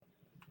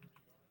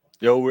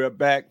Yo, we're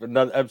back with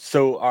another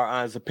episode of our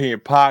Honest Opinion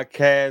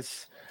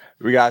podcast.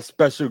 We got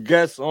special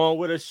guests on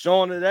with us,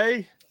 Sean,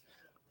 today.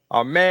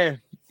 Our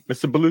man,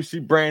 Mr.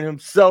 Belushi Brand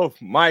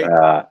himself, Mike.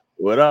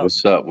 What up?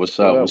 What's up, baby?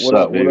 What's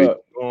going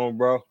on,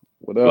 bro?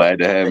 What up? Glad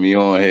to have me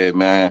on here,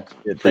 man.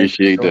 Yeah,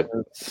 appreciate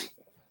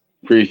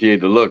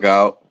the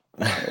lookout.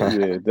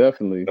 Yeah,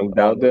 definitely.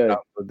 No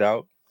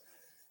doubt.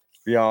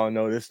 We all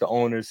know this the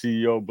owner,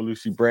 CEO,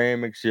 Belushi Brand.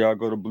 Make sure y'all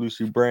go to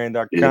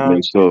BelushiBrand.com.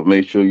 Yeah,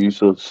 make sure you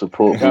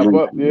support. Cop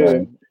up,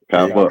 yeah.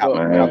 Cop up,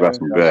 man. I got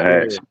some good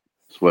hats,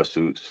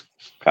 sweatsuits.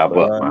 Cop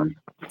up, man.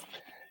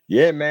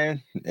 Yeah,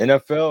 man.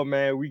 NFL,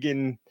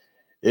 man,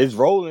 it's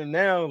rolling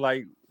now.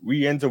 Like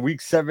we into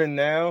week 7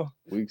 now.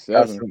 Week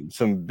 7. Got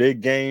some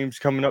big games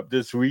coming up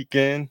this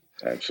weekend.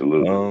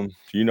 Absolutely.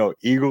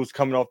 Eagles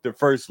coming off their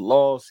first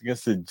loss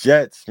against the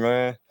Jets,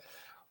 man.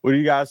 What do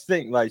you guys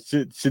think? Like,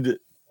 should the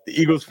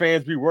Eagles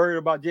fans be worried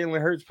about Jalen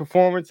Hurts'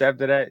 performance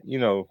after that?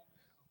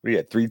 We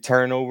had 3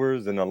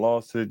 turnovers and a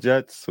loss to the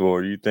Jets,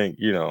 or do you think,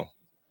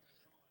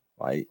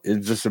 like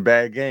it's just a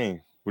bad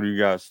game? What do you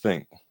guys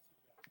think?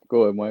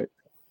 Go ahead, Mike.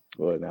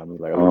 Go ahead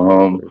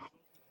now.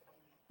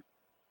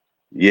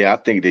 Yeah, I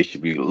think they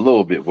should be a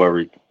little bit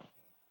worried.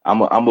 I'm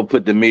gonna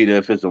put the meter,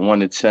 if it's a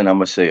 1 to 10, I'm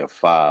gonna say a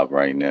 5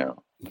 right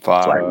now. 5,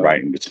 it's like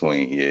right in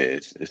between. Yeah,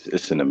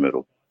 it's in the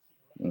middle.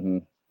 Mm-hmm.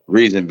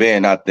 Reason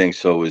being, I think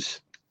so,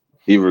 is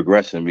he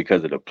regressing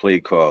because of the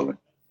play calling.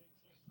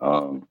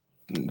 Of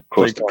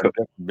course,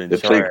 the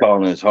play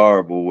calling is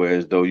horrible,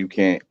 whereas though you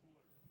can't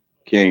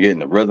get in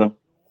the rhythm.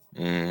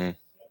 Mm-hmm.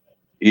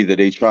 Either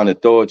they trying to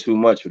throw it too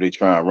much or they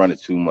trying to run it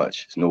too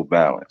much. It's no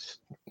balance.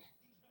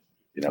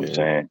 You know what I'm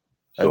saying?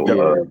 So, that's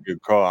a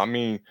good call. I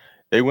mean,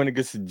 they went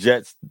against the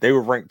Jets. They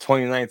were ranked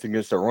 29th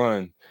against the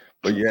run,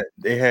 but yet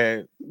they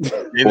had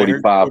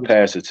 45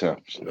 pass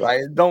attempts. Like,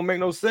 it don't make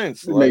no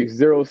sense. It makes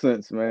zero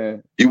sense,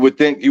 man. You would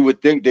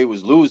think they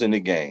was losing the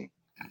game.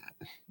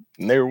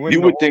 And they were winning.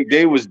 You would think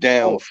they was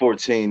down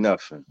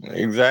 14-0.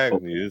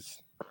 Exactly.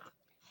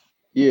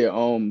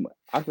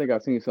 I think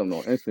I've seen something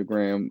on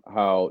Instagram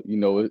how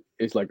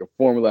it's like a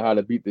formula how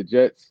to beat the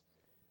Jets.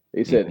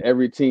 They said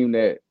every team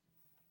that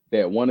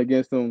won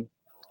against them,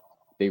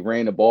 they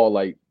ran the ball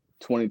like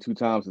 22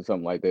 times or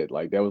something like that.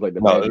 Like that was like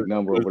the magic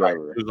number or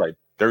whatever. It was like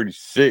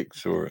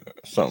 36 or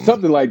something.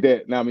 Something like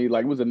that. Now,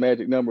 it was a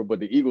magic number, but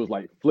the Eagles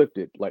like flipped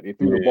it. Like they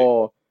threw the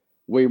ball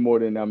way more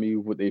than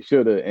what they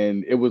should have,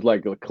 and it was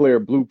like a clear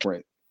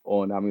blueprint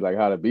on like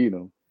how to beat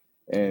them.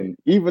 And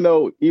even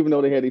though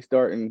they had these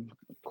starting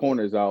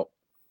corners out,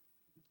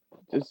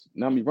 just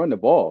run the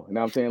ball. You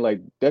know what I'm saying? Like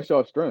that's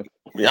your strength.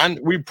 Yeah,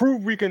 we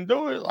proved we can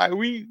do it.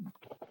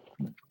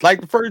 Like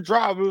the first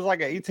drive, it was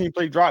like an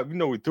 18-play drive.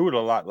 We threw it a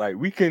lot. Like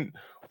we can,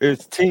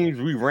 as teams,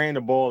 we ran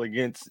the ball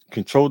against,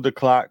 controlled the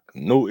clock,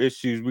 no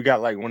issues. We got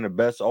like one of the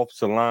best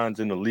offensive lines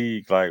in the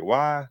league. Like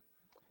why?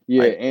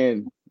 Yeah,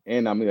 and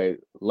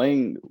like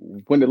Lane.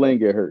 When did Lane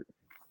get hurt?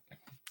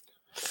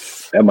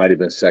 That might have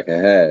been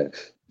second half.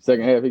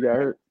 Second half, he got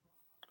hurt.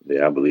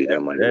 Yeah, I believe that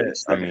might have been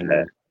second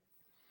half.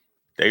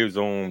 They was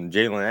on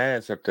Jalen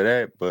ass after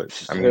that, but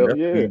we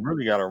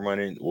really got to run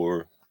it.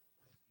 Or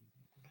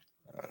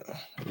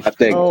I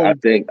think what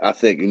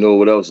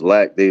else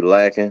they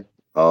lacking.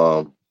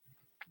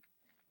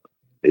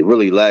 They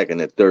really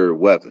lacking a third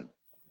weapon.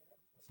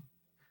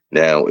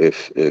 Now,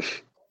 if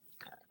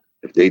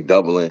they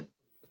doubling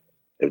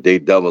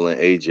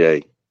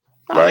AJ,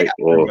 right?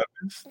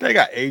 They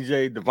got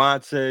AJ,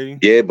 Devontae.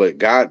 Yeah, but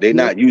they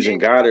not using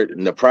Goddard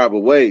in the proper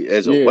way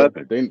as a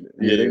weapon. They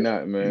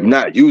not, man.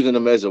 Not using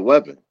them as a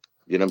weapon.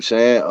 You know what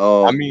I'm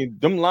saying?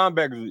 Them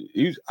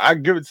linebackers, I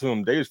give it to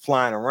them. They was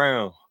flying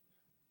around.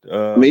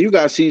 You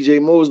got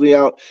CJ Mosley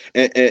out,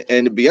 and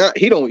to be honest,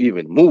 he don't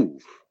even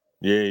move.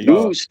 Yeah,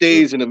 dude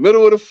stays in the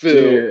middle of the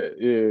field.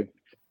 Yeah.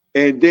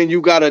 And then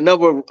you got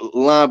another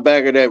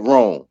linebacker that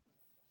roam.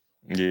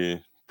 Yeah.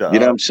 You know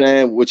what I'm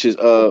saying? Which is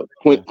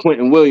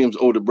Quentin Williams'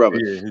 older brother.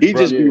 Yeah, he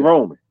just be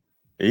roaming.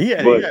 He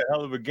had a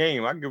hell of a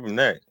game. I give him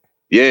that.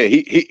 Yeah,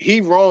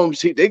 he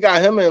roams. They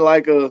got him in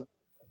like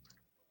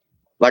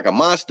a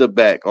monster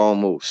back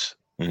almost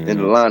in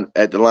the line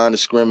at the line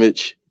of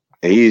scrimmage.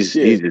 And he's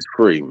just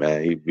free,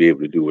 man. He'd be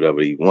able to do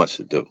whatever he wants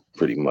to do,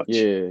 pretty much.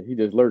 Yeah, he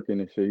just lurking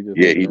and shit.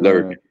 He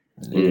lurking.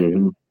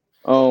 Yeah.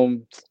 Well,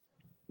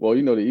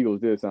 the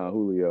Eagles did sign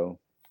Julio.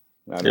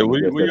 What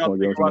y'all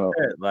think about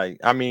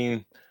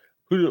that?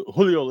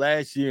 Julio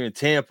last year in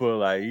Tampa,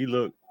 like he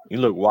looked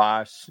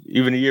washed.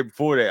 Even the year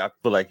before that, I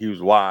feel like he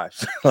was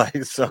washed. He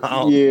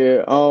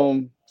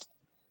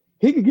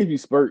can give you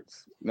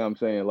spurts. You know what I'm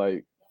saying?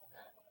 Like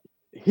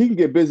he can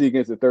get busy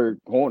against the third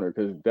corner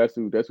because that's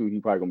who he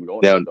probably gonna be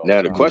on.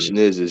 Now the question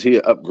is he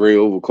an upgrade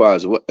over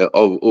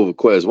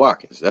Quez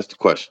Watkins? That's the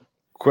question.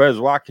 Quez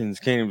Watkins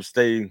can't even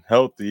stay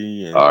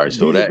healthy. All right,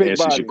 so that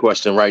answers your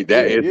question right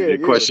there. Yeah,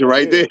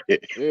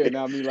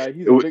 now he's a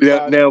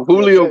big now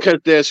Julio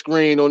catch that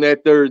screen on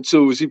that 3rd and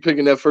 2. Is he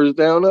picking that first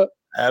down up?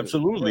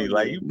 Absolutely.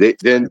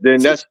 Then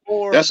that's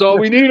all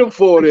we need him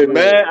for, then,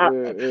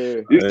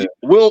 man. We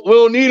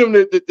don't need him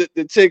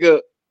to take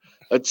a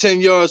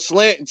 10-yard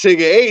slant and take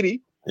an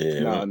 80.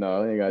 Yeah.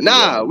 No, they ain't got.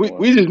 Nah,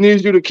 we just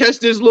need you to catch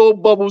this little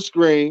bubble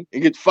screen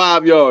and get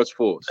 5 yards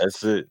for us.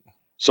 That's it.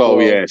 That's all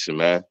we asking,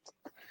 man.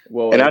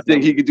 Well, and I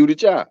think he could do the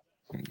job.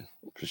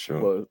 For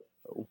sure.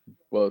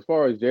 Well, as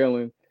far as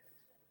Jalen,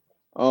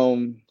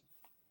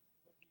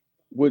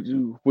 what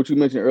you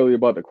mentioned earlier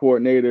about the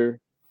coordinator,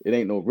 it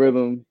ain't no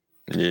rhythm.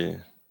 Yeah.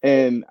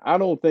 And I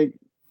don't think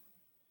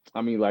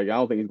he's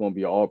going to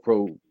be all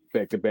pro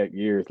back-to-back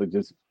years to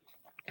just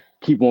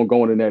keep on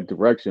going in that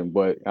direction.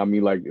 But I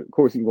mean, like, of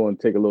course, he's going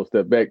to take a little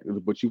step back,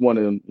 but you want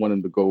him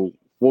to go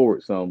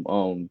forward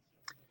some.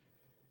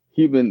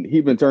 He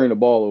been turning the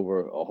ball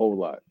over a whole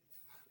lot.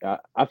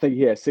 I think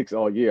he had 6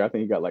 all year. I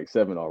think he got like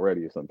 7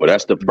 already or something. Well,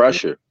 that's the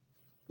pressure.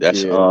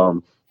 That's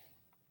Jalen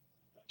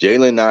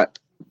not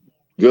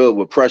good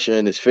with pressure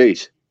in his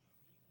face.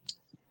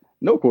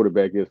 No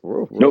quarterback is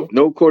for real.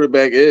 No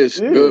quarterback is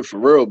good for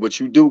real, but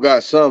you do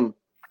got some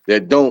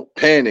that don't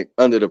panic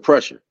under the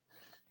pressure.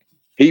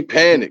 He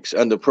panics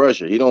under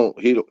pressure. He don't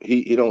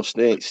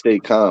stay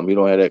calm. He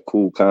don't have that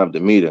cool, calm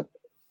demeanor.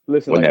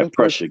 Listen, when that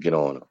pressure get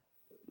on him.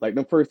 Like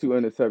them first 2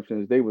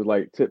 interceptions, they was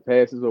like tip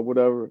passes or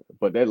whatever.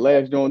 But that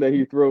last joint that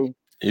he threw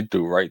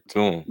right to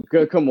him.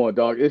 Come on,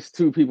 dog. It's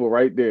 2 people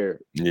right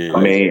there. Yeah.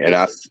 I mean,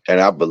 and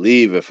I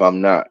believe, if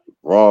I'm not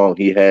wrong,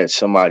 he had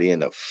somebody in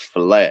the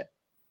flat.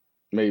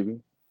 Maybe.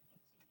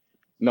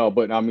 No,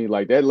 but I mean,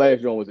 like, that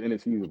last joint was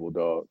inexcusable,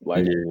 dog.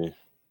 Like,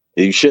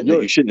 you shouldn't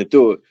have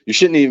threw it. You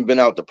shouldn't even been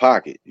out the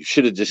pocket. You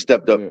should have just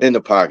stepped up in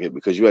the pocket,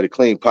 because you had a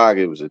clean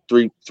pocket. It was a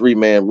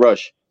three-man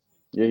rush.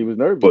 Yeah, he was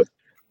nervous.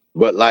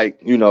 But like,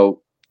 you know,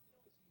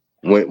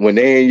 when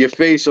they in your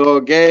face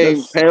all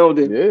game,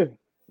 pounding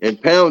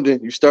and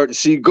pounding, you start to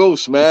see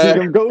ghosts, man. You see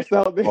them ghosts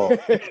out there.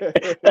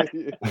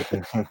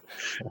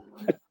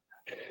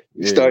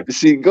 You start to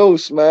see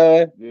ghosts,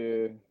 man.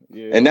 Yeah.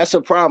 And that's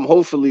a problem.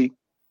 Hopefully,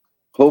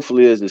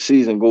 as the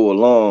season go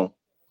along,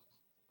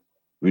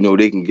 you know,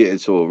 they can get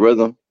into a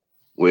rhythm.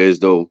 Whereas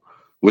though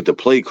with the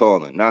play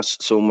calling, not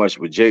so much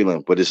with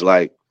Jalen, but it's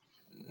like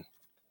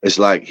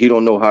he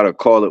don't know how to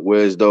call it.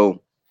 Whereas though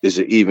it's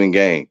an even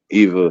game.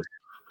 Either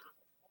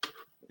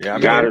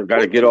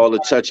gotta get all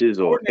the touches,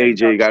 or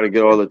AJ gotta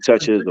get all the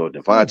touches, or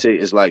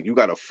Devontae. It's like you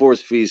gotta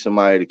force feed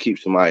somebody to keep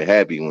somebody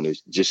happy when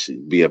it's just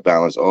be a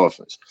balanced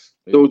offense.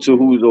 Go to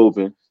who's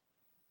open.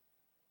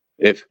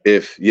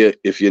 If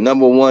your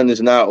number one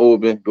is not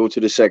open, go to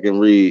the second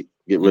read,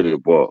 get rid of the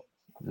ball.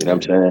 You know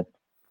what I'm saying?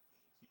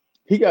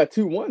 He got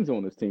 2 ones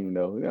on his team,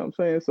 though. You know what I'm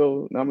saying?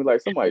 So I mean,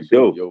 like, somebody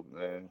should be open,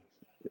 man.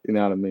 You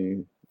know what I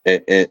mean?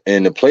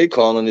 And the play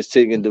calling is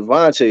taking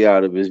Devontae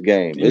out of his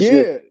game.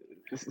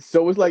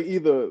 So it's like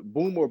either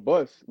boom or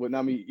bust. But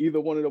I mean, either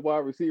one of the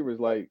wide receivers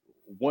like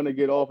want to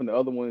get off, and the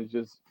other one is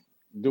just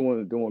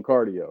doing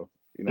cardio.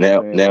 You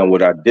know now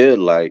what I did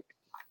like,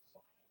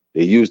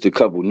 they used a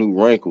couple new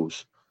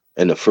wrinkles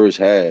in the first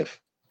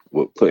half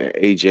with putting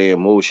AJ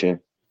in motion,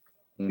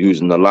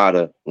 using a lot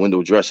of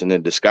window dressing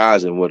and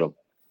disguising with him,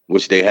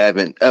 which they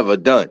haven't ever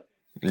done.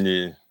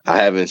 Yeah, I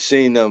haven't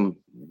seen them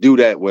do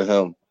that with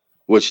him,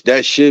 which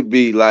that should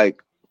be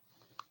like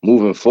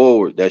moving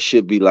forward. That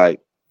should be like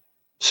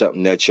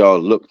something that y'all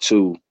look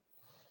to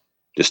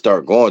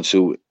start going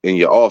to in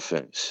your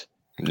offense.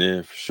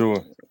 Yeah, for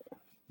sure.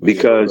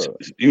 Because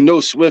you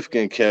know Swift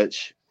can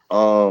catch.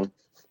 I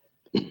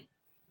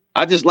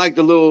just like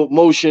the little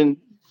motion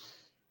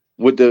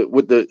with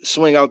the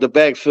swing out the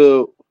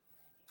backfield.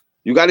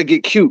 You got to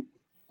get cute.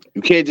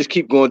 You can't just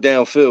keep going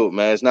downfield,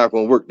 man. It's not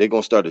going to work. They're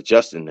going to start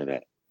adjusting to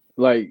that.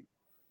 Like,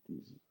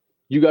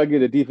 you got to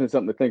get a defense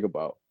something to think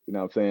about. You know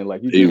what I'm saying?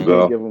 Like, you just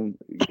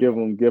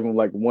can't give them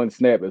like one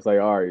snap. It's like,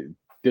 all right,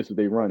 this is what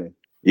they running.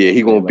 Yeah,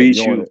 he going to beat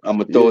you. I'm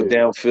going to throw it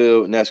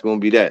downfield, and that's going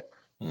to be that.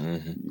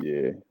 Mm-hmm.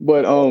 Yeah.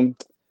 But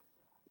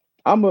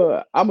I'm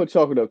a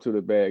chalk it up to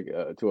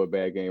a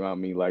bad game. I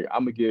mean, like,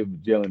 I'm gonna give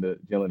Jalen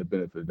the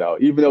benefit of the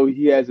doubt, even though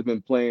he hasn't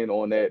been playing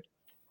on that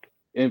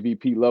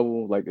MVP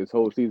level like this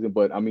whole season.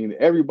 But I mean,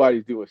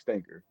 everybody's due a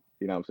stinker.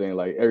 You know what I'm saying?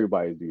 Like,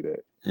 everybody's do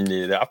that.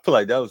 Yeah, I feel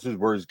like that was his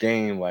worst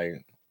game.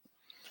 Like,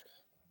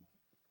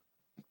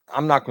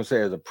 I'm not gonna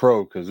say as a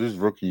pro because this is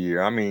rookie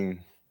year. I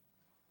mean,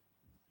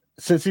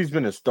 since he's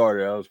been a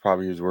starter, that was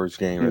probably his worst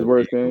game. His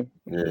worst game.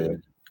 Yeah.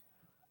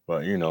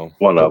 But you know,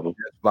 one of them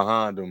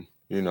behind him.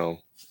 You know.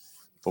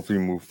 Hopefully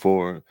move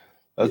forward.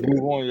 Let's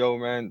move on, yo,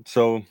 man.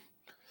 So,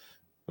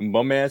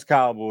 bum ass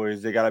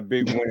Cowboys, they got a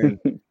big win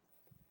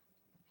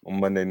on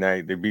Monday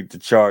night. They beat the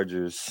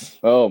Chargers.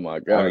 Oh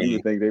my God! You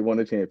would think they won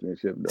a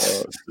championship,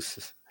 dog.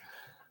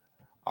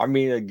 I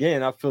mean,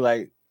 again, I feel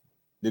like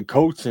the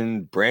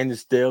coaching, Brandon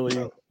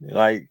Staley,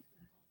 like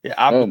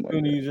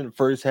opportunities in the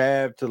first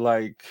half to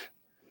like,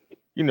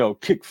 you know,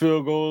 kick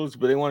field goals,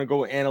 but they want to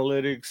go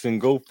analytics and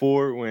go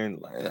for it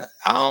when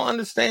I don't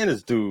understand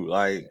this dude.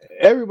 Like,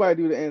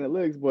 everybody do the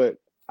analytics, but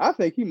I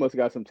think he must have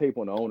got some tape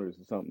on the owners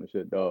or something.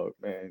 Shit, dog,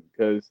 man,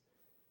 because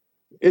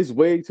it's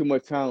way too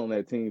much talent on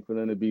that team for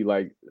them to be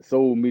like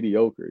so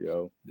mediocre,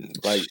 yo.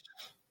 Like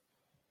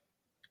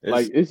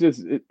it's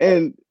just,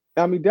 and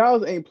I mean,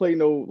 Dallas ain't play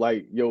no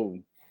like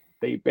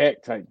they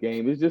back type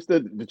game. It's just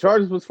that the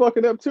Chargers was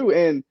fucking up too,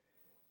 and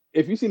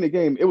if you seen the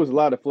game, it was a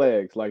lot of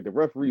flags. Like the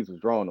referees was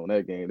drawn on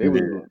that game.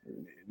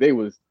 They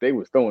was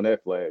throwing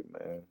that flag,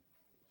 man.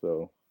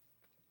 So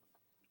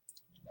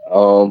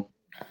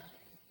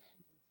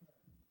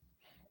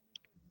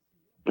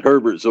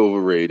Herbert's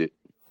overrated.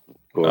 Of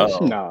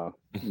course. nah.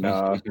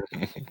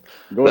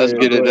 Let's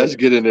get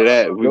into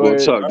that. We're gonna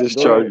talk this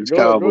Chargers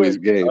Cowboys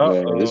game,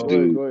 man. This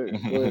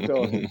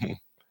dude,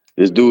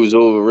 this dude is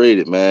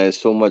overrated, man. It's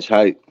so much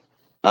hype.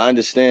 I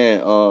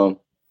understand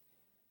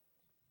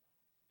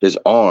his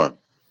arm.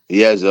 He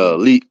has an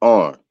elite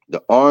arm.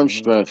 The arm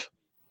strength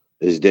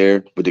is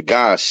there, but the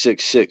guy's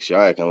 6'6".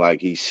 Y'all acting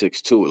like he's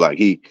 6'2". Like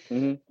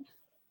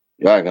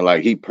y'all acting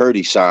like he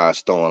Purdy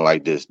size throwing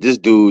like this. This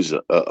dude's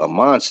a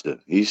monster.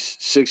 He's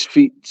 6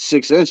 feet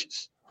 6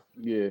 inches.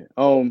 Yeah.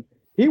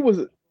 He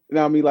was.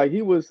 Now I mean, like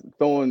he was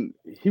throwing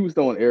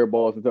air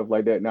balls and stuff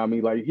like that. Now I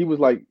mean, like he was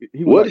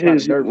What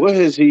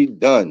has he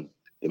done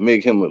to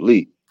make him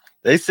elite?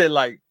 They said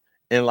like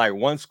in like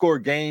one score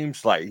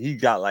games, like he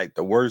got like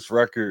the worst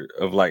record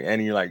of like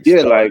any like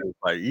starters.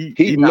 Like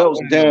he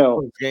melts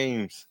down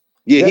games.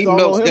 Yeah, he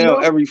melts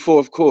down every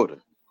fourth quarter.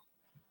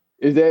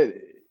 Is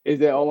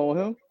that all on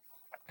him?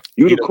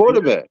 You the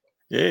quarterback.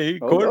 Yeah, he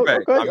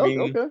quarterback.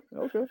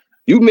 Okay.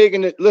 You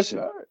making it.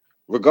 Listen.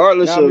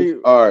 Regardless of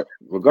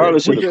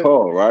the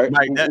call, right?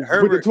 Like that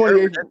Herbert,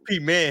 that's P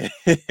man.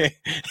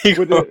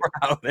 with the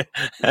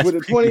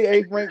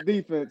 28th ranked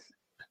defense,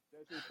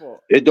 that's his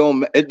fault. It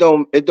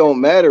don't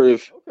matter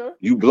if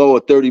you blow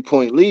a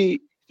 30-point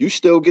lead, you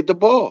still get the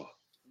ball.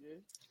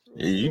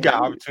 Yeah, you got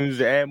opportunities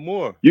to add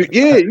more.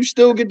 You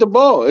still get the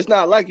ball. It's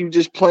not like you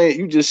just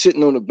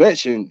sitting on the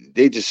bench and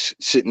they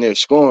just sitting there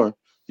scoring.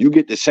 You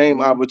get the same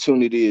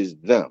opportunity as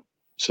them.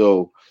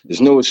 So there's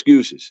no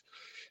excuses.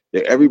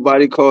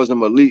 Everybody calls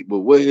him elite, but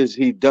what has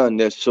he done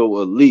that's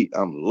so elite?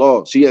 I'm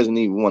lost. He hasn't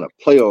even won a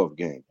playoff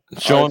game.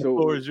 Sean, the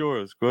floor is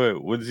yours. Go ahead.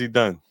 What has he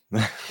done?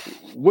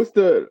 What's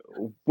the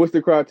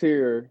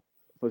criteria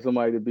for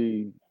somebody to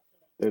be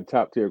a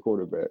top tier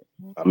quarterback?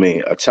 I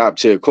mean, a top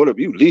tier quarterback,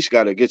 you at least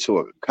got to get to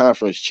a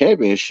conference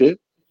championship.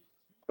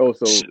 Oh,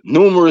 so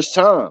numerous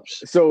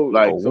times. So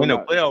like win a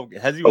playoff.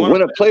 Has he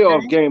won a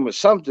playoff game or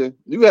something?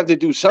 You have to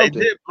do something.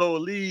 They did blow a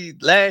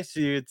lead last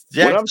year.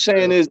 What I'm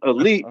saying is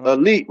elite,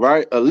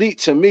 right? Elite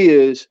to me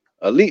is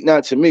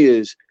not to me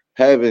is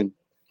having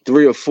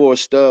 3 or 4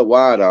 stud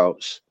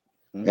wideouts,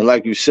 and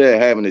like you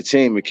said, having a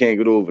team that can't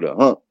get over the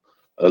hump.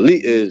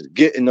 Elite is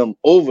getting them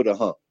over the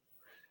hump.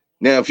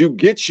 Now, if you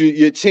get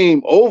your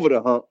team over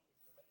the hump,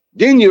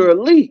 then you're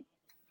elite.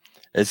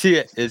 Is he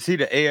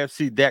the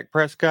AFC Dak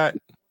Prescott?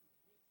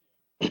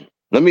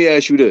 Let me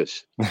ask you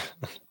this.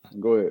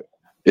 Go ahead.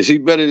 Is he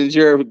better than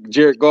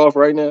Jared Goff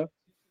right now?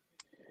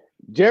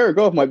 Jared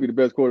Goff might be the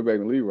best quarterback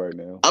in the league right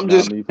now. I'm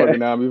just how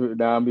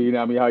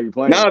you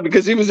playing? Nah,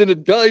 because he was in a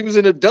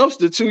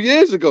dumpster 2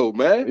 years ago,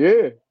 man.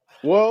 Yeah.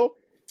 Well,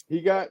 he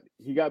got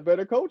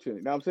better coaching.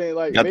 You know what I'm saying?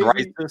 Like got the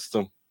right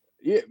system.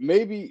 Yeah,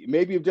 maybe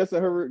if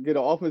Justin Herbert get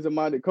an offensive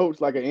minded coach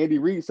like an Andy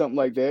Reid, something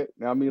like that.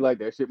 I mean, like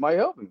that shit might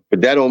help him.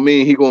 But that don't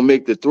mean he gonna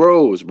make the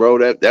throws, bro.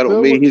 That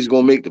don't mean he's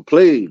gonna make the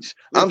plays.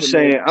 I'm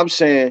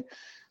saying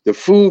the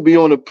food be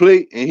on the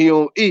plate and he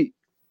don't eat.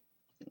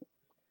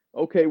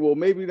 Okay, well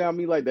maybe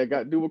like that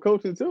got to do with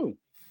coaching too.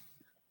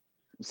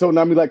 So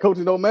like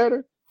coaching don't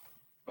matter.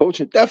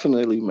 Coaching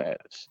definitely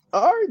matters.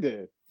 All right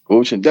then.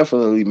 Coaching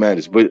definitely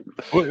matters, but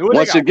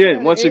once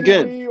again,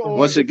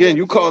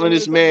 you calling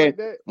this man.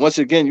 Once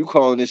again, you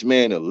calling this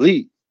man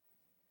elite.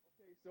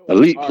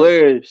 Elite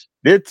players.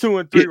 They're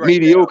 2-3 get right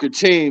mediocre now.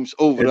 Teams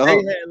over the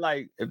hump.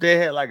 If they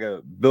had like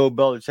a Bill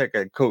Belichick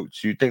at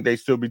coach, you think they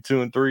still be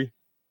 2-3?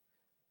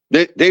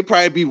 They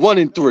probably be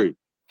 1-3,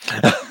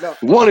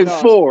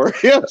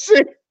 1-4. You know what I'm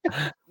saying?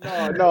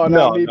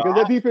 No, because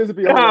that defense would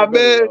be man.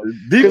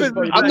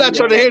 I'm not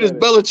trying to hear this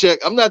Belichick.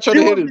 I'm not trying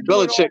to hear this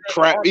Belichick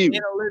crap either.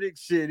 Analytics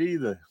shit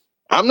either.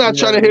 I'm not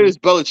trying to hear this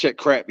Belichick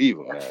crap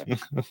either, man.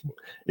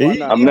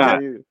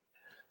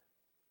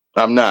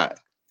 I'm not.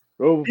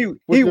 What's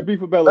the beef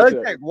with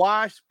Belichick?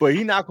 Washed, but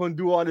he's not gonna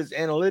do all this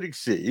analytics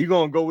shit. He's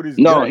gonna go with his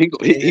gut.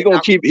 He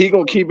gonna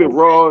keep it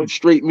raw,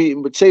 straight meat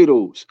and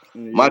potatoes.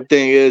 Yeah. My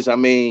thing is, I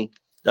mean,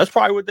 that's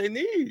probably what they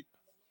need.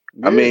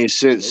 Yeah, I mean,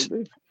 since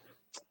maybe.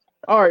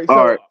 All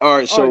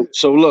right. So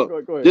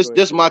look, go ahead,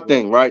 this my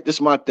thing, right?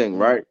 This my thing,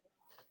 right?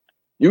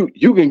 You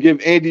can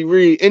give Andy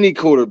Reid any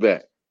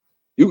quarterback.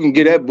 You can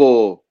get that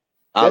ball.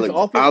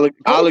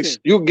 Alex.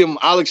 You can give him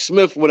Alex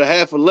Smith with a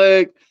half a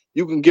leg.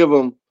 You can give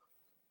him.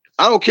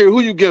 I don't care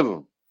who you give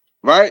him,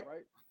 right?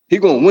 He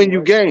gonna win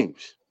you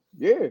games.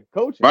 Yeah,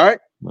 coaching. Right?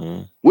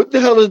 Mm-hmm. What the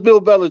hell is Bill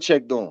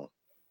Belichick doing?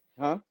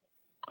 Huh?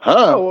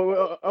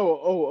 Oh,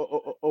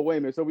 wait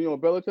a minute. So we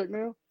on Belichick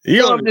now?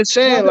 Yeah, I'm just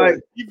saying, like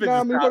the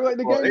game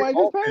might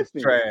just pass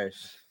him. Trash.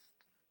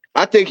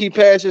 I think he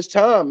passed his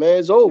time, man.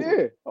 It's over.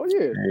 Yeah. Oh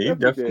yeah. He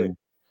definitely.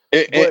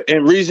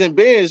 And reason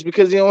being is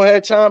because he don't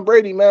have Tom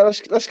Brady, man.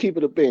 Let's keep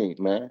it a bean,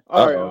 man.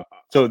 All right.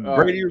 So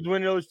Brady was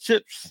winning those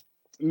chips?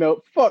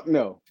 No. Fuck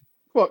no.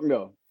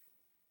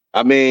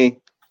 I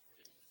mean,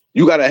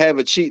 you got to have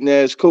a cheating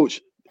ass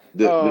coach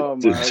Oh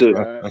my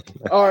God!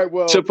 All right,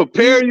 well, to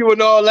prepare you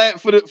and all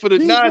that for the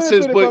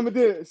nonsense, but at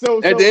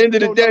the end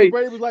of the day,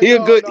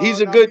 he's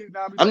a good.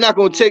 I'm not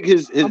going to take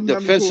his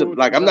defensive.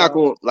 I'm not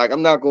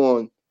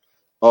going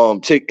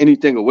take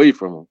anything away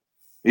from him.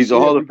 He's a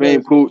Hall of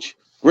Fame coach,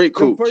 great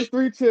coach. The first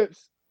 3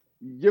 chips,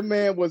 your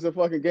man was a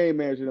fucking game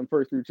manager. Them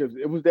first 3 chips,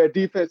 it was that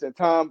defense and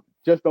Tom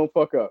just don't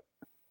fuck up.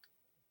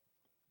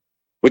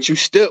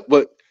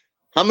 But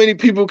how many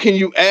people can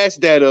you ask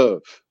that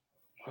of?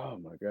 Oh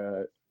my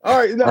God! All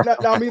right, now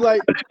I mean,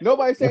 like,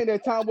 nobody's saying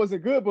that Tom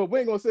wasn't good, but we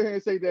ain't gonna sit here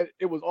and say that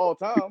it was all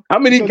Tom. How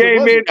many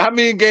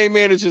game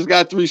managers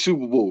got 3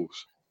 Super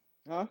Bowls?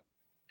 Huh?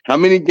 How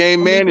many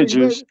game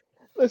managers?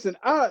 Listen.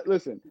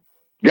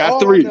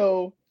 Got 3.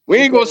 We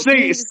ain't gonna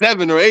say it's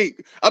 7 or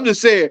 8. I'm just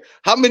saying,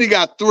 how many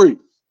got 3?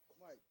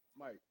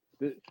 Mike,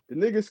 the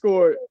nigga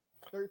scored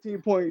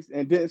 13 points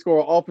and didn't score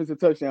an offensive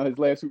touchdown his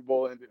last Super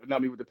Bowl, and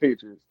not me with the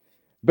Patriots.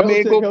 I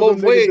mean, go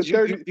both ways.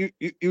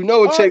 You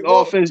know it take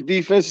offense,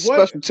 defense,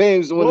 special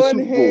teams to win the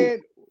Super Bowl.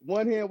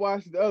 One hand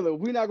wash the other.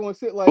 We're not going to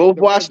sit like both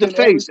watch the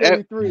face.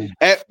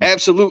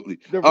 Absolutely.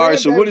 All right.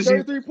 So what is he?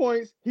 33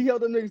 points. He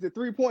held them niggas to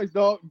 3 points,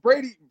 dog.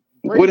 Brady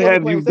what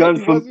have you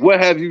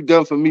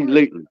done for me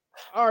lately?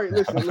 All right,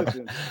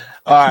 listen.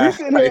 All right. We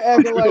sitting here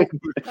acting like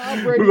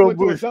Tom Brady went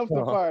to a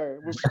dumpster fire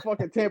with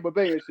fucking Tampa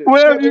Bay and shit.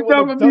 What have you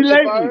done for me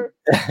lately?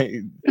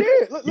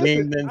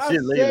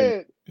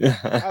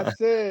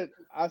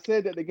 I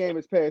said that the game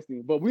is past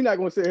him, but we're not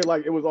going to sit here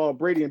like it was all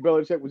Brady and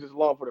Belichick was just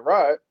along for the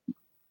ride.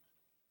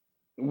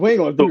 We ain't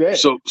gonna do that.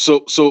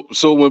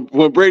 So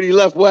when Brady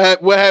left, what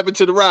happened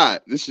to the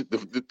ride? This shit,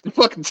 the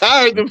fucking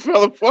tires them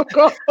fell the fuck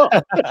off.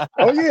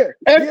 Oh yeah,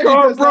 that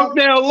car broke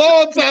down a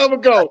long time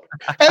ago.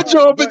 That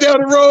drove been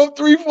down the road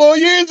 3-4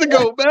 years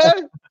ago,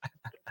 man.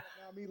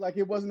 I mean, like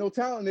it wasn't no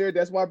talent there.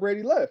 That's why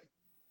Brady left,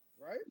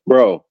 right?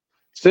 Bro,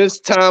 since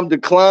Tom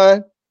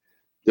declined,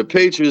 the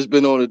Patriots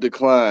been on a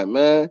decline,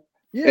 man.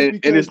 Yeah,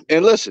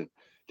 and listen,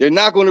 they're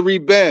not going to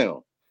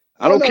rebound.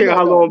 I don't care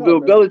how long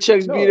Bill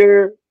Belichick's be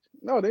there.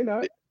 No, they're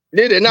not.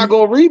 They're not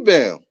going to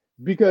rebound.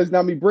 Because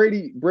I mean,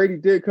 Brady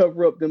did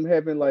cover up them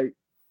having like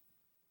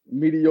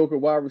mediocre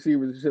wide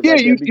receivers and shit. Yeah,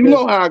 like that you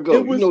know how I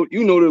go.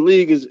 You know the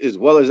league as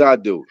well as I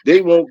do.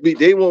 They won't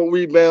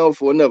rebound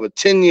for another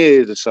 10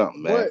 years or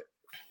something, man. But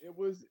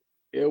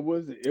it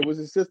was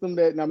a system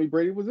that I mean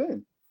Brady was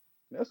in.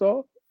 That's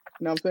all.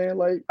 You know what I'm saying?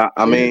 Like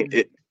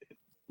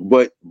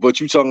but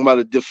you talking about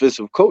a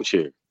defensive coach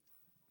here.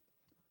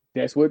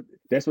 That's what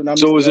I'm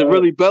So is it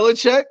really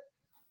Belichick?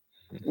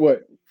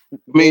 What? I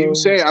mean, you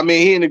say,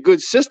 he in a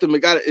good system.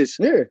 It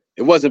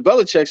wasn't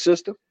Belichick's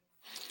system.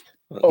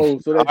 Oh,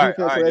 so that defense,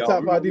 right, that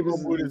top 5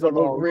 defense is a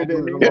little grid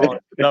in me.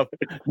 Enough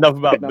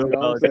about Bill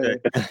Belichick.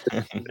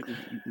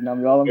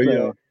 All I'm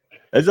saying.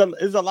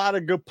 There's a lot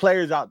of good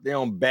players out there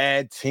on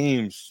bad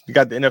teams. You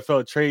got the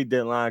NFL trade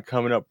deadline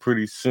coming up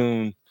pretty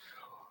soon.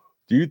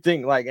 Do you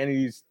think like any of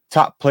these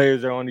top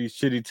players that are on these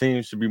shitty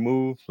teams should be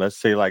moved? Let's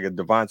say like a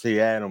Devontae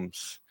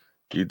Adams.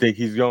 Do you think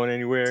he's going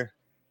anywhere?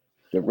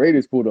 The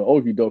Raiders pulled an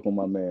okey doke on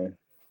my man.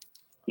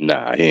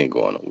 Nah, he ain't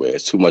going nowhere.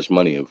 It's too much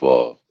money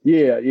involved.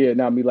 Yeah.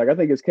 Now, I mean, like, I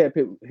think his cap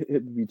hit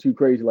would be too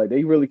crazy. Like,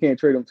 they really can't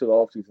trade him to the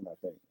offseason, I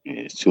think.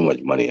 Yeah, it's too much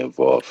money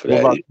involved for what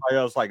that. What about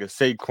somebody else like a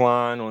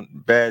Saquon on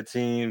bad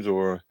teams?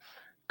 Or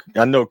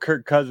I know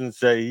Kirk Cousins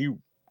said he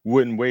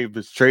wouldn't waive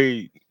his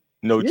trade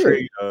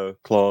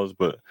clause,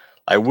 but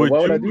like, why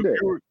would I do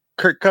that?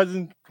 Kirk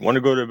Cousins want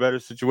to go to a better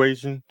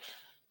situation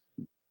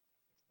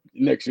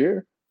next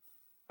year?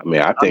 I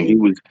mean, I think he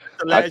was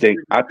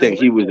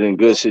in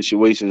good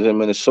situations in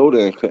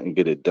Minnesota and couldn't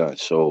get it done.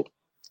 So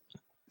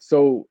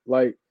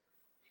like,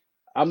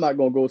 I'm not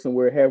gonna go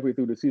somewhere halfway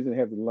through the season and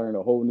have to learn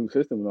a whole new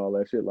system and all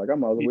that shit. Like, I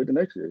might as well wait the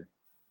next year.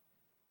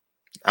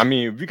 I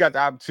mean, if you got the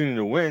opportunity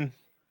to win,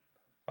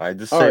 I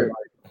just all say, right,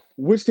 like,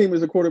 which team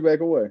is a quarterback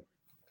away?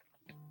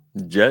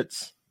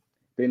 Jets.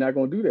 They're not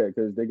gonna do that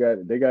because they got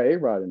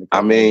A-Rod in the.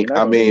 I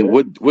mean,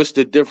 what's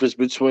the difference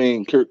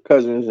between Kirk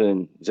Cousins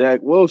and Zach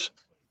Wilson?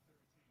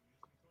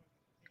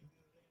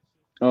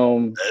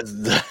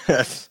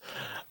 That's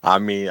I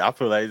mean, I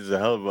feel like it's a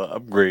hell of an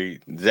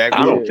upgrade. Zach,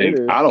 I don't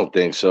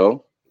think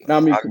so. Now, I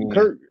mean,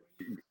 Kirk.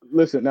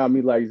 Listen, now I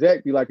mean, like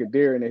Zach be like a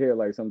deer in the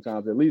headlights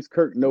sometimes. At least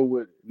Kirk know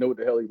what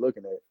the hell he's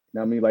looking at.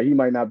 Now, I mean, like he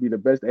might not be the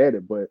best at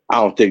it, but I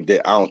don't think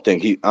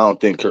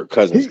Kirk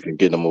Cousins can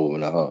get him over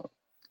the hump.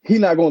 He's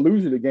not gonna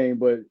lose you the game,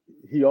 but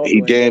he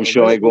damn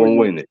sure ain't gonna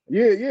win it.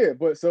 Yeah.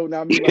 But so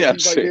now I mean, like,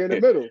 he's right there in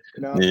the middle.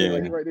 Now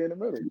he's right there in the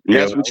middle.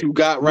 That's what you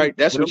got right.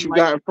 That's what you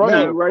got in front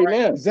of you right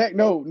now. Zach,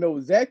 no,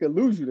 Zach could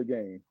lose you the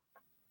game.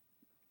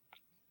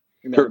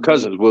 Kirk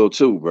Cousins will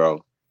too,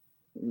 bro.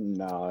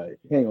 Nah,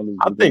 he ain't gonna lose.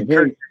 I think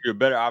Kirk gives you a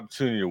better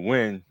opportunity to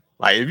win.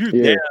 Like if you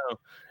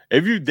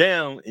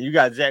down and you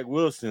got Zach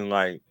Wilson,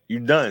 like you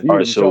done. All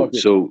right,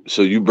 so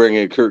you bring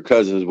in Kirk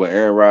Cousins when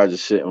Aaron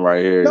Rodgers sitting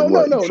right here.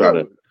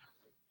 No.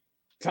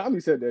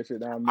 Tommy said that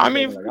shit. I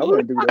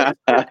wouldn't do that.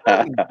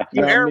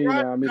 Aaron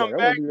Rodgers come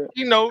back,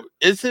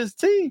 it's his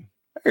team.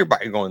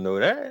 Everybody gonna know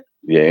that.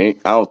 Yeah,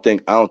 I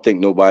don't think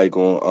nobody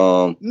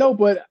going. No,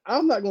 but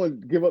I'm not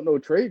going to give up no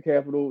trade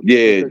capital.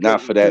 Yeah,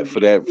 not for that. For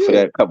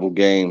that couple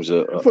games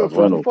for of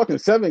rental. fucking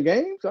 7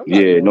 games. I'm not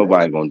Yeah, doing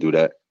nobody that. gonna do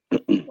that.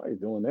 Nobody's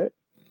doing that.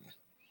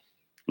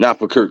 Not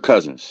for Kirk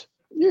Cousins.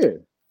 Yeah.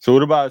 So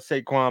what about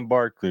Saquon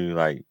Barkley?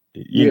 Like,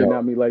 Now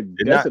I mean, like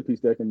that's a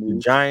piece that can the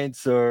move.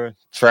 Giants are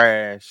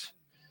trash.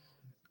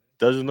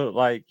 Doesn't look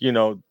like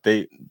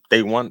they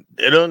want.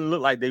 It doesn't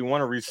look like they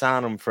want to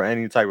resign him for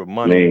any type of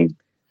money. I mean,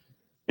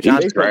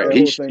 he's trash.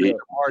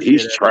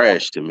 He's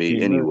trash to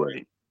me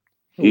anyway.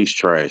 He's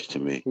trash to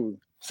me.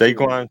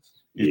 Saquon,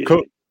 he's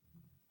cooked.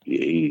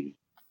 Yeah,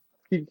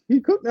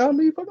 he cooked. I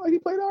mean, he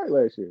played all right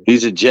last year.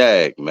 He's a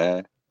jag,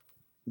 man.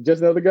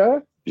 Just another guy.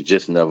 He's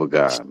just another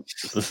guy.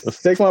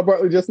 Saquon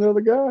Barkley, just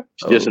another guy.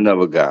 Just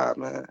another guy,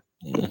 man.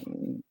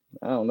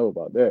 I don't know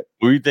about that.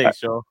 What do you think,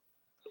 Sean?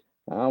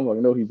 I don't want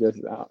to know. He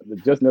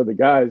just another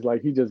guy is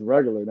like he just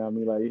regular. Now I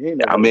mean, like he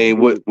ain't. I mean,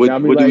 what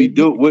do he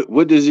do?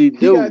 What does he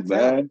do,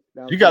 man?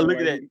 You gotta look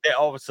at that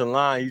offensive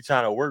line he's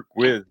trying to work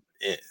with.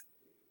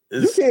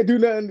 You can't do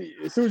nothing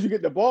as soon as you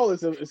get the ball.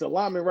 It's a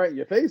lineman right in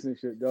your face and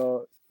shit,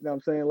 dog. You know what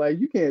I'm saying? Like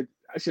you can't.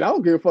 Shit, I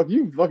don't give a fuck.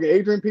 You fucking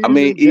Adrian Peterson. I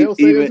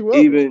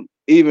mean,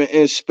 even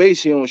in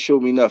space, he don't show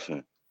me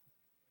nothing.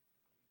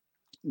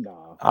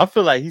 Nah, I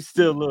feel like he's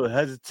still a little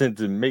hesitant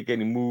to make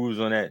any moves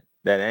on that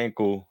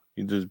ankle.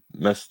 He just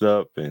messed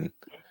up and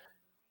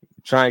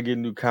trying to get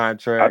a new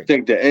contract. I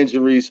think the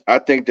injuries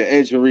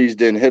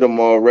didn't hit him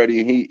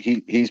already.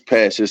 He's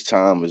past his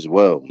time as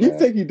well. Man. You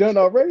think he done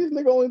already? This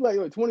nigga only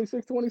like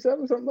 26,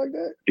 27, something like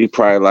that. He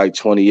probably like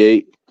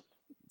 28.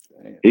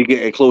 Damn. He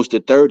getting close to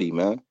 30,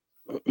 man.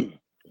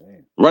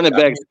 Running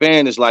back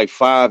span is like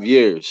 5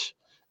 years.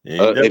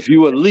 Yeah, if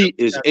you elite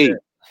is 8.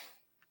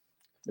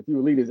 If you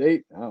elite is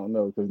 8, I don't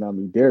know because I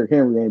mean Derrick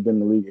Henry ain't been in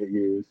the league 8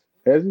 years,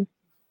 has he?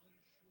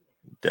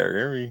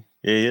 Derrick Henry,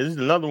 yeah, there's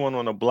another one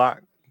on the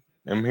block.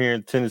 I'm here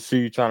in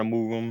Tennessee trying to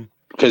move him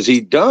because he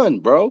done,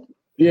 bro.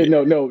 Yeah,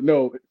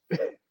 no.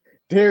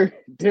 Derrick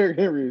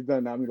Henry is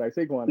done now. I mean, like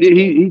Saquon. Yeah,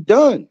 he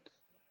done.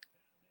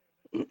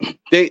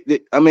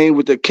 I mean,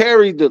 with the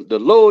carry, the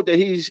load that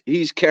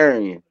he's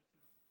carrying,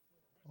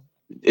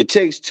 it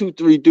takes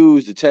 2-3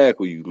 dudes to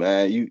tackle you,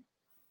 man.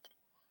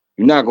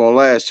 You're not gonna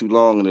last too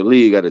long in the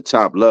league at the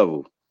top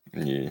level.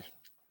 Yeah.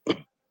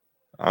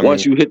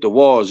 Once you hit the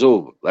wall, it's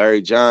over.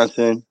 Larry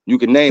Johnson, you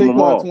can name them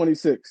all.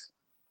 26.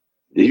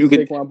 You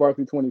can Saquon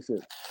Barkley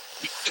 26.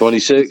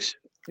 26.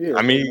 Yeah,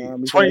 I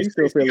mean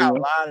 26. He got a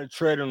lot of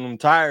tread on them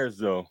tires,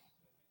 though.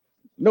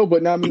 No,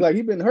 but now I mean, like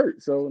he been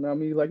hurt, so now I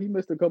mean, like he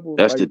missed a couple.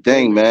 That's the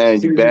thing,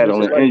 man. You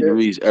battling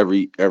injuries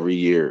every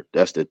year.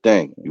 That's the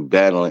thing. You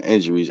battling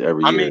injuries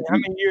every year. I mean, how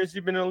many years he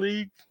been in the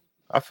league?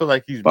 I feel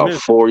like he's about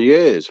 4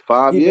 years,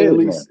 5 years, at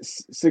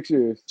least 6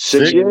 years.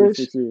 6 years.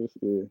 6 years.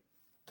 Yeah.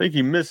 I think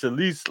he missed at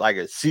least like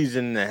a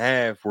season and a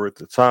half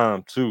worth of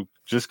time too,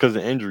 just because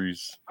of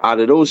injuries. Out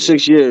of those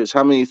 6 years,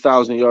 how many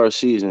 1,000-yard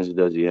seasons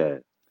does he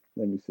have?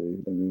 Let me see.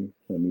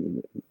 Let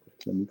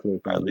me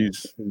click on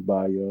his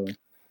bio.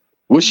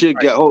 What's your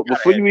guess?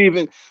 Before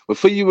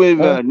you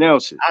even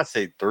announce it, I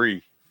say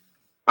 3.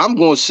 I'm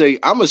gonna say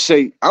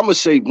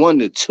 1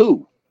 to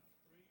 2.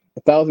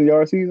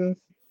 1,000-yard seasons.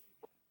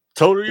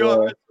 Total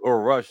yards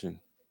or rushing?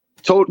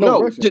 No,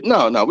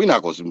 we're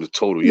not gonna do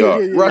total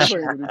yard. Yeah,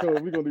 rushing. We're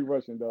gonna do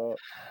rushing, dog.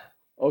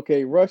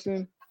 Okay,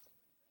 rushing.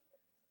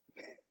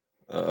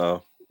 He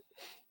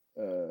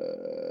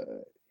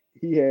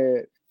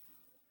had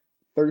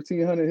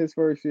 1,300 his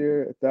first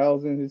year,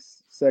 1,000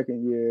 his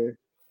second year.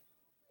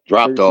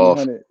 Dropped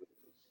off.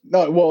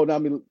 No, well, I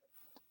mean,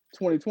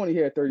 2020 he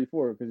had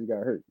 34 because he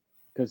got hurt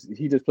because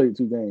he just played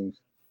 2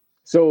 games.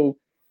 So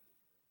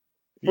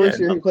first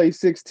year he played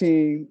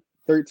 16,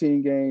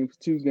 13 games,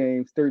 2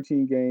 games,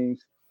 13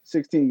 games,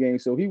 16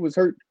 games. So he was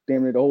hurt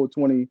damn near the whole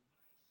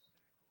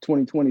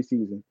 2020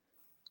 season.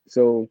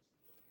 So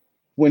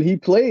when he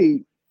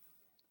played,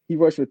 he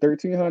rushed for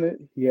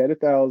 1,300. He had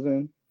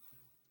 1,000.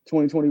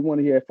 2021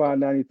 he had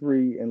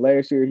 593, and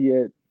last year he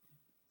had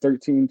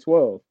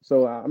 13-12.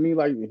 So I mean,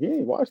 like he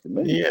ain't watched it,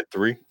 man. He had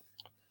 3.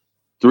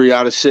 3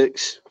 out of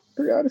 6.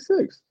 3 out of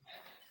 6.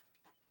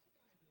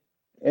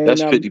 And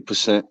that's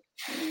 50%.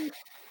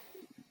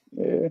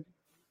 Yeah.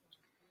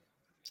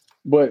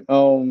 But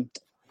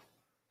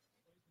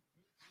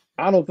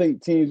I don't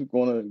think teams are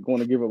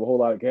gonna give up a whole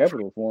lot of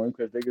capital for him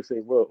because they could say,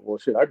 well,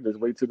 shit, I could just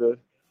wait to the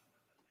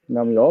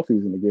off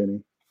season to get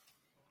him.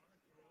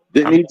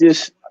 Didn't he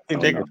just? I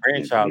think they could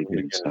franchise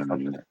him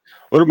again.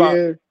 What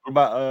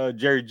about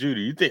Jerry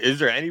Jeudy? You think is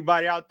there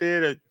anybody out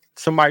there that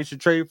somebody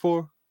should trade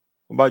for?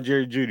 What about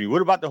Jerry Jeudy?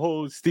 What about the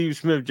whole Steve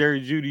Smith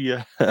Jerry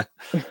Jeudy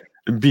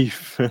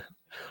beef?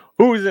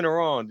 Who was in the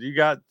wrong? Do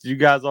you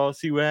guys all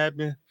see what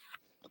happened?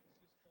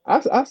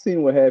 I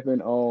seen what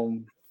happened.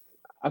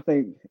 I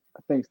think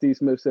Steve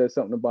Smith said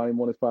something about him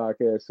on his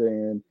podcast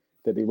saying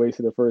that they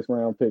wasted a first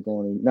round pick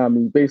on him. Now I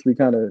mean, basically,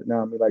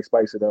 like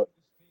spice it up.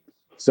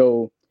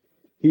 So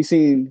he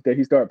seen that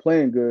he started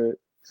playing good.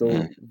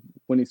 So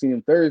when he seen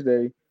him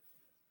Thursday,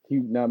 he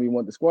now me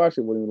want to squash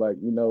it with him, like,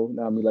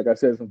 now me like I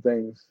said some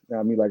things,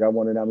 now me like I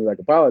wanted now me like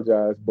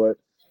apologize, but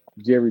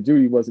Jerry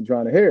Jeudy wasn't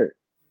trying to hear it.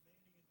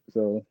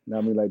 So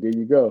now me like, there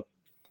you go.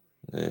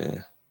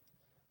 Yeah.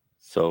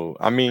 So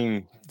I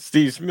mean,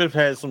 Steve Smith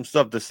had some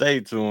stuff to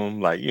say to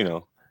him, like,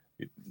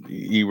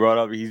 he brought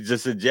up he's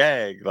just a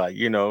Jag, like,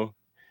 he's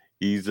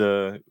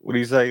what do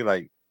you say,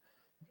 like.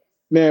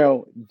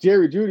 Now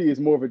Jerry Jeudy is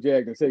more of a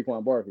Jag than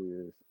Saquon Barkley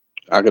is.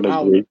 I can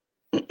agree.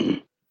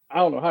 I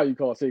don't know how you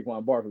call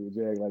Saquon Barkley a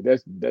Jag. Like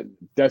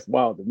that's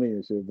wild to me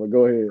and shit. But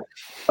go ahead.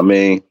 I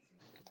mean,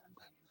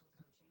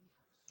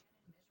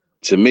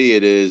 to me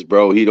it is,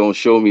 bro. He don't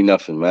show me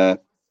nothing, man.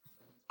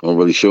 Don't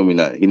really show me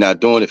nothing. He not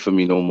doing it for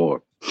me no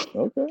more.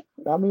 Okay.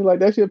 I mean, like,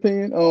 that's your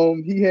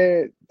opinion. He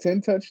had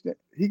 10 touchdowns.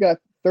 He got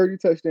 30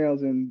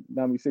 touchdowns in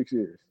 6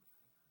 years.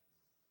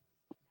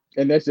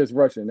 And that's just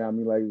rushing. Now, I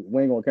mean, like,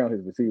 we ain't gonna count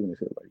his receiving and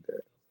shit like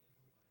that.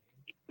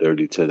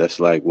 32.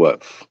 That's like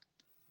what?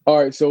 All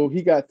right, so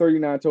he got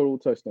 39 total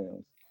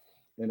touchdowns.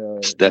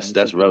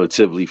 That's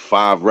relatively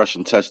 5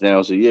 rushing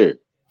touchdowns a year.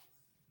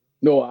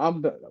 No,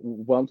 I'm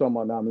talking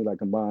about now, I mean, like,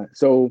 combined.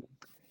 So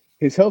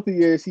his healthy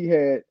years, he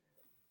had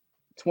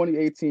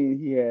 2018,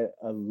 he had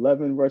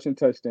 11 rushing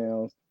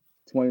touchdowns.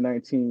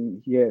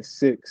 2019, he had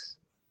 6.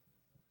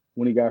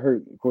 When he got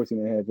hurt, of course, he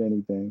didn't have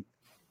anything.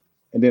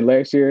 And then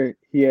last year,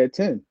 he had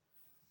 10.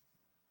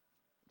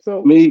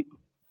 So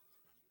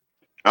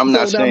I'm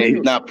not saying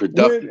he's not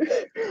productive.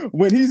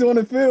 When he's on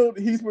the field,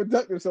 he's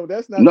productive. So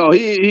that's not. No,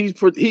 he's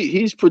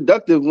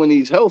productive when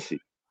he's healthy.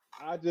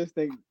 I just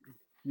think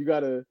you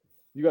gotta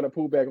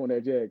pull back on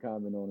that Jag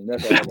comment on him.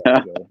 That's all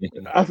I gotta say.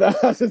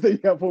 I just think you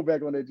gotta pull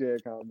back on that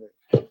Jag comment.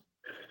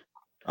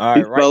 All right,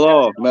 he fell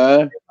off,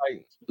 man.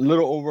 Like a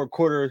little over a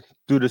quarter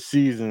through the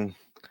season.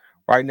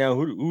 Right now,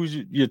 who's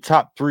your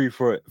top 3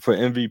 for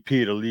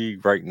MVP of the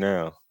league right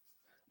now?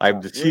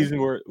 Like the season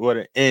were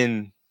to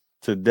end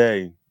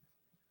today.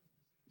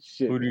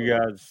 Shit, who do you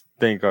guys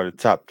think are the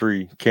top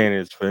 3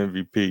 candidates for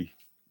MVP?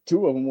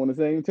 2 of them on the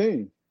same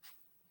team.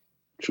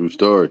 True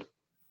story.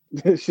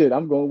 Shit,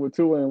 I'm going with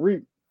Tua and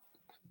Reek.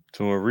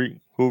 Tua and Reek.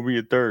 Who'll be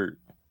your third?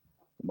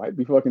 Might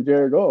be fucking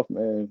Jared Goff,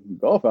 man.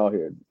 Goff out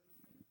here,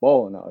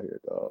 balling out here,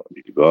 dog.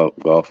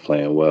 Goff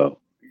playing well.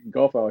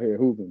 Goff out here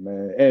hooping,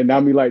 man. And I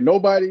mean, like,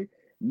 nobody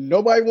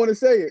want to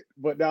say it,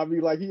 but I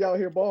mean, like, he out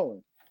here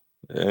balling.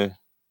 Yeah.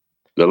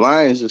 The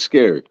Lions are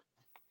scary.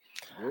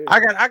 Yeah.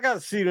 I got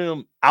to see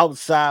them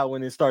outside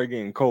when it started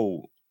getting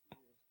cold.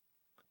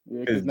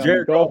 Yeah, because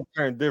Jared Goff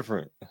turned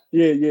different.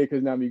 Yeah,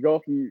 because now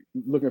Goff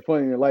looking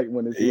funny in the light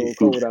when it's a little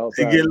cold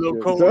outside. It get a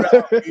little cold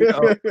out.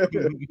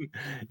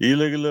 He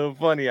look a little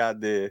funny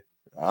out there.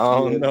 I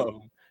don't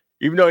know.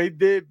 Even though he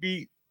did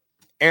beat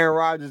Aaron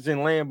Rodgers in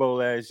Lambeau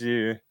last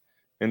year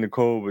in the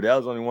cold, but that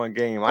was only one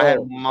game. I had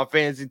him on my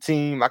fantasy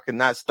team. I could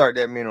not start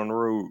that man on the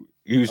road.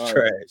 He was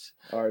trash.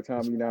 All right,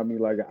 Tommy. Now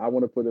like I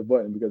want to put a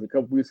button because a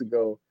couple weeks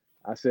ago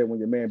I said when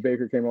your man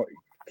Baker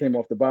came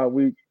off the bye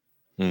week,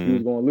 he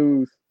was going to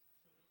lose.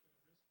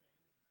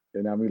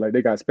 And I mean, like,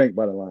 they got spanked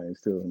by the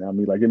Lions too. And I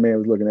mean, like, your man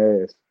was looking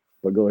ass.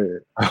 But go ahead.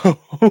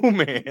 Oh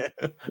man,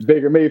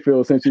 Baker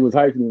Mayfield, since she was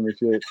hyping him and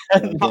shit.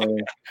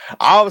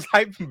 I was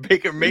hyping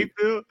Baker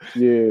Mayfield.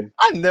 Yeah,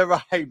 I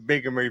never hyped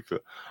Baker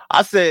Mayfield.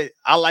 I said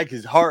I like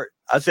his heart.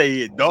 I say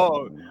he a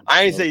dog.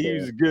 I ain't say he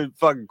was a good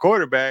fucking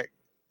quarterback.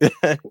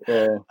 I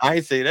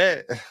ain't say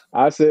that.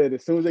 I said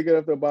as soon as they get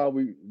up the ball,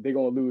 they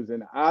gonna lose,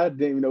 and I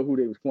didn't even know who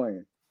they was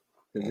playing.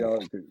 But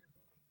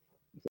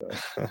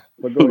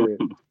go ahead.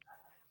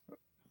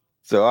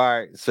 So all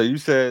right. So you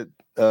said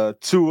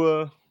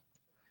Tua,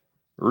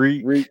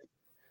 Reek,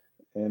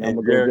 and I'm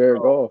gonna go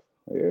Jared Goff.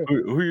 Yeah.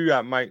 Who you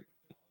got, Mike?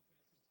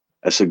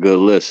 That's a good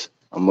list.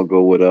 I'm gonna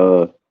go with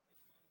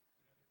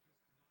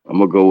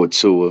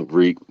Tua,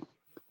 Reek.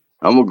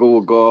 I'm gonna go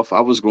with Goff.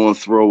 I was gonna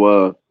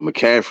throw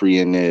McCaffrey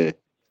in there.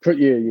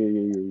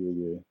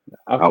 Yeah.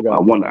 I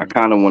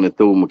kind of want to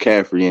throw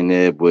McCaffrey in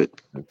there, but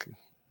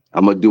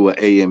I'm gonna do an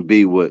A and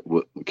B with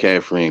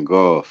McCaffrey and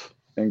Goff.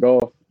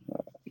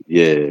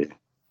 Yeah.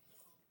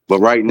 But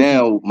right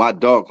now, my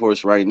dark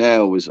horse right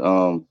now is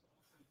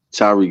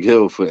Tyreek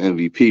Hill for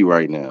MVP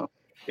right now.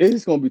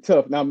 It's gonna be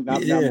tough. Now,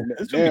 it's gonna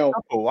be tough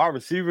for a wide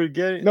receiver to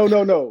get it.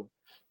 No.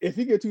 If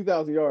he get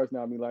 2,000 yards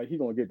now, I mean, like, he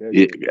gonna get that.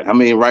 Yeah, I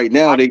mean, right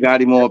now they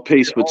got him on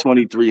pace for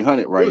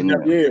 2,300 right now.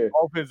 Yeah,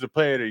 offensive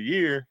player of the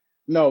year.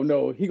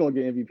 No, he gonna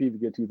get MVP to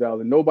get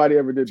 2,000. Nobody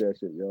ever did that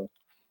shit, yo.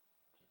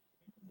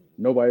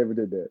 Nobody ever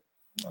did that.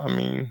 I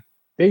mean,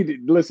 they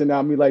did. Listen, now,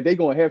 I mean, like, they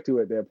gonna have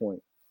to at that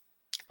point.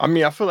 I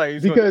mean, I feel like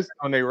it's because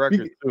on their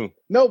record too.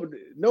 No,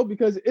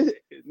 because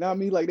now I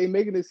mean, like, they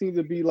making it seem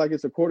to be like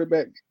it's a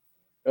quarterback.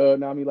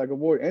 Now I mean, like,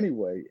 award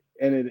anyway,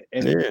 and it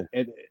is.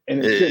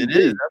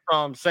 That's what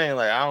I'm saying.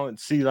 Like, I don't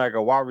see like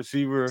a wide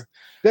receiver.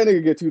 That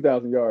nigga get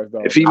 2,000 yards,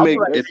 though. If he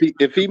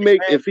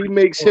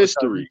makes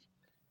history,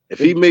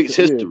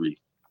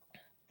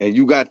 and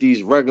you got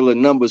these regular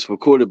numbers for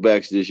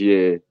quarterbacks this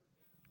year,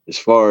 as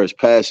far as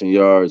passing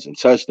yards and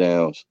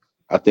touchdowns,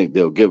 I think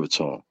they'll give it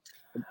to him.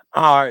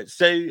 All right,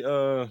 say,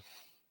 all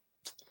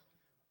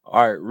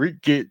right,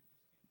 Reek get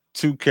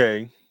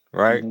 2K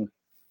right?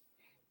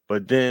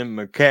 But then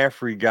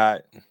McCaffrey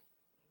got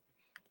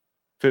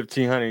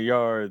 1,500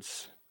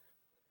 yards,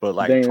 but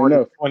like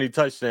 20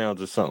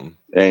 touchdowns or something.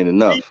 Ain't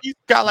enough. He's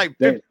got like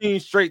 15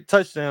 straight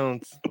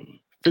touchdowns.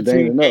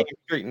 15 games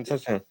straight in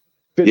touchdowns.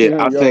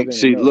 Yeah, I think.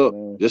 See,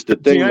 look, just the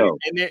thing though.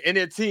 And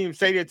their team,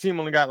 say their team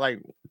only got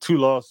like 2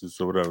 losses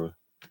or whatever.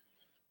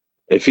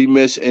 If he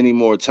miss any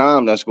more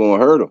time, that's going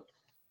to hurt him.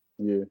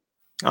 Yeah,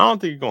 I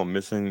don't think he's gonna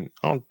miss any.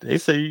 They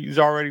say he's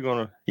already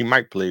gonna. He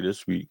might play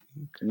this week.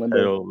 A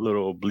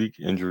little oblique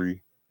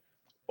injury.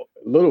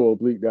 Little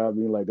oblique, dog. I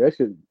mean, like that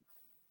shit.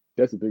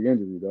 That's a big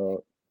injury,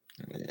 dog.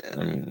 Yeah,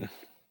 I mean,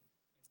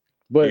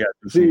 but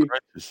see,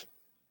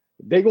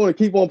 they going to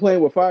keep on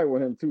playing with fire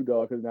with him too,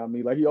 dog. Because I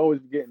mean, like he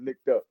always getting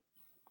nicked up,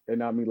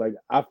 and I mean, like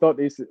I thought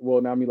they said.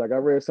 Well, I mean, like I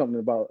read something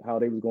about how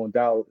they was going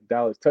to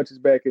dial his touches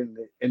back in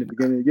the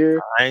beginning of the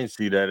year. I ain't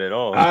see that at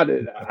all. I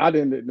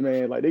didn't,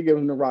 man. Like they give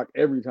him the rock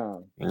every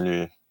time.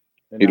 Yeah,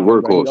 he'd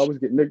work like, he always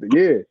get nicked up.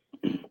 Yeah.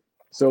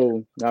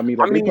 So I mean,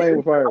 like they playing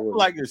with fire. I feel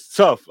like it's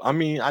tough. I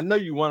mean, I know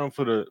you want him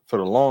for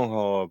the long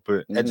haul,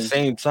 but at the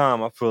same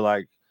time, I feel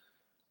like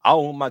I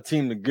want my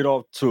team to get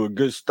off to a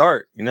good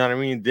start. You know what I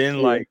mean?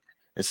 Then like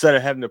instead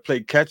of having to play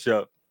catch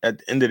up at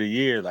the end of the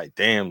year, like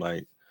damn,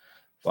 like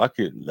fuck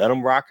it, let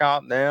him rock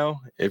out now.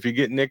 If you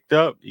get nicked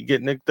up, you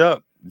get nicked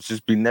up.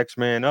 Just be next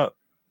man up.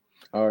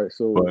 All right.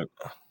 So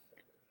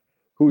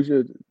who's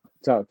your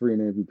top 3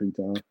 in MVP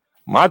time?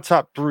 My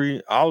top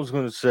 3, I was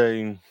gonna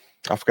say,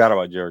 I forgot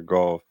about Jared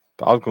Goff.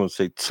 I was going to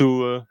say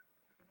Tua.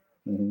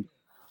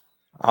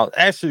 I was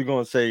actually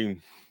going to say,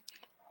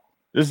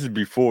 this is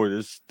before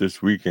this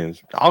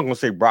weekend. I was going to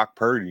say Brock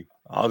Purdy.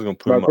 I was going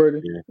to put him up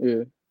there.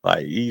 Yeah.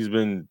 Like, he's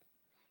been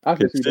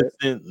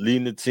consistent,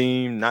 leading the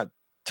team, not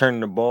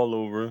turning the ball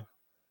over.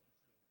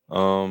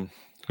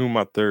 Who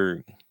my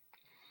third?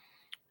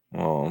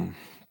 I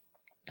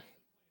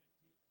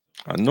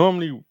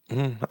probably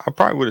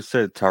would have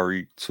said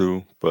Tyreek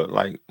too, but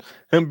like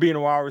him being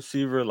a wide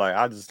receiver, like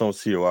I just don't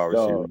see a wide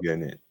receiver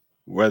getting it.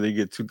 Whether he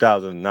get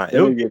 2009,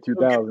 he'll get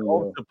 2000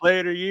 the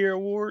Player of the Year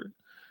award.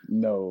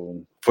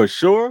 No, for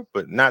sure,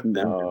 but not the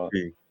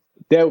MVP.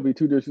 That would be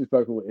too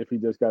disrespectful if he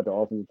just got the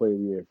Offensive Player of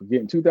the Year for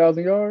getting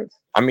 2,000 yards.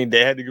 I mean,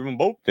 they had to give him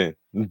both then.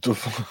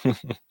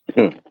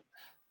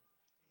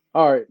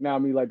 All right, now I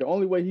mean, like the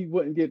only way he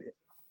wouldn't get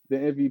the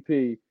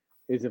MVP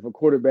is if a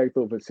quarterback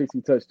threw for 60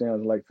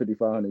 touchdowns and like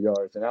 5,500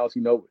 yards, and I don't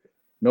see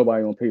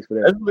nobody on pace for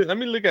that. Let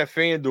me look at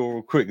FanDuel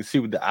real quick and see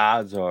what the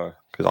odds are,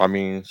 because I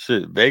mean,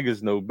 shit,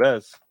 Vegas know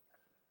best.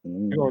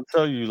 They're gonna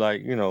tell you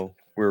like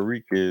where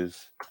Reek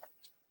is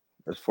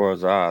as far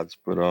as odds,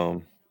 but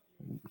I'm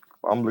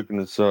looking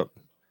this up.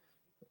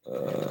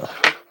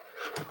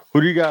 Who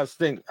do you guys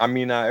think? I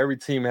mean, every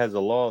team has a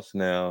loss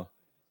now.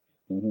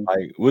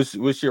 Like, what's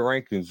your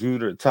rankings? Who are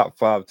the top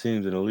 5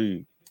 teams in the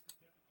league?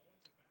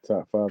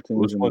 Top 5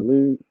 teams in the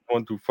league?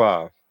 1 through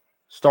 5.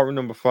 Start with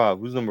number 5.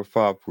 Who's number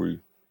 5 for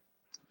you?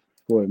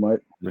 Go ahead,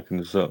 Mike. Looking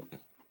this up.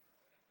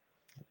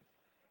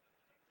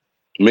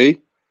 Me?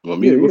 Want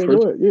me to go first?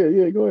 Go ahead.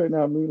 Yeah, go ahead.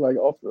 Now, I mean, like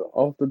off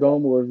the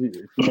dome, or if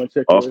you want to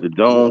check off the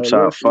dome,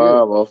 top 5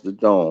 off the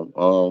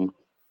dome.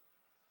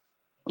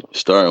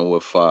 Starting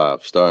with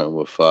 5.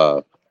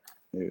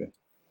 Yeah.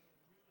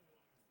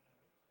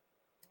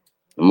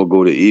 I'm gonna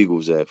go to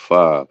Eagles at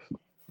 5.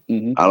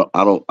 I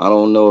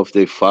don't know if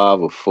they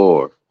 5 or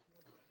 4.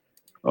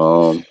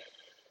 The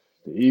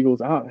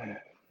Eagles,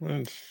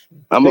 they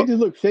just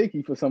look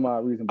shaky for some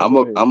odd reason. I'm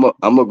gonna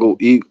go.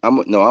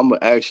 I'm gonna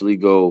actually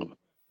go.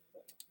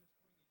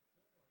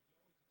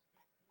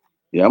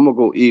 Yeah, I'm gonna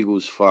go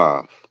Eagles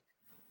 5.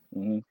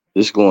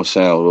 This is gonna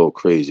sound a little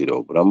crazy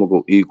though, but I'm gonna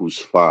go Eagles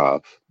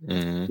 5.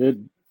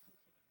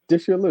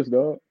 This your list,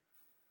 dog.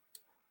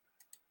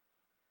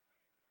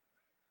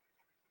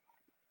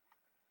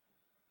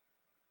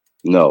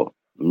 No,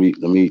 let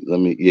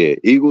me. Yeah,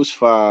 Eagles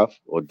 5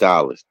 or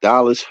Dallas.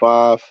 Dallas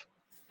 5.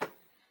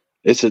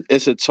 It's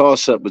a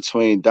toss up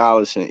between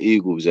Dallas and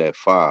Eagles at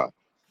 5.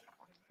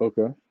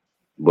 Okay.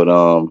 But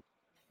I'm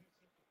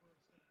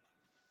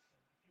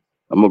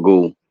gonna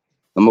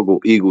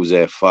go Eagles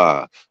at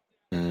 5.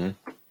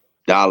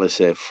 Dallas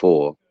at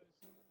 4.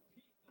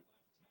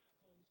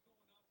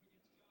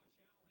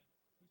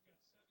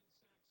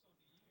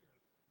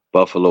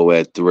 Buffalo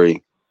at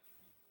 3.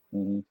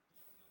 I'm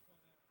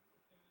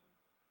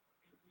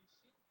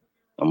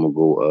gonna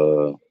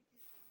go.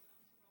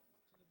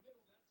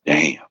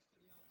 Damn.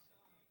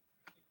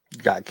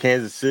 Got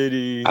Kansas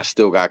City. I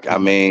still got. I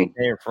mean,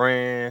 San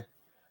Fran.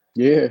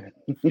 Yeah.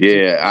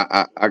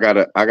 Yeah. I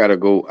gotta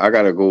go. I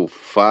gotta go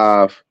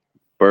 5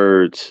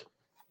 Birds,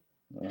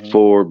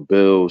 4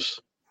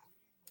 Bills,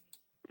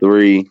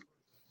 3.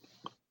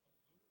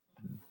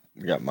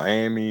 You got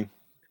Miami.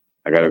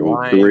 I gotta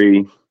go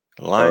 3.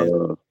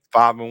 Lions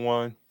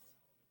 5-1.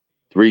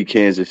 3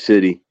 Kansas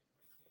City.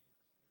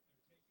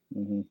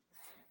 I'm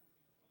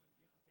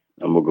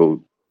gonna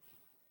go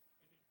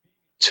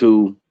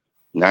 2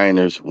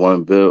 Niners,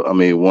 1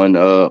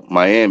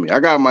 Miami. I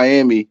got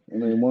Miami.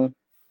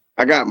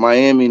 I got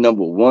Miami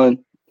number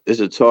 1. It's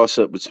a toss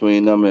up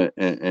between them and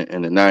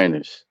the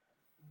Niners.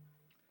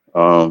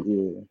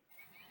 But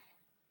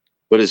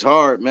it's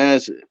hard, man.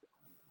 It's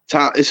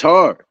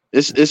hard.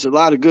 It's a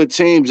lot of good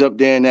teams up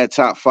there in that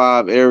top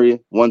 5 area,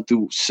 1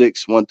 through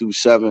 6, 1 through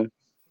 7.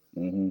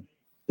 Mm-hmm.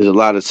 There's a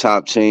lot of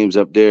top teams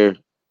up there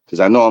because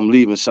I know I'm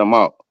leaving some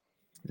out.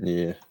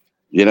 Yeah.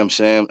 You know what I'm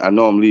saying? I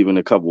know I'm leaving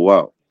a couple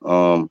out.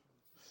 I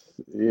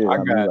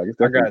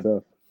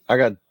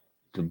got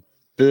the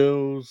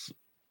Bills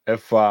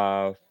at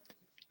 5,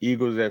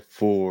 Eagles at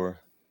 4,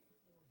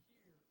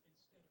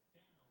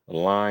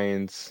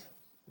 Lions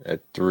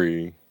at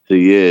 3. So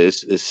yeah,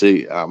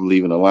 see, I'm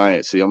leaving the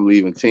Lions. See, I'm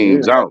leaving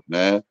teams out,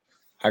 man.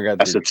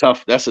 That's a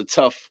tough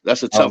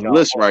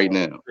list right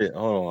now.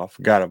 Hold on, I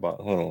forgot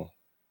about. Hold on,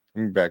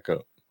 let me back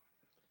up.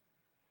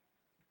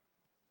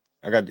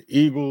 I got the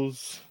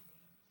Eagles.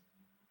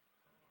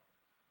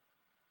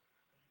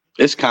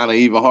 It's kind of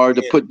even hard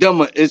to put them.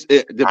 To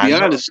be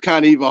honest, it's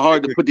kind of even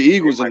hard to put the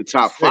Eagles in the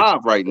top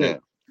 5 right now.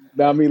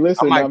 Now, I mean,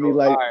 listen. I'm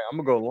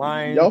gonna go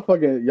Lions. Y'all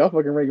fucking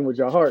ranking with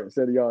your heart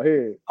instead of y'all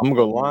head. I'm gonna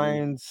go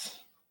Lions.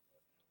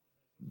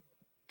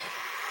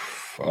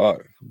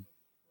 Fuck.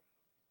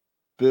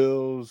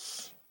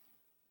 Bills.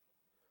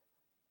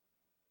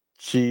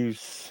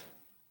 Chiefs.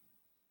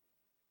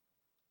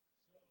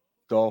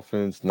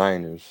 Dolphins.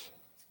 Niners.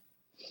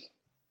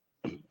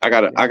 I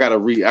gotta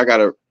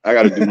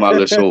do my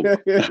list over.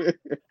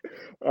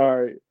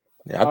 All right.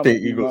 Yeah, I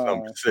think Eagles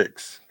number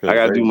 6. I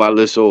gotta do my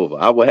list over.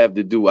 I would have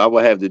to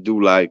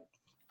do like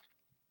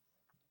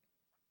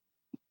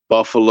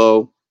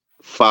Buffalo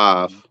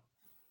 5.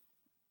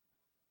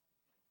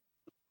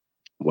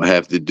 We'll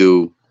have to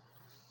do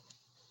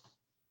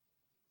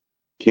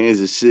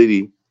Kansas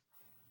City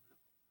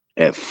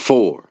at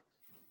 4.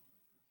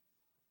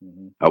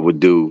 Mm-hmm. I would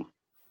do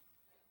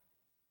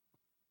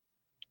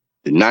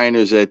the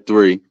Niners at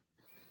 3.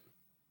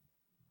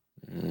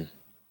 Mm.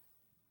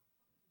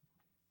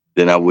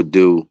 Then I would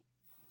do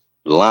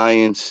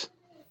Lions.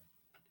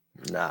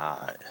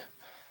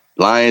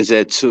 Lions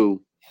at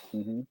 2.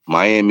 Mm-hmm.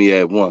 Miami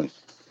at 1.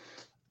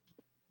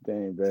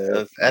 Dang,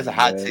 bad. That's a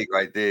hot take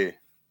right there.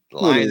 The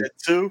Lions at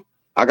 2.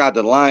 I got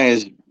the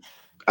Lions.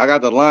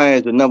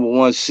 The number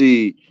 1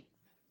 seed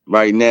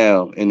right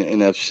now in the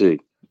NFC.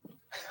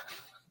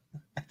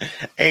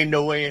 Ain't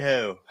no way in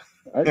hell.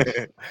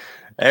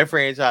 That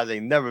franchise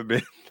ain't never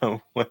been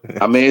no one.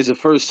 I mean, it's the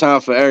first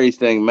time for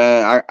everything,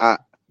 man. I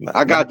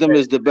got them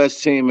as the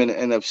best team in the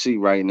NFC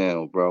right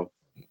now, bro.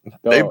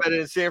 They better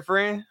than San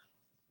Fran?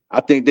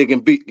 I think they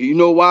can beat. You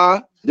know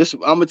why? I'm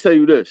gonna tell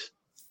you this.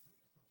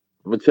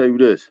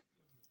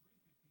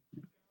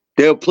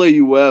 They'll play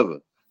you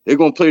wherever. They're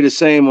gonna play the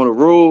same on the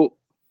road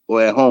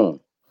or at home.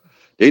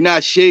 They're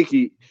not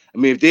shaky. I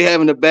mean, if they're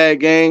having a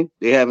bad game,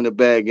 they're having a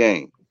bad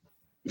game.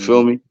 You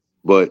feel me?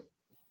 But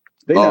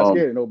they not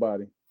scared of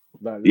nobody.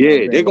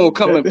 They're gonna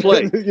come and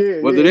play.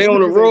 Whether they're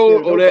on the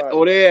road or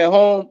they're at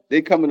home,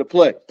 they come to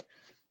play.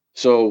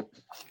 So,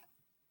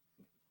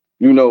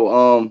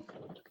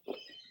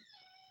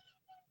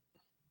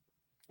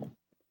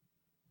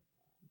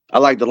 I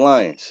like the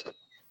Lions.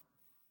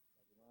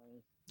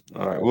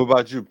 All right. What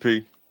about you,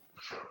 P?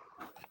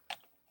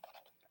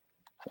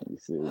 Let me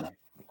see.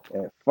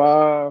 At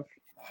 5,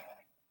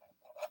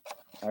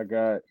 I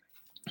got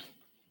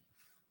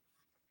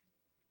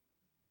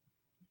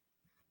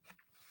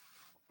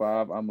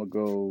 5. I'm gonna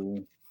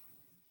go.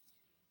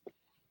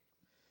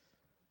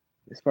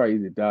 It's probably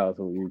either Dallas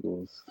or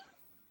Eagles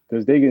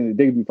because they can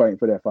be fighting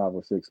for that 5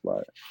 or 6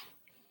 spot.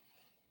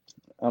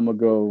 I'm gonna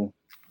go.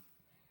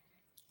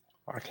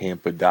 I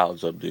can't put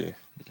Dallas up there.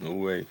 No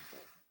way.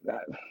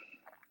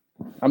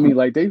 I mean,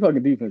 like, they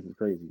fucking defense is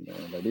crazy,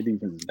 man. Like, their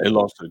defense is they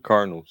lost to the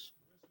Cardinals.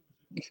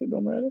 Shit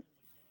don't matter.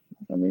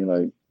 I mean,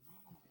 like,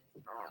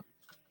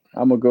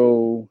 I'm gonna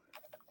go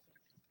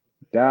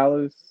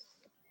Dallas.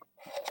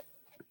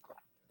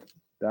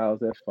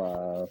 Dallas at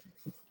 5.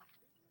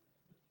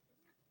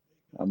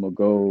 I'm gonna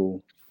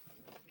go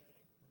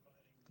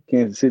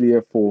Kansas City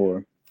at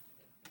 4.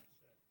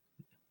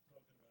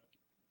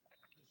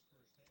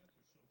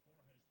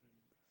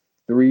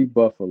 Three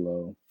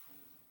Buffalo.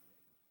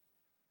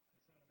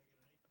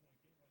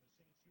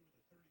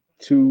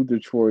 2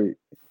 Detroit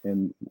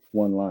and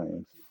 1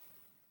 Lions.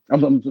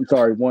 I'm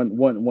sorry,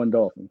 one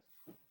Dolphins.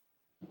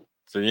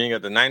 So you ain't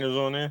got the Niners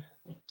on there?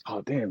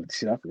 Oh damn!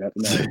 Shit, I forgot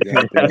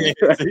the Niners.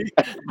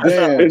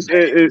 Damn, it's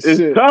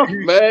tough,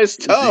 man. It's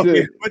tough.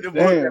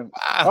 Damn.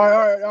 All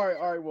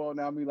right. Well,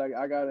 now I mean, like,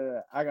 I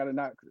gotta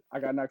knock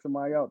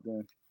somebody out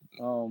then.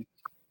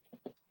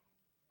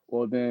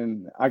 Well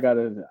then I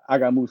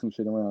gotta move some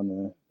shit around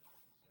then.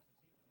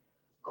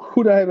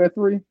 Who do I have at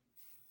 3?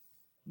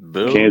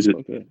 Bills. Kansas.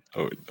 Okay.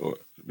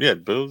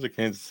 Bills or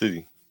Kansas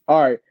City.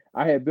 All right,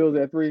 I had Bills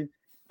at 3.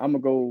 I'm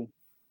gonna go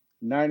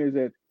Niners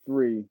at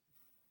 3,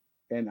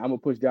 and I'm gonna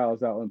push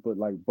Dallas out and put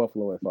like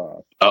Buffalo at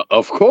 5.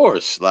 Of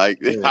course,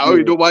 like I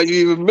don't know why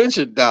you even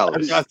mentioned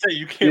Dallas. I say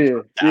you can't.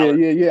 Put Dallas.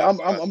 Yeah.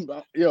 I'm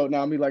yo.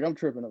 Now I mean, like, I'm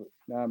tripping.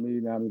 Now I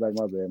mean, like,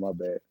 my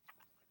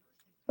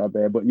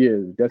bad. But yeah,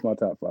 that's my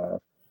top 5.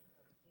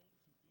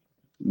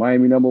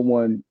 Miami number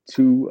 1,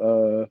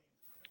 2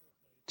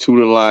 2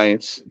 to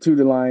Lions. 2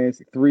 to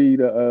Lions, 3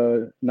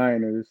 to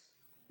Niners,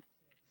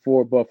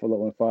 4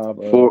 Buffalo, and 5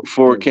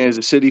 4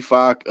 Kansas City,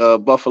 5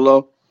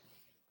 Buffalo.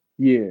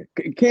 Yeah,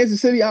 Kansas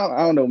City.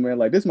 I don't know, man.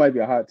 Like this might be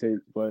a hot take,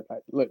 but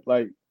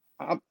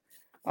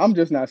I'm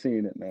just not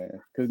seeing it, man.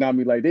 Because now I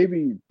mean, like they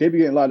be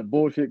getting a lot of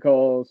bullshit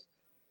calls.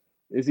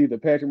 It's either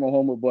Patrick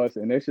Mahomes or bust,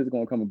 and that shit's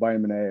gonna come and bite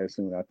him in the ass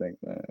soon. I think,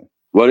 man.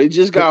 Well, they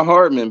just got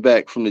Hardman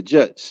back from the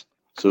Jets,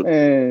 so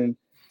man,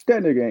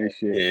 that nigga ain't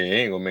shit. Yeah, he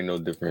ain't gonna make no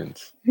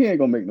difference. He ain't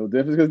gonna make no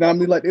difference because now I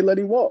mean, like they let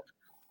him walk.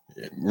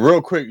 Yeah.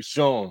 Real quick,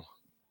 Sean.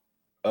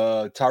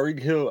 Tyreek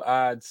Hill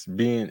odds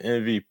being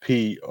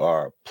MVP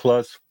are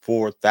plus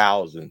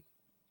 4,000.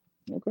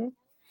 Okay.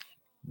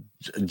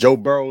 Joe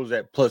Burrow's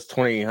at plus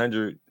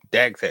 2,800.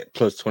 Dak's at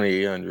plus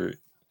 2,800.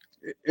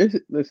 It's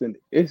a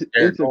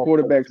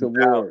quarterback's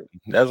award.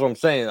 That's what I'm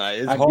saying. Like,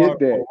 it's hard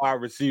for a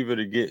wide receiver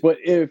to get. But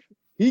if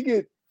he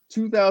get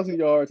 2,000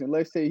 yards, and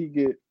let's say he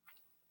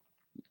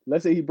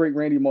break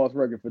Randy Moss'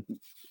 record for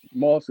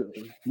Moss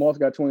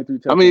got 23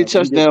 touchdowns. How many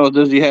touchdowns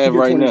does he have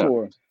right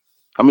 24. Now?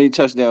 How many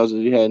touchdowns does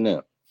he have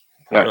now?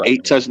 Got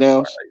 8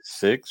 touchdowns? Like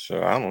 6,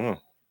 or I don't know.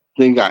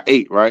 Then he got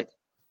 8, right?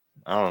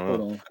 I don't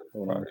know.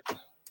 Hold on.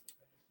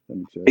 Let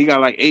me check. He got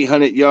like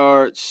 800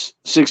 yards,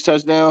 6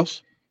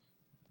 touchdowns.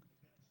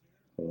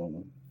 Hold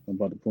on. I'm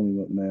about to pull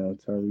him up now.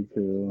 Tyreek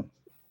Hill.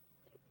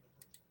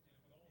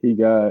 He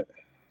got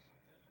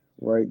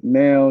right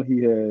now.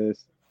 He has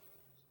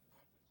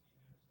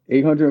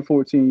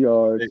 814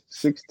 yards,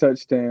 6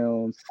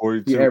 touchdowns.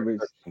 42. He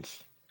averaged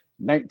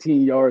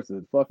 19 yards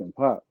a fucking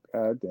pop.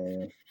 God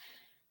damn.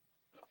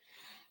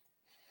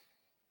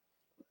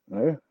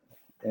 Yeah.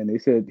 And they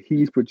said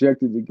he's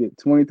projected to get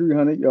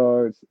 2,300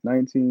 yards,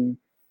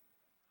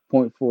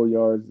 19.4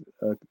 yards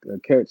a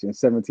catch, and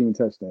 17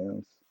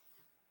 touchdowns.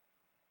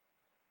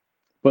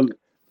 But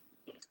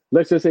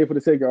let's just say, for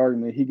the sake of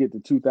argument, he get to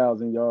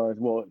 2,000 yards.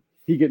 Well,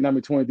 he get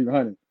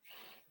 2,300,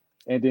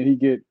 and then he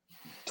get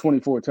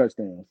 24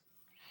 touchdowns.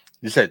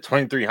 You said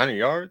 2,300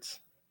 yards?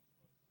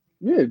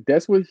 Yeah,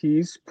 that's what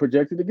he's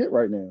projected to get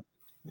right now.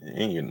 He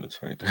ain't getting the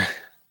 23.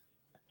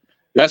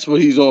 That's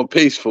what he's on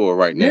pace for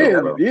right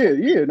now.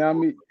 Yeah. Now I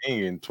mean, he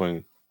ain't getting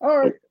 20. All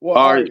right. Well,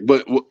 all right.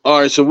 But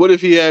all right. So what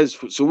if he has?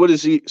 So what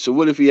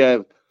if he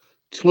have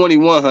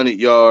 2,100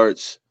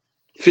 yards,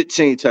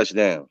 15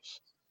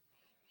 touchdowns?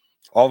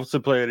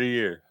 Offensive Player of the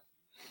Year.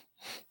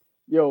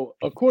 Yo,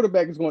 a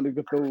quarterback is going to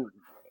go through.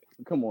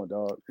 Come on,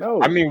 dog. No.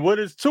 I mean, what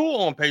is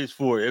Tua on pace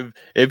for?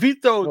 If he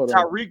throws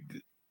Tyreek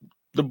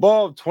the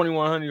ball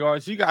 2,100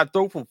 yards, he got to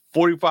throw for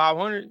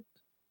 4,500.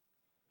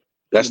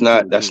 That's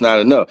not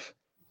enough.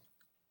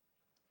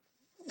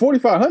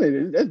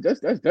 4,500. That's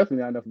definitely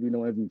not enough to be no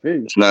MVP.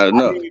 It's not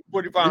enough.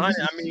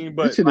 4,500.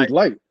 But this shit is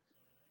light.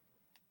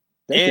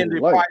 And they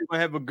probably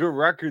gonna have a good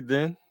record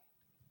then.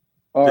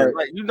 All right.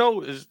 Like,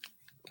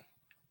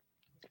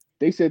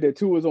 they said that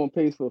Tua is on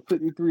pace for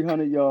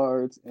 5,300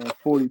 yards and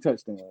 40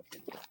 touchdowns.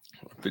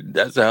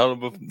 That's a hell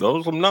of a.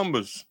 Those are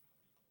numbers.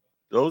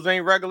 Those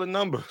ain't regular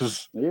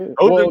numbers. Yeah.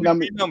 Those are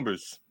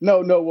numbers.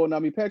 No. Well, I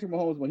mean, Patrick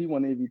Mahomes, when he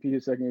won the MVP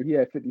his second year, he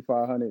had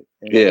 5,500.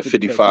 Yeah,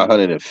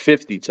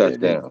 5,550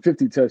 touchdowns. Yeah,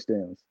 50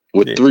 touchdowns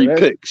with 3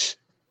 picks.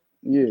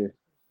 Yeah.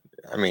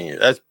 I mean,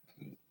 that's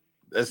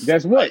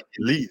what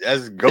elite.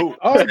 That's GOAT.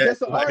 All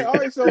right. All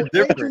right. So ain't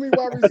too many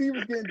wide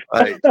receivers getting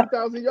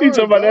 2,000 yards. You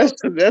talking about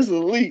that's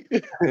elite?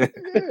 Yeah.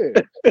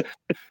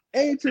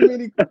 Ain't too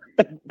many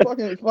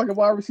fucking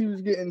wide receivers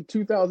getting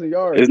 2,000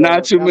 yards. There's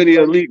not too many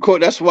elite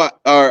court. That's why.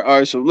 All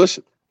right. So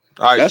listen.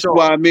 All right. That's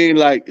why I mean,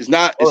 like, it's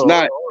not.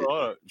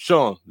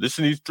 Sean,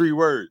 listen to these 3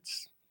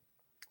 words.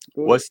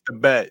 What's the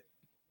bet?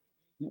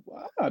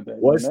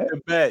 What's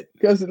the bet?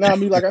 Because now I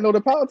mean, like, I know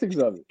the politics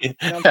of it. You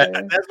know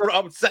that's what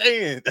I'm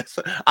saying.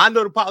 I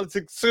know the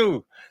politics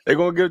too. They're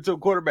gonna give it to a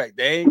quarterback.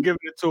 They ain't giving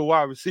it to a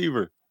wide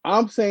receiver.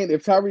 I'm saying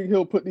if Tyreek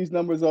Hill put these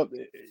numbers up,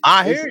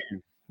 I hear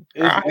you.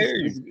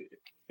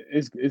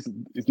 It's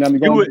not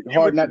going to be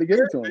hard not to get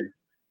it to him.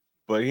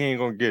 But he ain't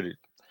gonna get it.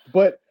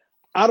 But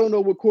I don't know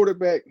what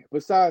quarterback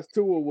besides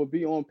Tua will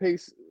be on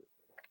pace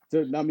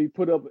to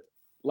put up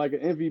like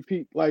an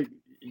MVP. Like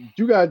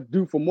you gotta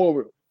do for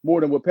more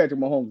than what Patrick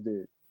Mahomes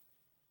did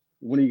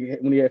when he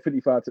had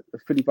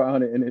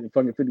 5,500 and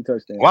fucking 50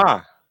 touchdowns.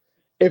 Why?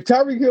 If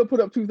Tyreek Hill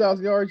put up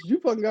 2,000 yards, you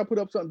fucking got to put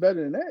up something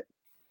better than that.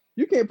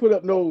 You can't put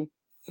up no.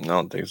 I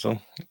don't think so.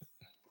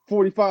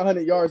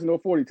 4,500 yards and no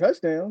 40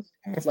 touchdowns.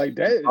 Like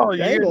that.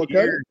 They ain't gonna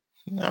cut it.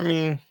 I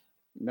mean,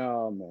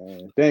 no,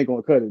 man, they ain't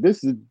gonna cut it.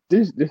 This shit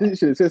is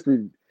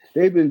history.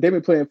 They've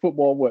been playing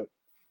football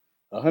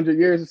 100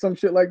 years or some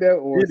shit like that,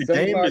 or the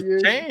game has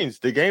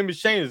changed. The game has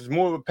changed. It's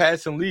more of a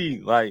passing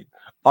league. Like,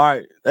 all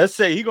right, let's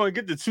say he's gonna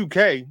get the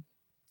 2K,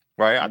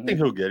 right? I think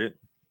he'll get it,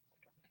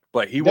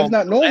 but he won't.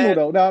 That's not normal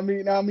though. Now I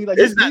mean, like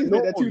it's not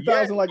normal, that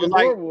 2,000 like it's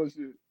normal and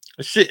shit.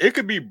 Shit, it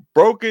could be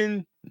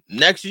broken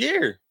next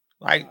year.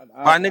 Like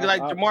by a nigga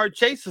like Jamar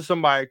Chase or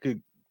somebody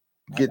could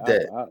get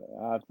that,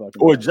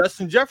 or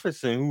Justin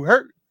Jefferson who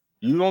hurt.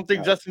 You don't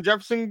think Justin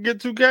Jefferson can get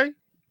 2K?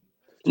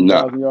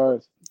 2,000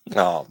 yards.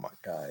 Oh my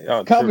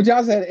god! Calvin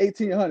Johnson had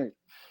 1,800.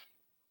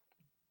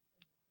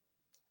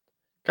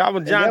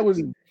 Calvin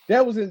Johnson.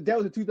 That was in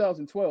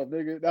 2012,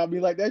 nigga. I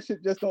mean, like that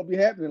shit just don't be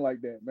happening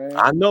like that, man.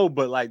 I know,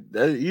 but like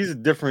he's a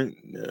different.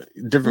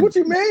 What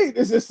you mean?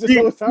 It's just he's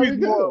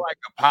more like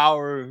a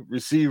power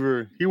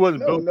receiver. He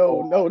wasn't built.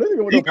 No. This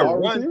nigga was no power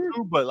receiver.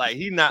 Too, but like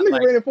he not nigga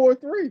like ran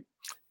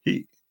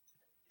 4.3.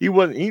 He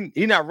wasn't.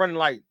 He not running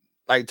like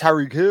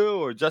Tyreek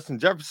Hill or Justin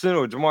Jefferson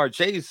or Jamar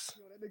Chase.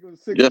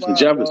 Justin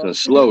Jefferson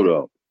slow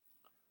though.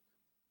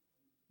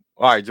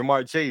 All right,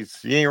 Jamar Chase.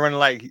 He ain't running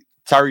like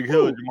Tyreek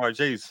Hill or Jamar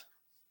Chase.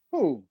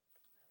 Who?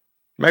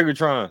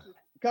 Megatron.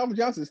 Calvin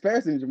Johnson's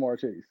faster than Jamar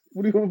Chase.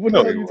 What the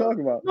hell are you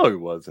talking about? No, he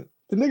wasn't.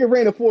 The nigga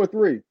ran a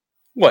 4.3.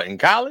 What, in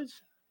college?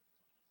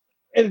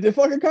 At the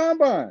fucking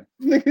combine.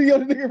 The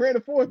nigga ran a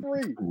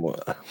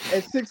 4.3.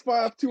 At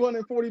 6'5",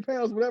 240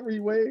 pounds, whatever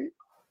he weighed.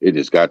 It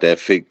just got that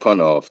fake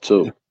punt off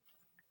too.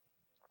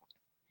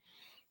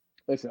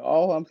 Listen,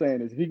 all I'm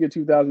saying is if he gets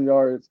 2,000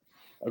 yards,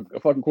 a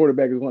fucking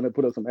quarterback is going to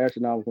put up some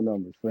astronomical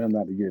numbers for him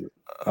not to get it.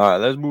 All right,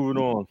 let's move it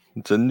on.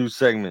 It's a new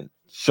segment.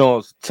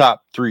 Sean's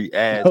top 3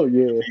 ass. Oh,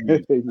 yeah.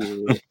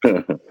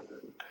 Yeah.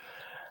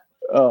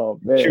 Oh,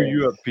 man. Cue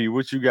you up, P.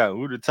 What you got?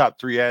 Who the top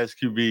 3 ass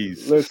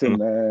QBs? Listen,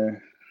 man.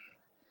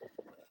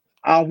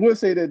 I would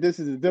say that this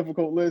is a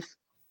difficult list,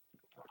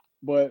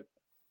 but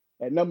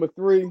at number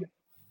 3,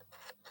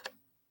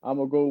 I'm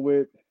going to go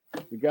with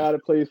the guy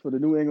that plays for the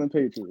New England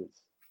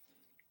Patriots,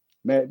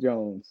 Matt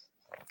Jones.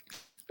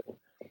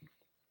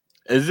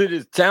 Is it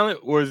his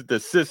talent or is it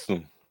the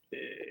system?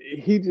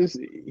 He just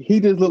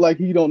look like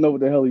he don't know what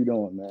the hell he's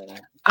doing, man.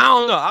 I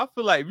don't know. I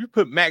feel like if you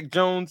put Mac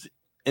Jones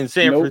in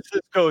San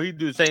Francisco, he'd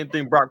do the same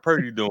thing Brock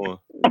Purdy doing.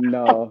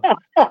 No.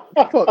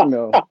 Fuck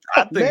no.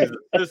 I think it's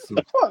a system.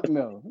 Fuck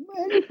no.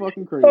 Man, you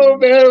fucking crazy. Oh,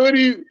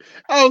 man,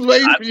 I was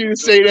waiting for you to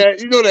say that.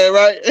 You know that,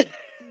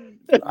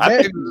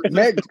 right?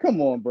 Mac,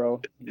 come on, bro.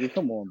 Yeah,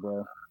 come on,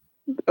 bro.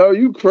 Oh,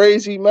 you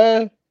crazy,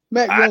 man.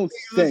 Mac Jones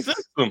stinks.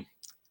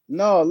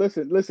 No,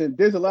 listen.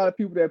 There's a lot of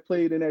people that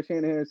played in that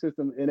Shanahan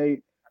system and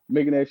ain't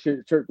making that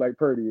shit chirp like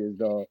Purdy is,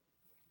 dog.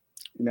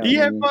 You know he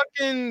had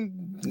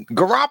fucking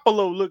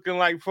Garoppolo looking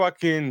like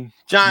fucking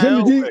John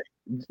Elway.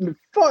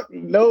 Fuck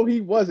no,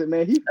 he wasn't,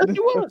 man. Yes, he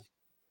was.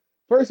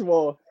 First of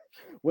all,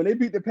 when they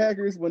beat the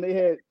Packers, when they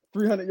had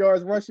 300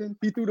 yards rushing,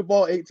 he threw the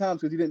ball 8 times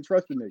because he didn't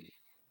trust the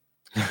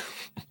nigga.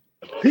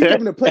 He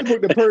giving the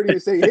playbook to Purdy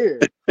and say,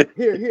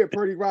 here,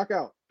 Purdy, rock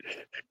out.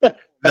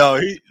 No,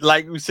 he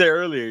like we said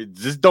earlier,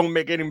 just don't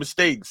make any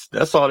mistakes.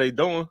 That's all they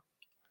doing.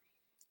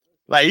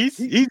 Like he's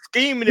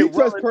scheming it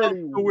well enough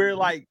to where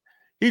like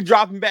he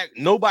dropping back,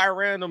 nobody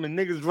around him, and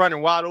niggas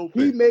running wide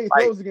open. He made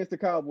throws against the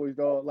Cowboys,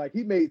 dog. Like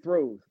he made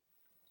throws.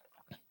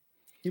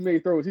 He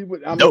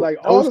would. I mean, like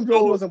all them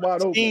throws wasn't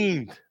wide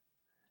open.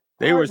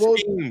 They were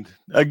schemed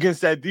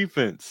against that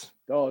defense.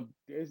 Dog,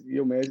 it's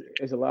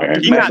a lot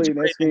of people playing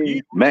that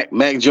scheme.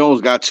 Mac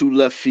Jones got 2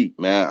 left feet,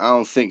 man. I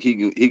don't think he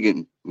can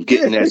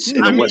get in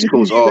that West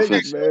Coast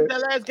offense.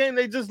 That last game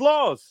they just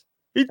lost.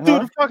 He threw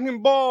the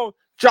fucking ball,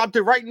 dropped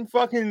it right in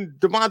fucking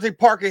Devontae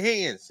Parker's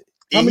hands.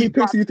 How many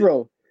picks did he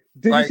throw?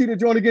 Did you see the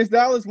joint against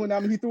Dallas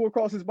when he threw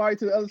across his body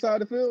to the other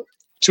side of the field?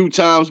 2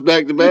 times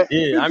back to back.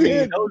 Yeah, I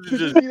mean those are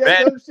just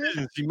bad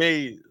decisions he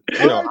made.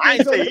 You know, I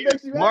ain't saying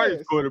he's the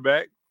smartest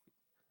quarterback.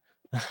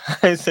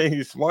 I ain't saying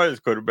he's the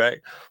smartest quarterback.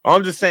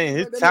 I'm just saying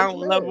his talent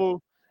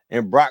level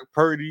and Brock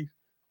Purdy.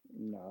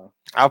 No,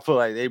 I feel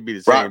like they'd be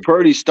the same. Brock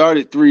Purdy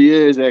started 3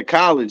 years at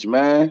college,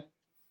 man.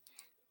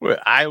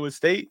 What, Iowa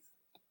State?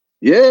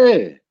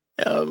 Yeah.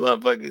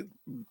 Motherfucker.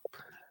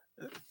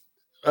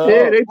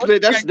 They play.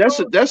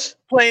 That's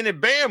playing at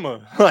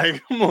Bama.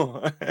 Like, come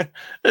on.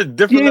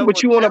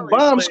 But you on a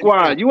bomb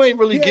squad. You ain't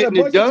really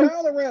getting it done.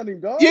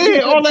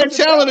 Yeah, all that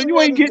talent, and you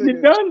ain't getting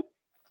it done.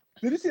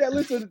 Did you see that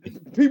list of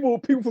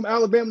people from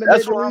Alabama?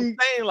 That's what I'm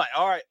saying. Like,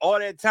 all right, all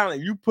that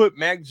talent. You put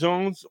Mac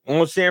Jones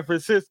on San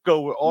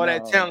Francisco with all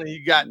that talent he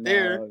got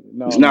there.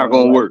 It's not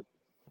going to work.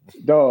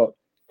 Dog.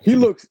 He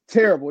looks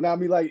terrible. Now, I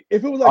mean, like,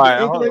 if it was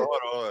like hold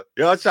on.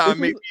 Y'all trying to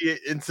make me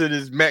into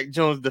this Mac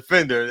Jones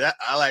defender.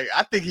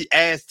 I think he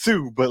asked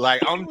too, but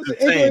like I'm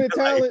just saying.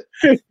 Talent,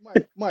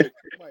 Mike.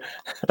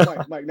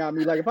 Now, I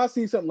mean, like, if I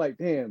see something like,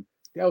 damn,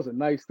 that was a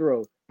nice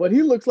throw, but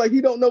he looks like he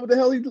don't know what the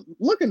hell he's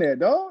looking at,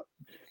 dog.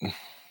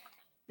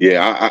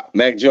 Yeah,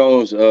 Mac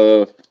Jones,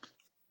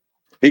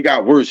 he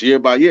got worse year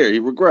by year. He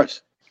regressed.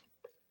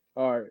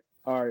 All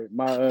right.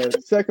 My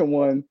second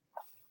one,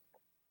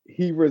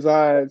 he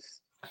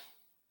resides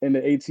in the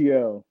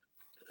ATL.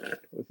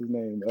 What's his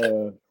name?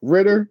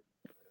 Ritter.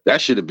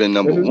 That should have been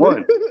number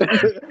 1.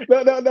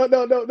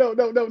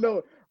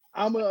 No.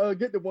 I'm gonna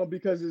get the one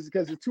because there's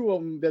 2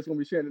 of them that's gonna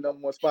be sharing the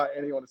number 1 spot,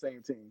 and they on the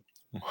same team.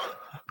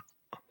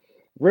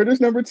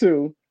 Ritter's number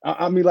 2.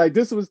 I mean, like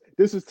this was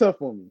tough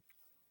for me.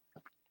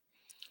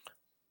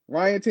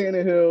 Ryan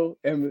Tannehill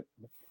and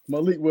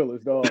Malik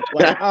Willis, dog.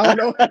 Like I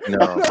don't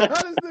know. No.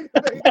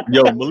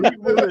 Yo, Malik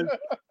Willis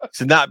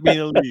should not be in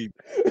the league.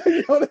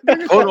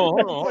 Hold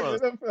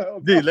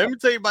on. Dude, let me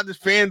tell you about this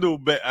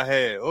FanDuel bet I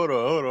had. Hold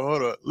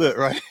on. Look,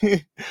 right.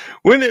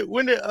 when did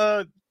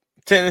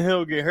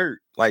Tannehill get hurt?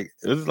 Like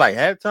it was like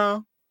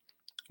halftime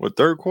What,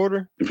 third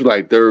quarter? It was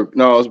like third.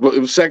 No, it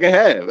was second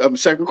half.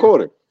 Second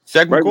quarter.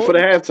 Right before the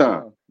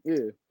halftime.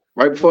 Yeah.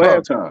 Right before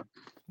halftime.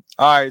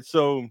 All right,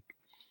 so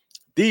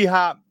D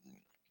Hop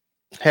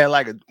had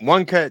like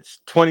one catch,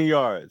 20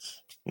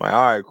 yards. I'm like,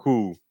 all right,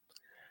 cool.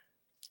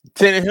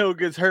 Tannehill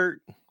gets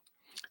hurt.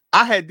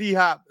 I had D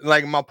Hop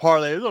like my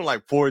parlay. It was on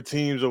like 4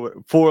 teams or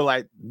 4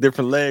 like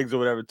different legs or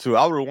whatever too.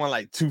 I would have won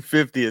like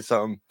 250 or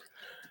something.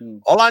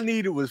 All I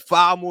needed was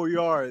 5 more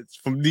yards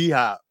from D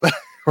Hop,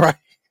 right?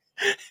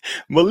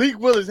 Malik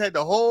Willis had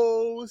the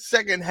whole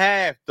second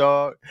half,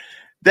 dog.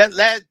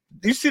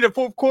 You see the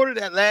fourth quarter,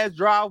 that last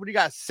drive when he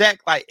got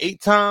sacked like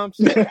 8 times?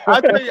 I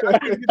tell you,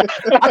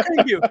 I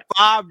couldn't get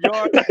 5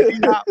 yards from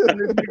D-Hop from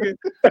this nigga.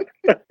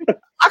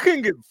 I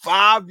couldn't get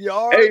 5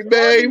 yards. Hey,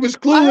 man, he was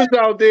clueless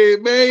out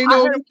there, man. You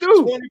know what to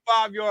do.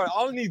 25 yards.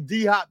 I only need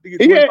D-Hop to get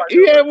 25 yards.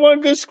 He had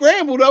one good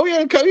scramble, though. He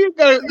got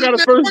a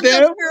first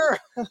down.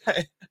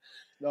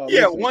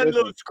 One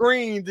little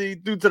screen that he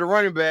threw to the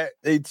running back.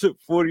 They took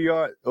 40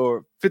 yards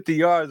or 50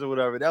 yards or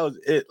whatever. That was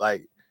it.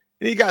 Like,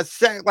 and he got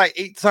sacked like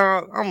 8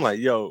 times. I'm like,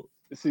 yo.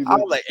 I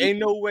was like, ain't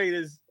no way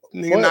this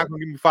nigga not gonna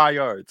give me 5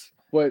 yards.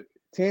 But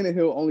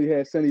Tannehill only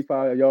had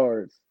 75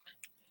 yards.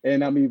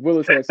 And I mean,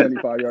 Willis had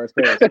 75 yards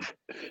passing.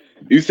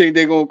 You think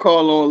they're gonna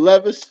call on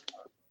Levis?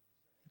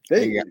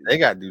 They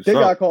gotta do something. They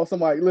gotta call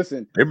somebody.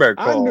 Listen, they better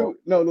call.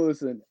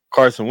 Listen.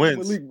 Carson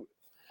Wentz.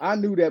 I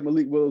knew that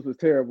Malik Willis was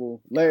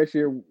terrible last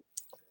year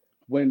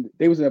when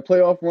they was in a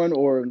playoff run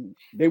or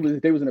they was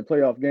in a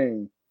playoff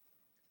game.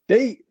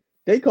 They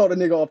called a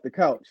nigga off the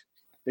couch.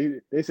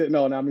 They said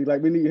no. Now I mean,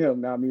 like we need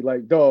him. Now I mean,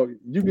 like dog,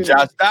 you can.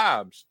 Josh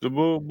Dobbs, the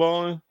bull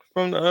balling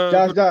from the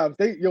Josh Dobbs.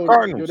 They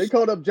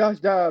called up Josh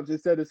Dobbs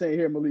instead of saying,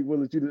 "Here, Malik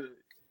Willis, you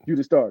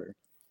the starter."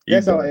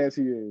 That's how ass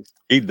he is.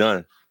 He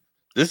done.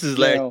 This is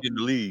last year in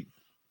the league.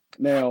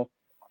 Now,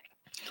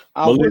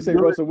 I would say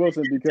Russell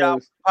Wilson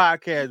because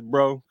podcast,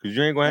 bro, because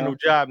you ain't gonna have no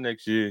job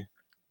next year.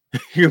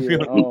 You'll be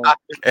on the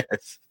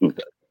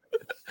podcast.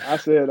 I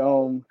said,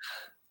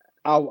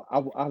 I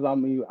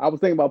was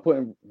thinking about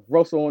putting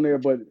Russell on there,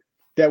 but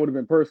that would have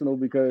been personal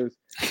because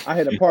I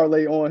had a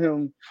parlay on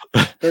him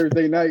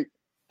Thursday night.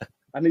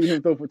 I need him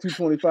to throw for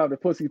 225. The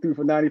pussy threw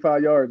for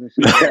 95 yards and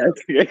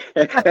shit.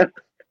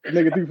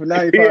 Nigga threw for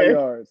 95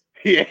 yards.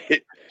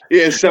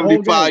 Yeah,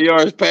 75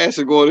 yards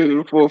passing going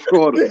into the fourth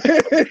quarter.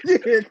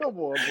 Yeah, come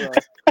on, bro.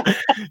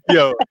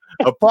 Yo,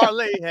 a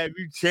parlay have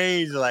you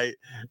changed? Like,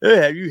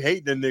 have you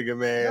hate the nigga,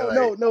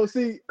 man? No.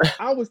 See,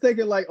 I was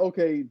thinking like,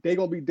 okay, they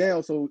gonna be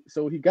down, so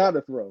he got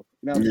to throw. You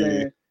know what I'm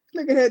saying?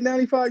 Nigga had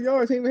 95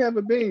 yards, he didn't even have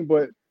a beam.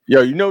 But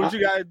yo, you know what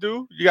you gotta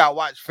do? You gotta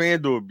watch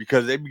FanDuel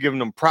because they be giving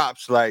them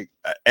props like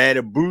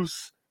added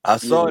boost. I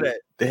saw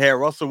that they had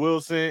Russell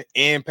Wilson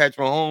and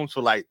Patrick Mahomes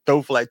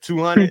throw for like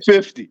 200,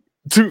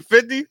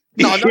 250.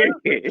 No,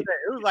 it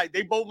was like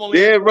they both only.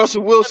 Yeah,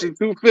 Russell Wilson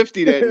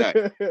 250 that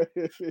night.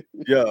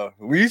 Yeah,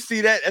 when you see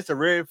that, that's a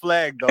red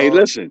flag, dog. Hey,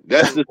 listen,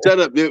 that's the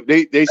setup.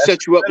 They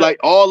set you up like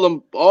all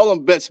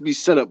them bets be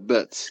set up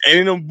bets.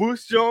 Ain't them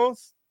Boost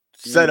Jones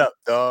set up,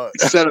 dog.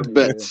 Set up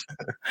bets.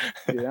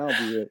 Yeah,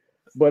 I'll be it.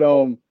 But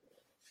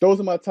those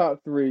are my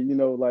top 3. You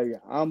know, like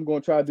I'm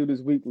gonna try to do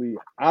this weekly.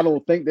 I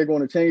don't think they're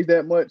gonna change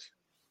that much.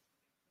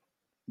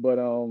 But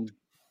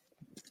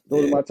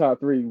those are my top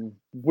 3.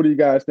 What do you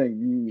guys think?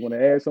 You want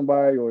to add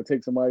somebody or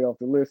take somebody off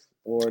the list?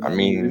 Or I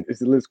mean, is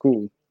the list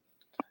cool?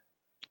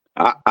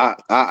 I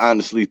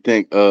honestly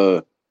think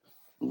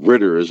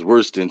Ritter is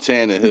worse than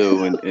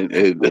Tannehill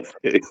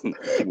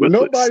and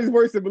nobody's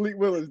worse than Malik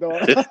Willis,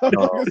 dog.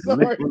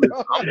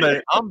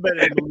 Sorry, I'm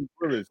better than Malik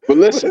Willis. But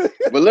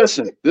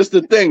listen, this is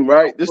the thing,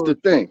 right? This is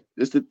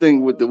the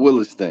thing with the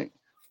Willis thing.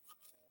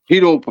 He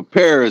don't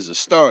prepare as a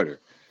starter.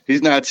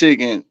 He's not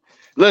taking.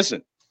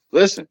 Listen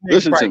to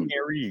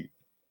me.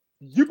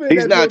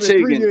 He's not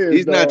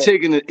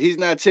taking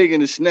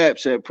the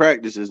snaps at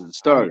practice as a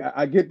starter.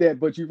 I get that,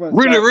 but you run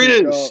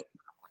Ritter.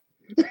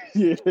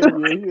 Yeah.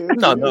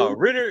 No.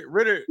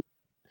 Ritter.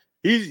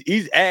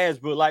 He's ass,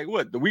 but like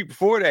what? The week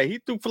before that, he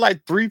threw for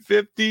like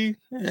 350.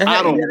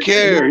 I don't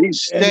care. He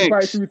stinks. And he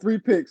probably threw 3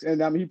 picks,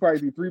 and I mean he probably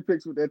threw 3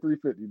 picks with that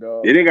 350,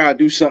 dog. Yeah, they gotta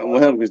do something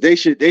with him because they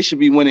should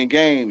be winning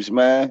games,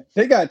 man.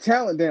 They got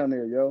talent down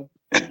there, yo.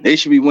 They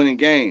should be winning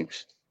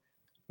games.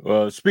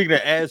 Well, speaking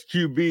of ass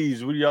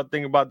QBs, what do y'all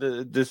think about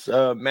this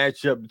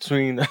matchup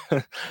between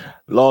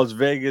Las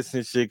Vegas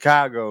and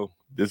Chicago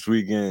this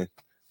weekend?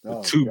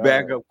 The 2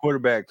 backup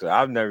quarterbacks.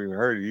 I've never even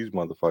heard of these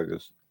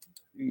motherfuckers.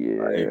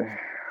 Yeah. Like,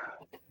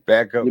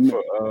 backup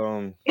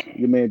for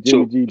your man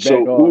Jimmy G.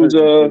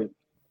 So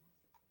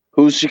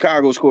who's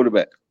Chicago's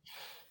quarterback?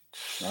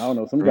 I don't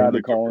know. Some guy they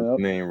calling up.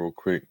 Name real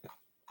quick.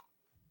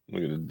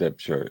 Look at the depth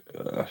chart.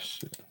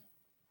 Shit.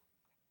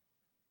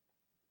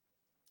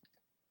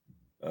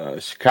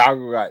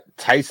 Chicago got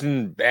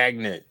Tyson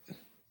Bagnet.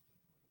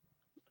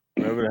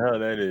 Whatever the hell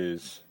that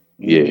is.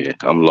 Yeah,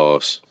 I'm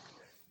lost.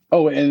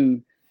 Oh,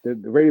 and the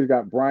Raiders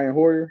got Brian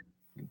Hoyer.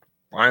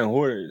 Brian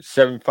Hoyer is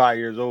 75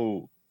 years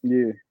old.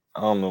 Yeah.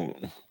 I don't know.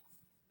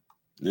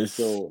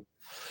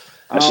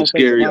 That's a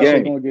scary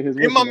game.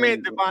 Get my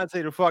man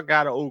Devontae the fuck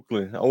out of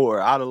Oakland or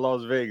out of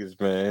Las Vegas,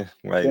 man.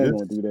 Like, they ain't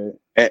gonna do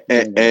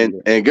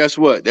that. And guess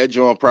what? That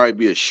joint probably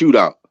be a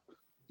shootout.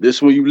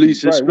 This one you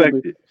least expect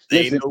it.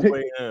 Ain't no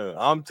way.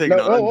 I'm taking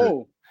the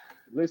under.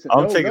 Listen,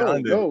 I'm taking the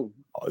under. No.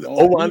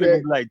 Over under gonna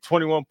be like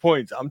 21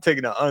 points. I'm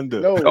taking the under.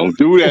 No, don't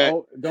do that.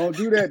 Don't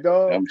do that,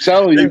 dog. I'm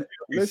telling you.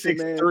 Listen,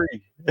 man.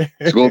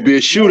 It's gonna be a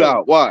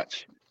shootout.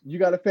 Watch. You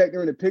got to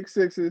factor in the pick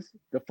sixes,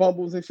 the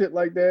fumbles and shit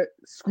like that,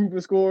 scooping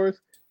scores.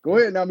 Go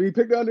ahead now. I mean,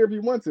 pick the under if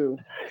you want to.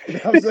 You know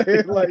what I'm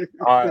saying? Like,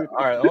 all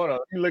right, hold on.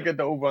 Let me look at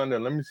the over under.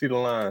 Let me see the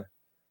line.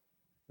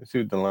 Let's see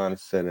what the line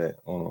is set at.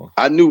 Hold on.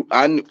 I knew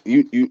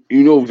you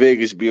know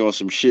Vegas be on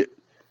some shit.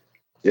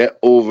 That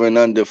over and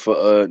under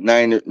for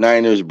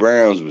Niners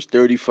Browns was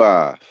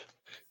 35.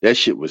 That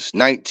shit was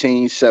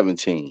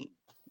 19-17.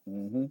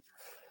 Mm-hmm.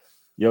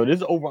 Yo,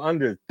 this over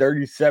under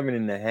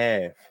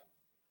 37.5.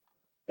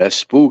 That's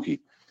spooky.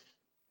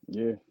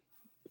 Yeah.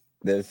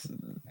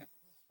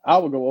 I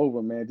would go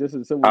over, man. Just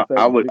as simple.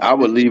 I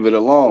would leave it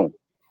alone.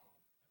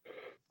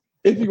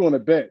 If you're gonna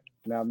bet.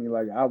 Now I mean,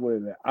 like I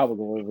would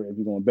go over if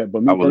you're gonna bet.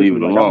 But me I would leave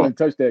it alone. I wouldn't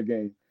touch that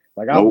game.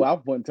 Like I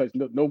wouldn't touch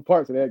no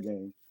parts of that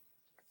game.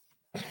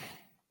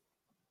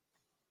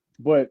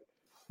 But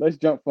let's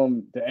jump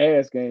from the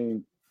ass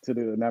game to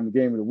the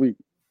game of the week.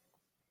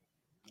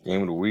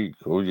 Game of the week.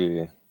 Oh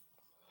yeah.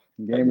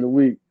 Game of the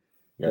week.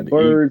 The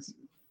Birds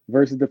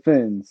versus the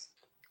Fins.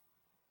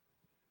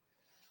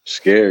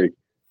 Scary.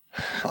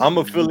 I'm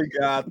a Philly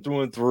guy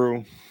through and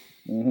through.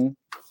 Mm-hmm.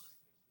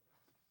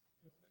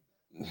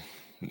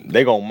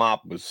 They gonna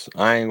mop us.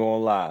 I ain't gonna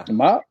lie.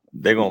 Mop?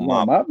 They gonna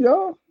mop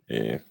y'all?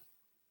 Yeah.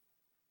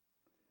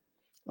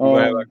 We're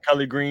gonna have our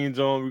Kelly Greens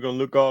on. We're gonna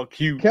look all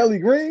cute. Kelly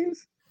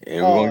Greens?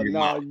 And we're gonna get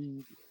mopped.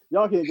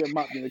 Y'all can't get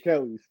mopped in the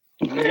Kellys.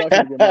 Y'all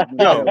can't get mopped in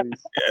the Kellys.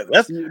 Yeah,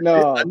 that's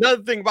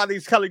another thing about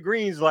these Kelly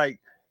Greens. Like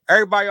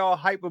everybody all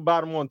hype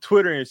about them on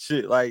Twitter and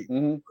shit. Like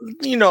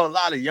you know, a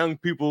lot of young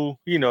people,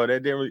 you know,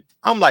 that didn't really.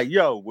 I'm like,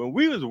 yo, when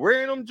we was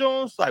wearing them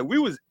Jones, like we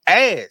was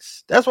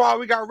ass. That's why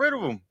we got rid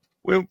of them.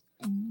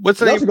 What's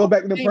the name? Y'all should go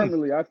back to them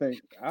permanently. I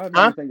think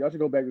y'all should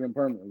go back to them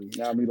permanently.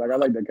 Now, I mean, like I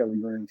like that Kelly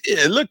Green.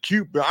 Yeah, it look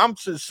cute, but I'm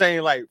just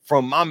saying, like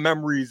from my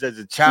memories as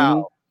a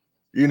child,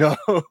 you know,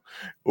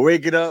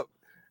 waking up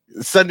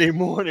Sunday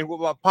morning with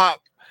my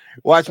pop,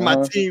 watch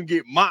my team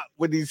get mopped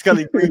with these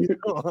Kelly Greens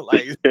on.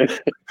 Like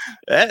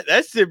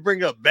that shit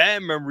bring up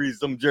bad memories.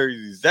 Some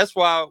jerseys. That's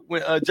why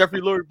when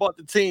Jeffrey Lurie bought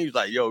the team, he's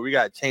like, "Yo, we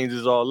got to change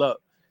this all up,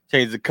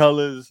 change the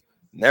colors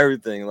and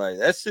everything." Like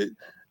that shit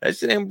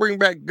didn't bring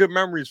back good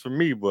memories for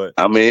me. But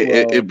I mean,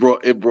 it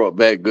brought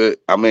back good.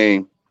 I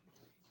mean,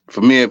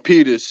 for me and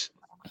Peters,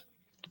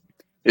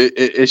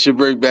 it should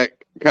bring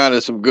back kind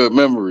of some good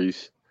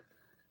memories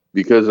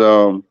because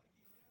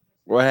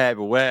what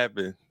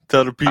happened?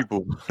 Tell the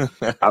people.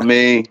 I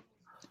mean,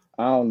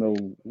 I don't know.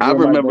 I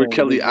remember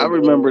Kelly. I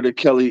remember the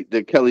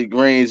Kelly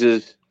Greens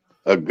is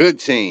a good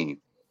team,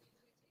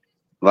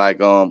 like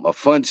a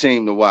fun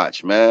team to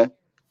watch, man.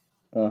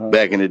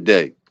 Back in the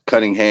day,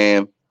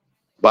 Cunningham,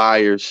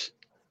 Byers.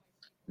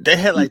 They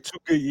had like 2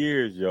 good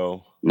years,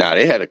 yo. Nah,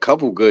 they had a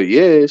couple good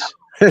years.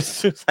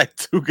 It's just like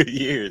 2 good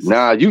years.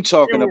 Nah, you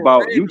talking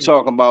about them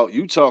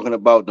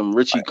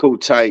Richie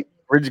Kotite.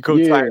 Richie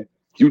Kotite.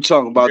 You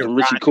talking about them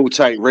Richie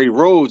Kotite, Ray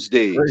Rhodes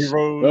days. Ray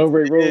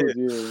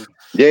Rhodes,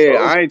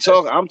 yeah.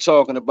 I'm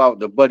talking about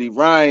the Buddy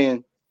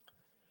Ryan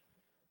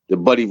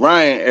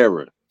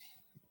era.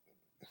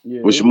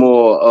 Yeah, which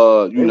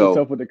more you know,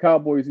 tough with the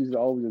Cowboys used to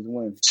always just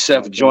win.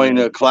 Seth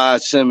Joyner,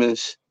 Clyde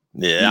Simmons.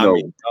 Yeah,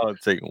 I'll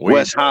take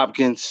Wes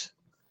Hopkins.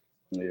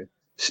 Yeah.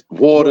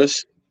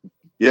 Waters.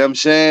 You know what I'm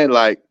saying?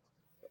 Like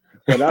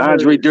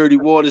Andre Dirty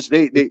Waters,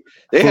 they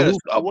had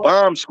a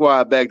bomb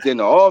squad back then.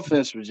 The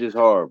offense was just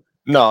horrible.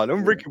 No,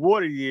 them Ricky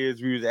Waters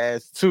years we was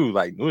asked too.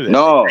 Like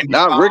no,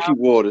 not Ricky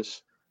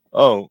Waters.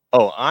 Oh,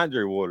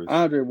 Andre Waters.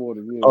 Andre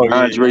Waters, yeah. Oh,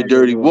 Andre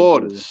Dirty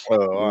Waters.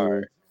 Oh, all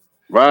right.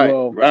 Right,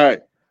 well,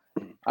 right.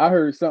 I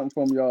heard something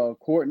from y'all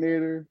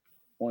coordinator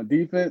on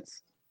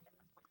defense.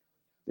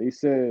 They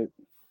said,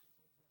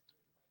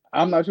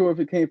 I'm not sure if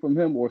it came from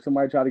him or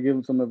somebody tried to give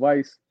him some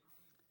advice,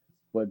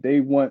 but they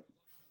want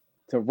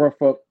to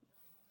rough up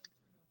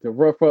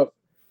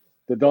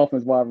the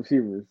Dolphins wide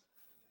receivers.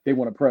 They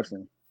want to press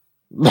him.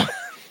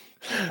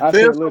 I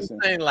said, listen,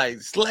 saying,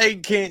 like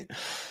Slade can't.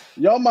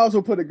 Y'all might as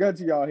well put a gun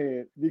to y'all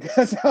head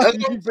because that's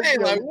what I'm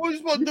saying. Like, what are you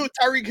supposed to do with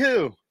Tyreek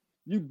Hill?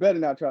 You better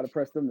not try to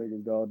press them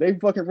niggas, dog. They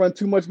fucking run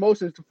too much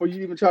motions before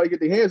you even try to get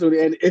their hands on it.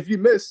 And if you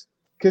miss,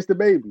 kiss the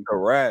baby.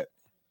 Correct.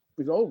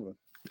 It's over.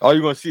 All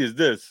you're gonna see is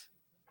this.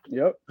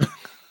 Yep.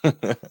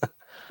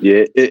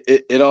 Yeah,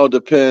 it all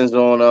depends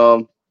on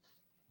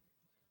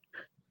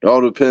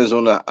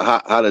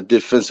how the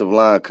defensive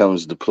line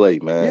comes to play,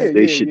 man. Yeah,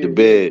 they shit the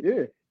bed.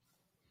 Yeah.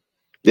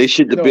 They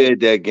shit the bed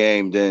that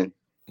game, then.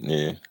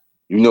 Yeah.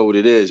 You know what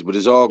it is, but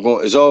it's all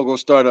gonna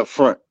start up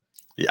front.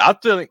 Yeah, I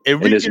feel like if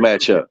we in this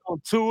matchup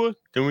on Tua,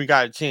 then we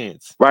got a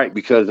chance. Right,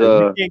 because if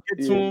we can't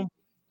get to him.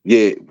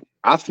 Yeah,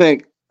 I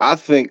think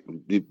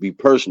to be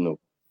personal,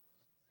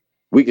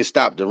 we can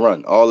stop the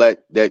run. All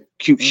that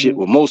cute shit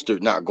with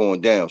Mostert not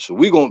going down. So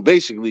we're going to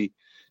basically,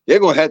 they're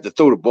going to have to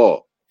throw the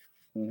ball.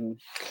 Mm-hmm.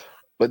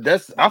 But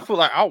I feel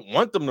like I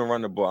want them to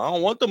run the ball. I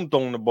don't want them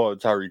throwing the ball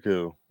to Tyreek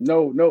Hill.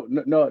 No.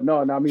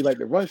 I mean, like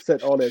the run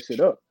set all that shit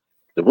up.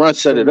 The run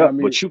set it up,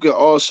 but you can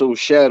also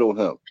shadow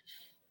him.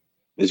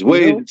 There's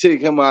ways to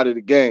take him out of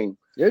the game.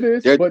 It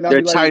is. Their but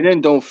tight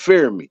end don't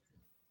fear me.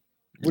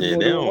 Yeah,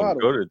 they don't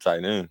go to the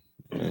tight end.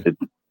 Yeah.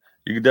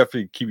 You can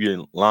definitely keep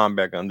your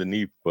linebacker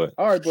underneath, but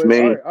all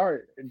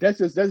right. That's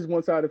just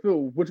one side of the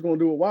field. What you gonna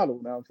do with Waddle?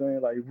 Now I'm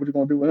saying, like, what you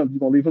gonna do with him? You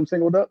gonna leave him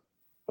singled up?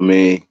 I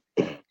mean,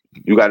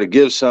 you got to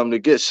give something to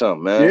get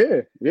something,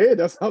 man. Yeah,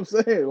 that's what I'm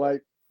saying.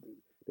 Like,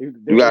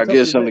 you got to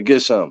give something to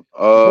get something.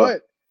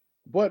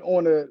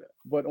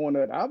 But on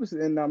the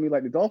opposite end, I mean,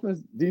 like the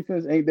Dolphins'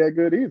 defense ain't that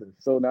good either.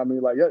 So I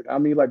mean,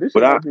 like this.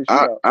 But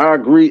I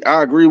agree.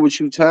 I agree with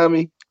you,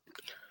 Tommy,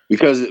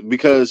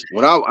 because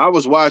when I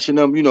was watching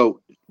them, you know,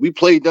 we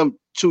played them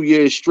 2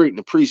 years straight in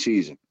the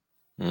preseason.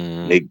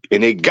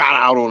 They got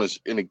out on us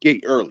in the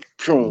gate early.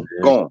 Gone.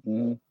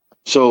 Mm-hmm.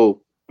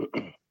 So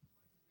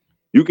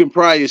you can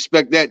probably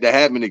expect that to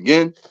happen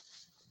again.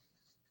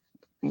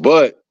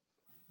 But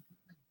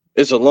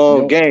it's a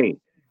long game.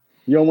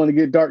 You don't want to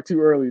get dark too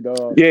early,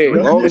 dog. Yeah,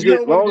 long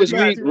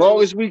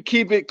as we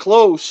keep it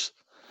close,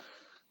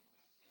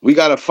 we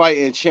got a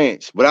fighting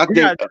chance. But I think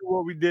gotta do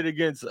what we did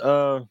against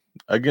the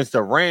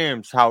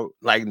Rams, how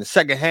like in the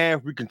second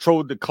half we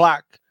controlled the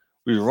clock,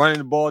 we was running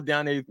the ball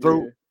down their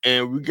throat,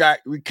 and we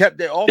kept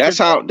that off.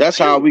 That's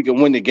how we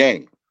can win the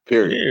game.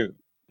 Period.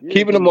 Yeah,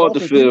 keeping them off the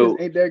field,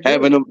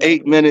 having them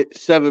 8-minute,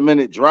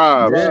 7-minute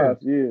drives.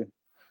 Yeah.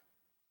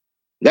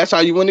 That's how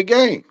you win the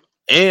game.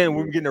 And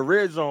when we get in the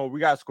red zone, we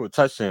got to score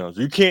touchdowns.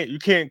 You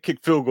can't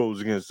kick field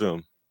goals against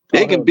them.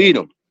 They can beat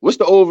them. What's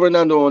the over and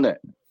under on that?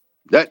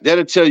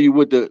 That'll tell you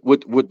what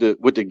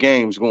the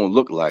game's going to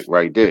look like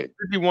right there.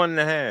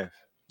 51.5.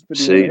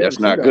 See, that's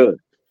not good.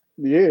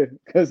 Yeah,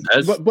 because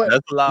that's a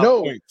lot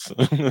of points.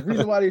 The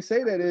reason why they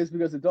say that is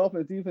because the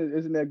Dolphins defense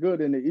isn't that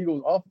good, and the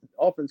Eagles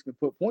offense can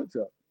put points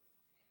up.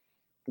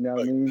 You know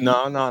what I mean?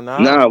 No.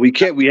 Nah, we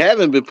can't. We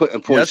haven't been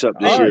putting points up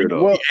this year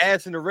though. Well,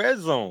 ass in the red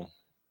zone.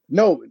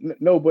 No,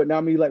 but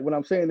I mean, like what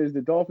I'm saying is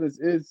the Dolphins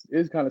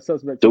is kind of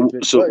suspect.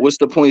 So what's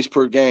the points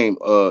per game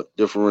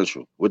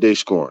differential? What they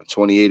scoring?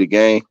 28 a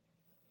game?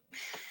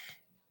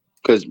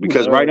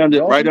 Because right under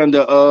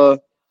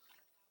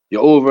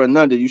your over and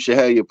under, you should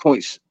have your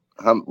points.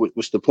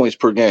 What's the points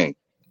per game?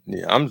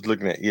 Yeah, I'm just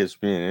looking at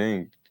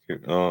ESPN.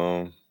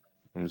 It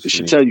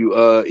should tell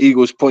you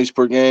Eagles points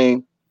per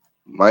game,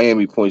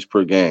 Miami points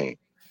per game.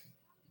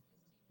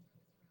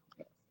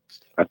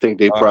 I think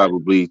they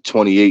probably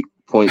 28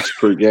 points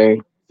per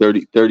game,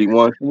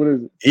 31. What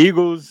is it?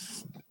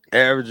 Eagles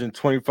averaging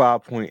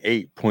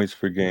 25.8 points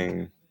per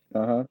game.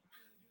 Uh-huh.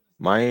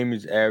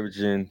 Miami's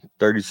averaging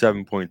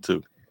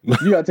 37.2.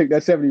 You gotta take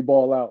that 70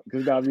 ball out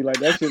because gotta be like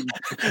that shit.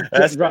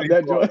 That's drop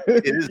that joint.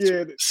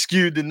 It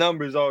skewed the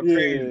numbers all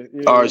crazy.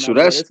 All right, so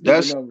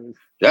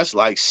that's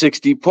like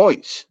 60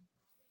 points.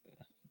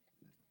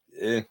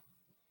 Yeah.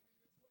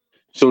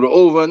 So the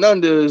over and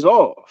under is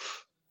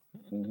off.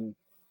 Mm-hmm.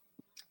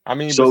 I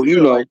mean, so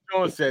like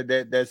Sean said,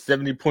 that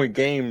 70-point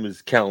game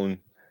is counting.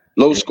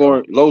 Low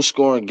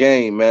scoring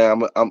game,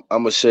 man. I'm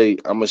gonna say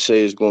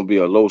it's gonna be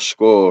a low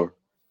score.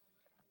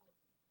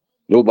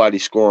 Nobody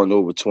scoring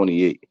over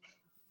 28.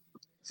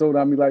 So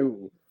I mean, like,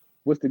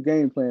 what's the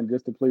game plan?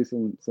 Just to play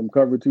some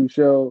cover 2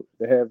 shell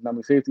to have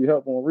safety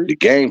help on reach? The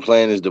game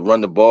plan is to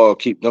run the ball,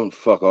 keep them the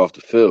fuck off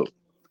the field.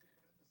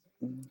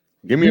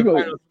 Give me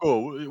final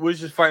score.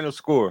 What's your final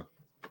score?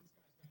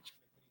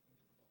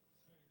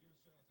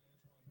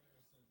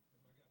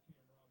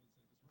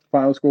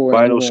 Final score.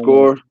 Final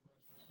score.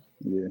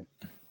 Yeah.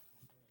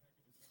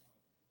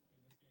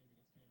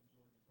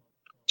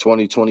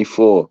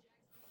 2024.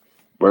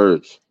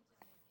 Birds.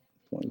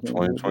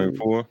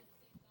 2024.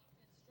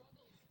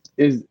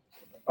 Is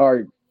all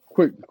right.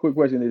 Quick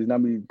question is,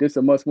 this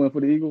a must win for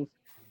the Eagles?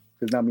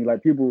 Because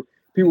like people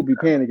be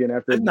panicking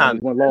after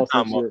one loss.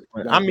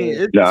 I mean,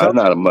 it's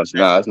not a must.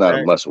 It's not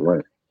a must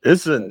win.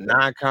 It's a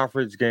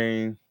non-conference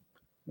game.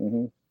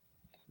 Mm-hmm.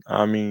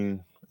 I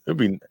mean, it'd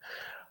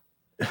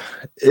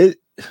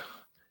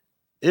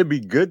be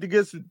good to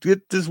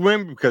get this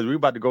win because we're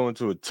about to go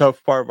into a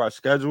tough part of our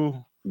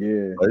schedule.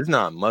 Yeah, but it's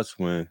not a must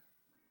win.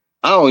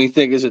 I don't even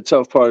think it's a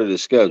tough part of the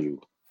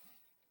schedule,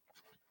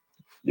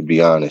 to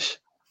be honest.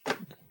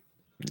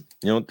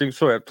 You don't think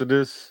so? After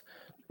this,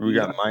 we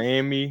got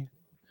Miami,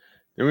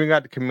 then we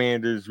got the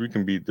Commanders. We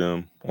can beat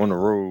them on the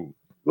road.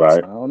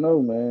 Right. I don't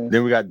know, man.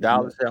 Then we got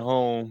Dallas at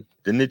home.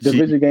 Then the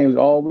division games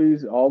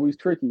always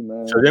tricky,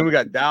 man. So then we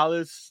got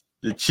Dallas,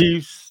 the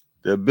Chiefs,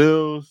 the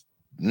Bills,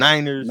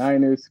 Niners,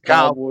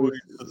 Cowboys,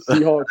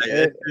 Seahawks.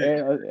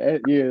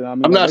 Yeah, I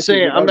mean,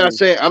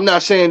 I'm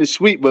not saying it's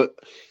sweet, but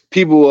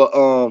people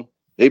are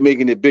they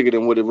making it bigger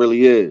than what it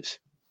really is.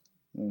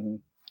 Mm-hmm.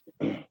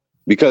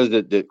 Because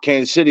the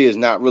Kansas City is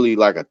not really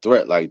like a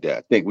threat like that.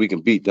 I think we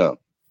can beat them.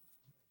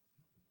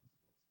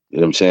 You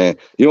know what I'm saying?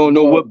 You don't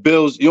know what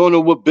Bills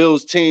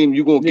team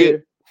you're gonna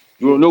get.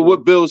 You don't know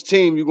what Bills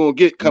team you're gonna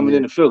get coming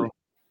into Philly.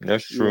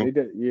 That's true.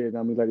 Yeah,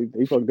 I mean, like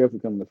they fuck definitely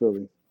coming to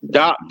Philly.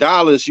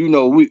 Dallas, you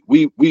know, we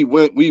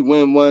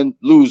win one,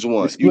 lose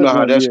one. You know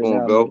how that's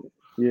gonna go.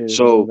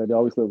 So they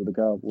always play with the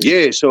Cowboys.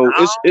 Yeah, so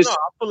it's. I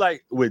feel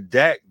like with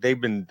Dak, they've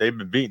been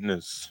beating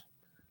us.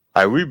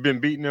 Like we've been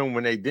beating them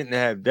when they didn't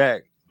have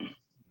Dak.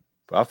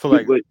 But I feel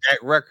like that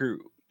record,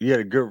 he had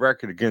a good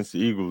record against the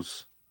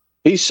Eagles.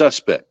 He's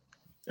suspect.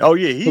 Oh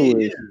yeah, he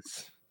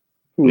is.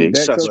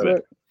 He's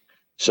suspect.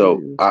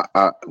 So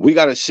we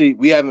got to see.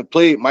 We haven't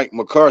played Mike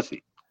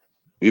McCarthy.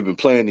 We've been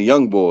playing the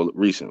young boy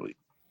recently.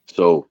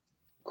 So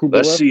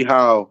let's see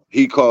how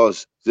he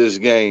calls this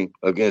game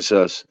against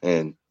us,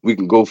 and we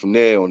can go from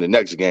there on the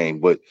next game.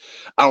 But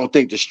I don't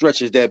think the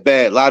stretch is that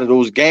bad. A lot of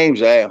those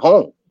games are at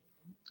home.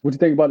 What you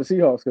think about the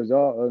Seahawks? Because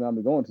y'all are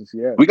not going to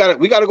Seattle. We got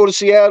to go to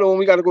Seattle and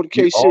we got to go to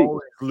KC. We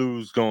always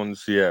lose going to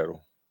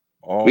Seattle.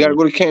 We got to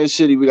go to Kansas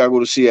City. We got to go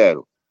to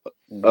Seattle.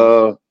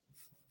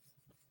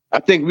 I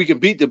think we can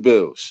beat the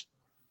Bills.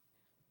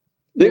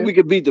 I think we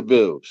can beat the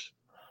Bills.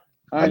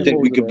 I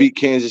think we could beat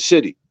Kansas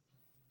City.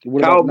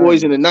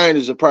 Cowboys and the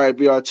Niners will probably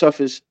be our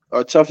toughest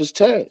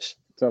test.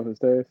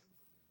 Toughest test.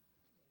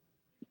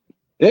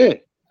 Yeah.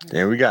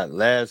 And we got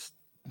last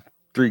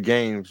 3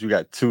 games. We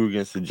got 2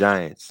 against the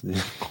Giants.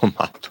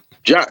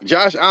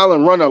 Josh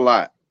Allen run a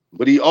lot,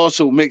 but he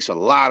also makes a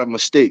lot of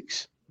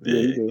mistakes.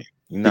 Yeah,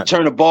 he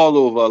turn the ball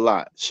over a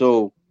lot.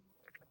 So,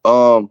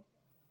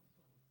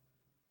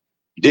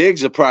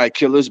 Diggs will probably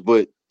kill us,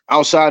 but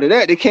outside of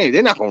that,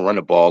 they're not gonna run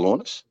the ball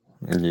on us.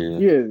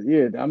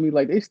 Yeah. I mean,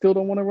 like they still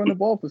don't want to run the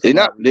ball for They're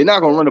not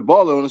gonna run the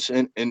ball on us,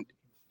 and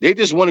they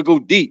just want to go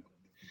deep.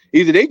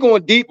 Either they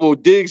going deep or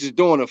Diggs is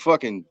doing a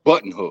fucking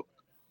button hook.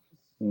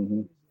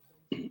 Mm-hmm.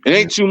 It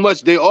ain't too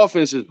much. Their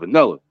offense is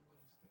vanilla.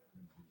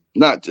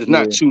 Not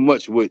too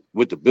much with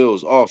the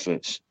Bills'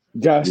 offense.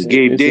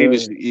 Gabe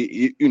Davis,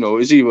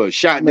 it's either a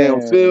shot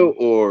downfield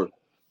or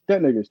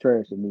that nigga's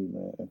trash to me,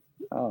 man.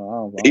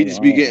 He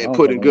just be getting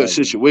put in good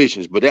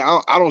situations, but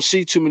I don't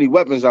see too many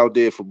weapons out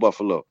there for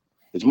Buffalo.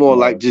 It's more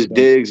like just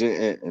Diggs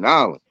and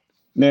Allen.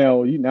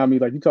 Now, you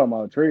talking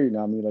about a trade.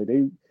 Now, I mean, like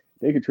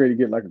they could trade to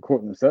get like a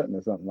Cortland Sutton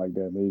or something like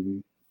that,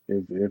 maybe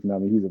if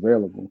he's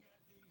available.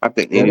 I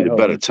think they need a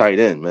better tight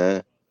end,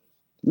 man.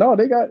 No,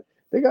 they got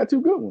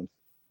 2 good ones.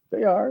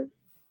 They are.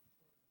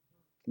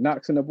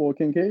 Knox and the boy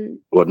Kincaid.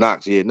 Well,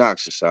 Knox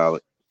is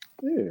solid.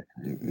 Yeah,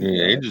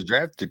 they just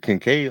drafted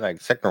Kincaid like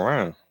 2nd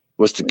round.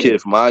 What's the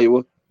kid from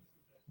Iowa?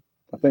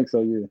 I think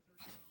so, yeah.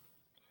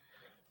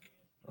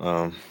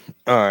 All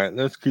right,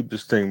 let's keep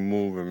this thing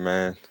moving,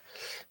 man.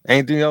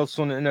 Anything else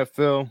on the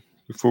NFL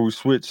before we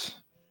switch?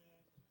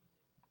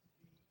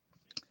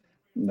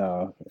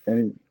 No,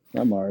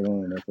 I'm already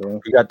on the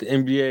NFL. We got the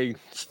NBA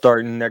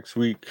starting next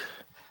week.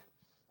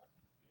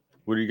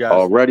 What do you guys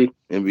already?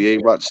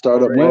 NBA about to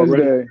start up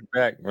Wednesday. Already?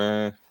 Back,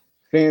 man.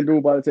 FanDuel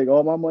about to take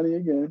all my money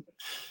again.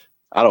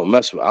 I don't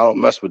mess with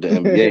the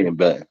NBA and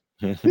bet.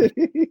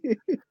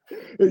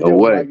 No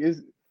way.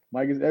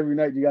 Mike, it's every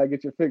night you gotta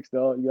get your fix,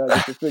 dog. You gotta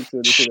get your fix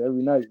of this shit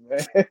every night,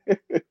 man.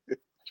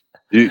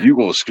 You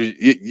gonna scream?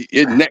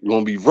 Your neck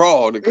gonna be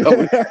raw to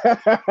come.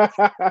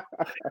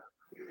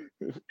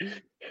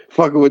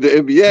 Fucking with the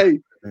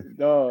NBA,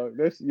 dog.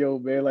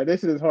 Man. Like that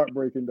shit is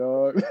heartbreaking,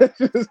 dog. That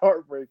shit is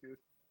heartbreaking.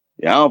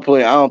 Yeah, I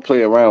don't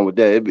play around with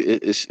that.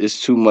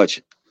 It's too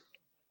much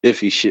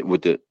iffy shit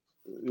with the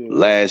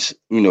last,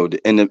 the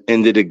end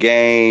of the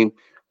game,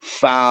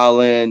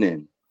 fouling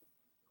and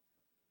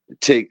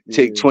take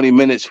 20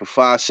 minutes for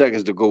 5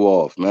 seconds to go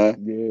off, man.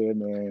 Yeah,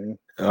 man.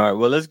 All right,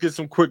 well, let's get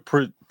some quick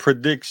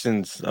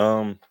predictions.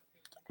 Who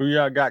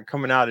y'all got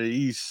coming out of the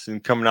East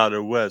and coming out of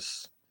the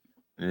West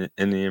in the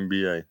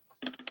NBA?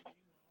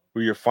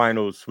 What's your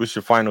finals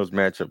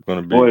matchup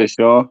gonna be? Boy,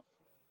 Sean.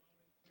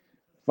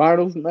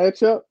 Finals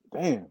matchup?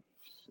 Damn,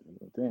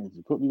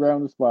 you put me right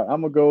on the spot.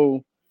 I'm gonna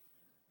go.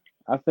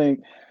 I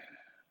think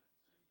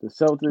the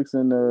Celtics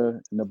and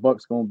the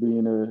Bucks gonna be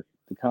in the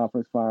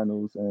conference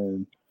finals,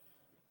 and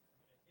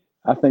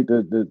I think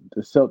the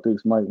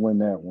Celtics might win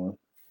that one.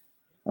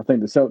 I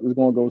think the Celtics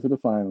gonna go to the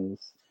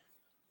finals.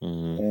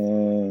 Mm-hmm.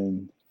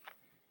 And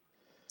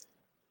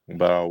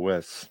about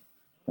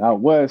out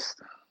west,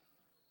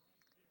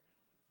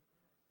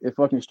 if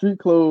fucking Street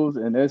clothes,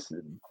 and that's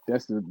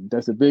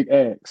a big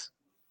axe.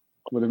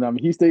 But if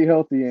he stay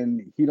healthy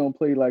and he don't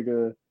play like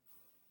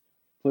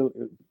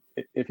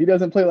if he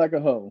doesn't play like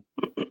a hoe,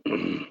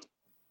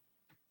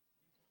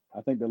 I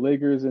think the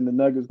Lakers and the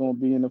Nuggets gonna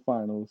be in the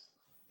finals,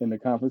 in the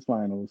conference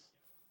finals.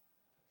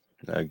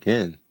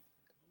 Again.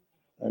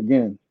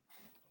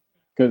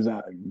 Because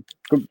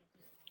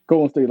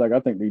Golden State, I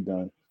think they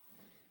done.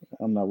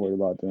 I'm not worried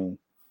about them.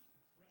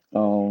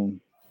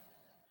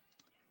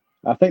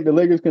 I think the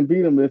Lakers can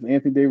beat them if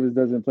Anthony Davis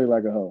doesn't play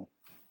like a hoe,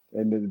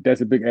 and that's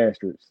a big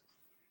asterisk.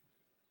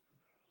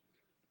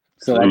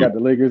 So I got the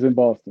Lakers in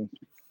Boston.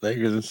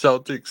 Lakers and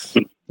Celtics.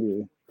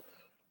 Yeah.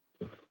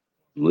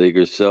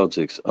 Lakers,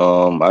 Celtics.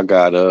 I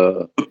got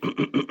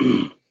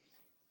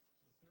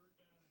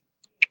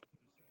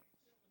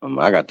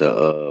I got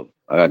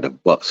the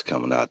Bucks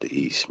coming out the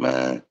East,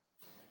 man.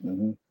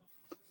 Mm-hmm.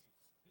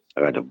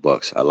 I got the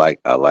Bucks. I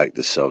like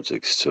the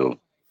Celtics too.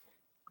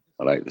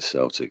 I like the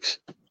Celtics,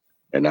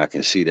 and I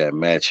can see that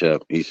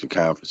matchup Eastern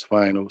Conference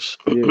Finals.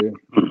 Yeah.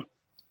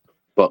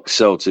 Bucks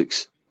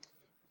Celtics.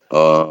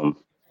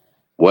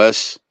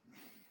 West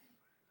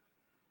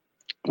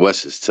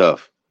is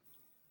tough.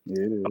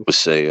 Yeah, it is. I would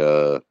say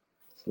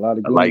It's a lot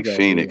of I like games out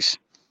Phoenix.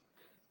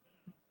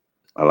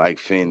 I like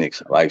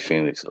Phoenix. I like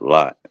Phoenix a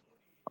lot.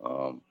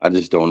 I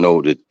just don't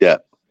know the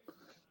depth.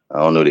 I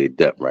don't know their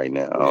depth right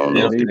now. I don't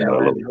know if they got a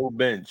little. No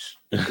bench.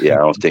 Yeah, I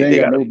don't think they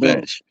got a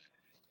bench.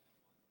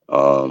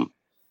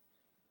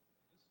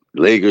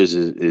 Lakers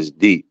is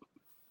deep.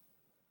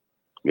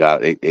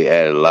 They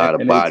added a lot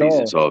of bodies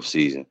this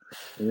offseason.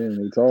 Yeah,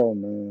 they tall,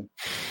 man.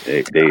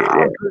 I'm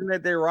looking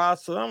at their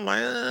roster. I'm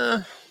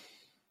like,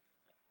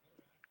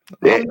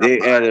 they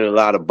added a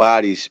lot of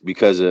bodies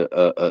because of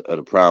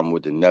the problem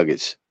with the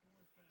Nuggets.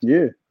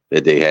 Yeah,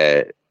 that they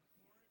had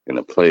in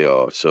the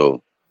playoffs.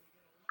 So,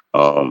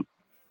 I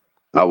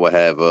would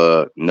have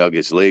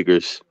Nuggets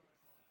Lakers,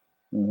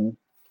 mm-hmm.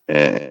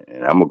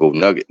 and I'm gonna go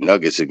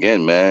Nuggets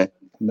again, man.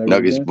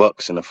 Nuggets again?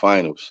 Bucks in the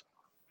finals.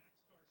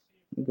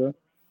 Okay.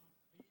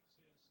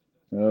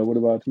 What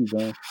about you,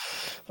 John?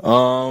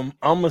 I'm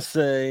gonna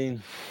say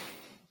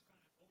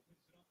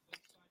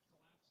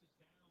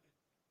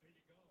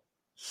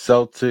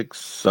Celtics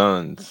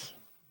Suns.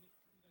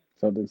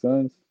 Celtics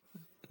Suns.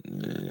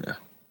 Yeah.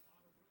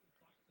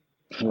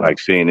 Like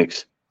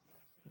Phoenix.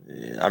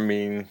 Yeah, I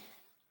mean,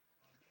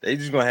 they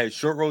just gonna have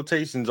short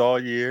rotations all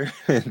year.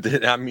 And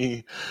then, I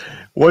mean,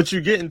 once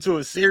you get into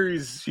a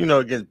series,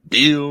 against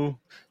Bill,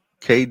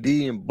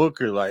 KD, and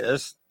Booker, like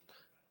that's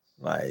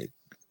like.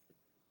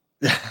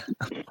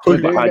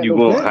 How you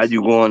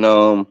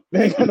going?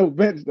 They ain't got no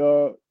bench,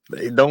 dog.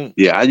 They don't.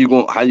 Yeah, how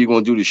you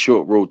gonna do the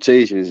short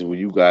rotations when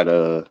you got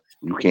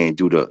you can't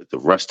do the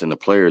resting the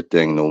player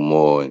thing no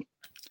more, and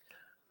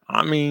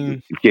I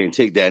mean, you can't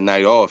take that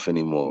night off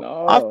anymore.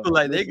 No, I feel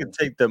like they could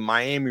take the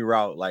Miami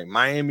route. Like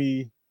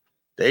Miami,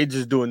 they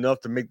just do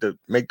enough to make the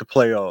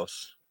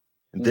playoffs,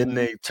 and then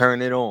they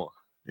turn it on.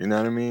 You know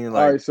what I mean?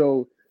 Like, all right,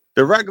 so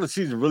the regular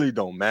season really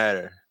don't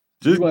matter.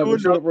 Just you have a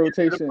short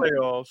rotation the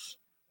playoffs,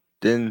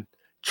 then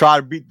try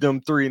to beat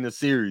them 3 in the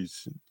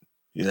series.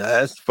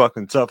 That's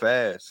fucking tough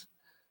ass.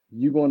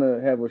 You're gonna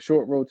have a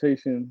short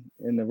rotation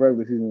in the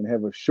regular season and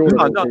have a shorter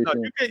rotation.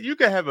 No. You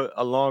can have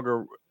a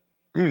longer.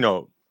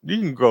 You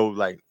can go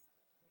like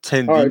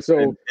 10 all deep right, so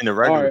in the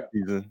regular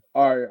season.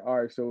 All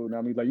right. So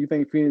I mean, like, you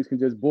think Phoenix can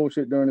just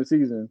bullshit during the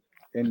season,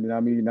 and I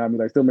mean,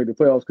 like, still make the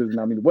playoffs? Because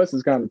I mean, the West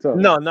is kind of tough.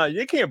 No,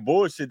 you can't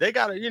bullshit. They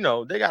gotta,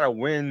 they gotta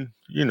win.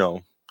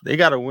 They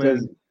gotta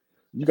win.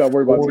 You got to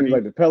worry about teams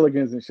like the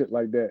Pelicans and shit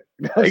like that.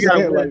 They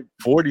got like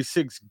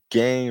 46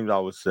 games, I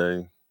would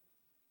say.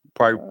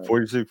 Probably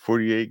 46,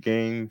 48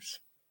 games.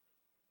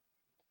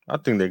 I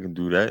think they can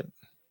do that.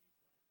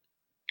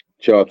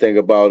 What y'all think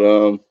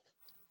about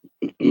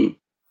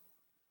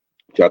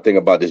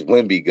this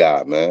Wemby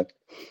guy, man?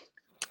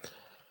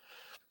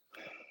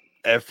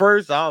 At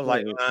first, I was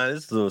like,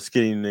 this little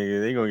skinny nigga,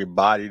 they gonna get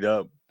bodied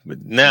up.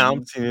 But now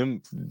I'm seeing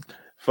him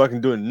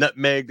fucking doing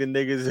nutmeg the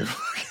niggas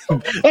from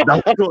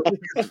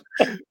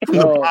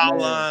the foul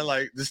line,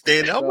 like just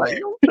standing up. Like,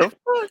 what the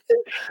fuck?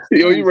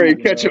 You ready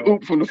to catch a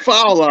oop from the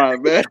foul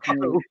line, man?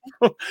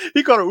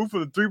 He caught a oop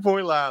from the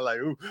 3-point line, like,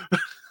 ooh.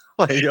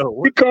 Like,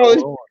 yo, he call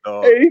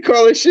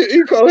it shit.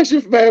 He call it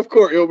shit from half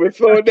court, yo, man.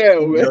 Throw it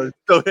down, man. Yo,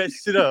 throw that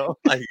shit up.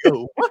 Like,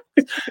 yo, what?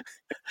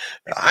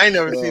 I ain't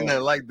never seen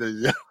that like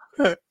this.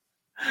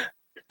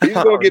 He's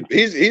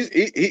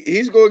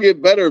gonna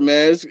get better,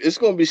 man. It's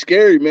gonna be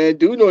scary, man.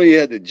 Dude know he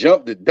had to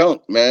jump to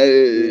dunk,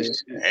 man.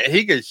 And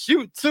he can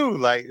shoot too.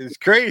 Like, it's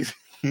crazy.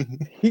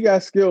 He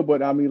got skill,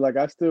 but I mean, like,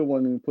 I still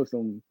want him to put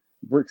some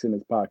bricks in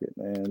his pocket,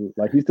 man.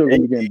 Like, he's still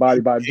gonna be getting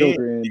bodied by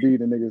Joker and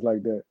beating niggas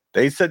like that.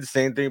 They said the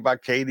same thing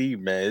about KD,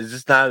 man. It's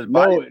just not his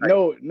body.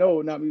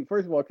 No. Not me.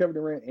 First of all, Kevin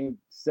Durant ain't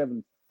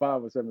 7'5"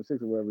 or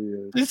 7'6" or whatever he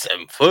is. He's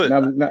 7 foot. Now,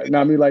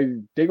 I mean, like,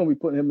 they gonna be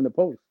putting him in the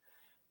post.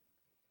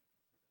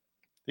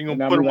 You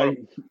gonna put him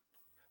on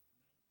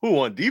who,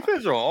 on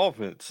defense or on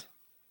offense?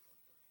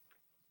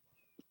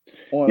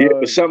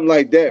 But something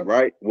like that,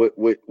 right?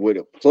 With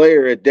a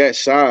player at that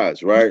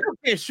size, right? You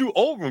can't shoot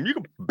over him. You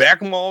can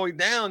back him all the way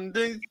down.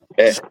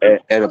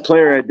 And a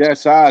player at that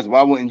size,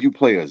 why wouldn't you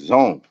play a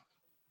zone?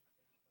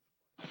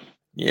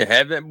 Yeah,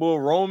 have that bull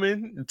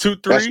roaming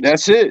 2-3.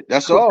 That's it.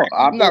 That's all.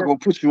 I'm not gonna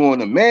put you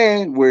on a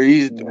man where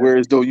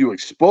as though you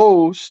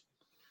exposed,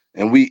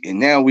 and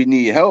now we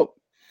need help.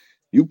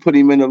 You put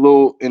him in a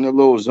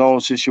little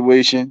zone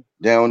situation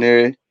down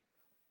there.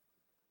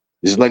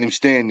 Just let him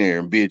stand there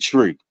and be a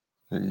tree.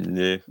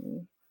 Yeah.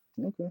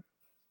 Okay.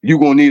 You're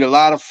gonna need a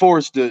lot of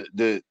force to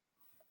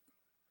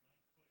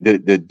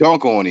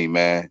dunk on him,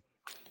 man.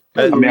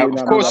 I mean,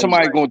 of course,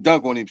 somebody gonna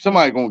dunk on him.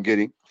 Somebody gonna get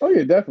him. Oh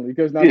yeah, definitely.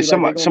 Because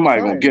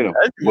somebody gonna get him.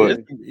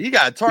 But he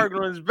got a target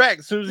on his back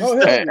as soon as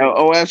he steps.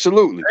 Oh,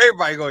 absolutely.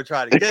 Everybody gonna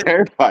try to get him.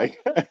 Everybody.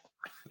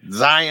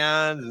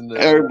 Zion and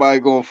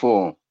everybody going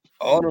for him.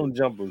 All them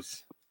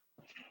jumpers.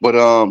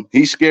 But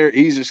he's scary.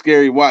 He's a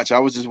scary watch. I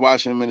was just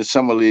watching him in the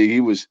summer league.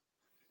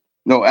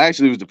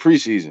 Actually, it was the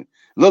preseason.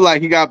 Looked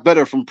like he got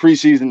better from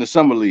preseason to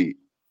summer league.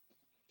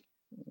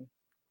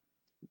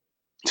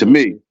 To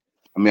me,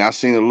 I mean, I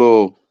seen a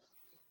little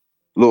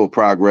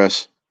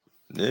progress.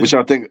 Yeah. What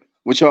y'all think?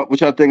 What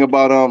y'all think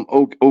about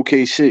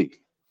OKC?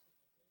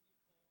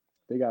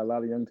 They got a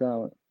lot of young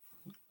talent.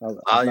 A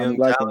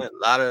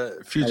lot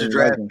of future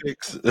draft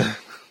picks.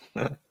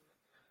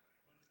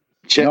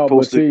 Chet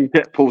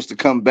supposed to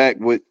come back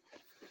with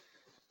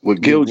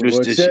Gildress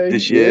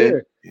this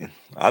year. Yeah.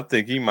 I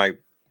think he might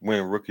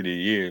win Rookie of the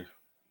Year.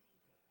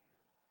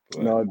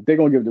 But no, they're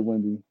gonna give it to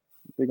Wemby.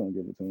 They're gonna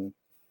give it to him.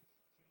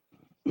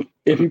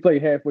 If he play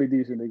halfway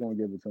decent, they're gonna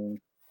give it to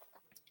him.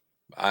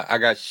 I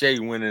got Shea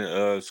winning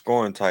a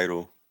scoring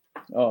title.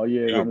 Oh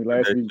yeah, I mean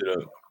last week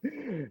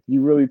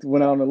you really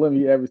went out on a limb.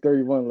 He averaged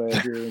 31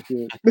 last year and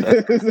shit.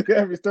 He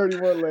averaged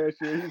 31 last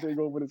year. He said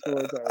go win the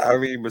scoring title. I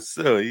mean, but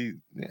still,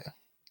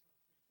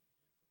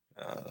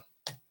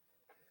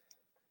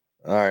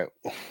 all right.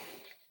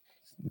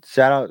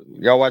 Shout out,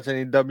 y'all watch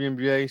any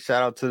WNBA?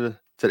 Shout out to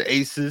the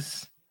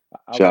Aces.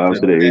 Shout out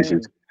to the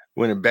Aces.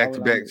 Winning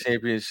back-to-back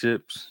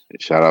championships.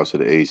 Shout out to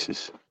the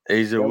Aces.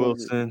 Asia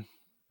Wilson.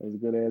 That was a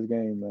good ass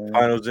game, man.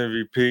 Finals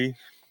MVP.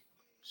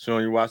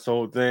 Sean, you watched the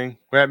whole thing?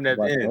 What happened at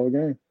the end? The whole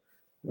game.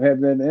 What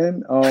happened at the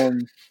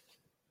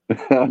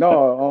end?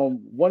 No,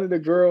 one of the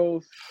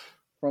girls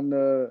from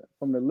the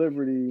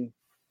Liberty,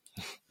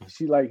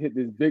 she like hit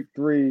this big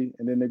three,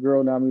 and then the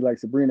girl like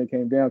Sabrina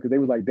came down because they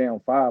was like down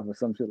 5 or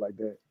some shit like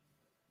that.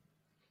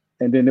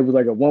 And then it was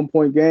like a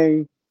 1-point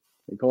game.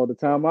 They called the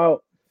timeout.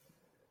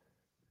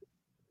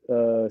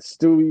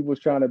 Stewie was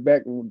trying to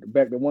back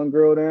the one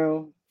girl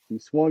down. He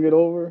swung it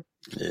over.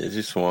 Yeah,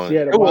 she swung. She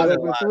had a wide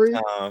open three.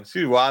 She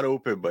was wide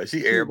open, but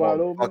she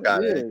airballed the fuck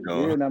out of it.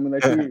 Yeah, and I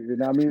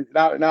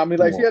mean,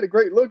 like she had a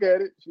great look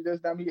at it. She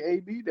just,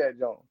 A-B that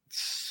joint.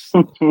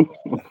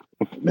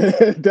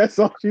 That's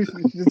all. She's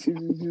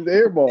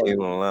airball. Ain't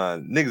gonna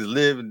lie. Niggas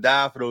live and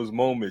die for those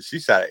moments. She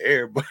shot an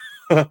airball.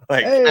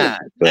 Like,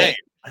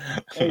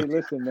 hey,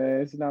 listen,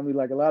 man. It's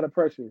like a lot of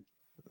pressure. You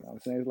know what I'm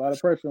saying? There's a lot of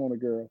pressure on the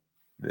girl.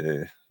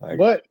 Yeah.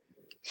 But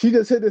she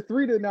just hit the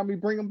three to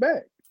bring them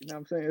back. You know what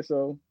I'm saying?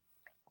 So,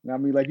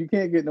 like you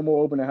can't get no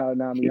more open than how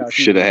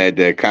she should have had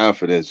that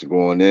confidence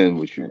going in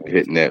with you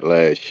hitting that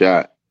last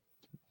shot.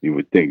 You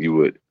would think you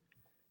would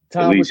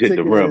at least hit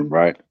the rim,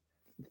 right?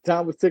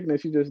 Time was ticking and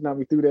she just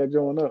threw that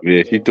joint up.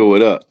 Yeah, she threw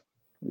it up.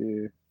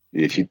 Yeah.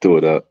 Yeah, she threw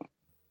it up.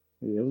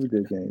 Yeah, it was a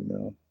good game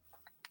though.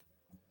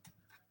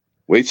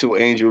 Wait till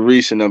Angel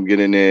Reese and them get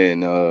in there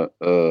and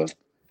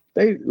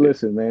they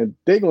listen, man.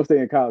 They gonna stay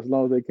in college as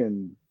long as they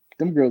can.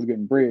 Them girls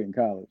getting bread in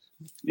college.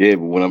 Yeah,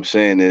 but what I'm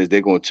saying is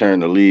they're gonna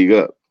turn the league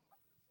up.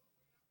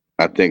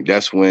 I think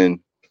that's when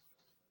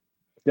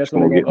it's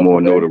gonna get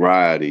more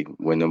notoriety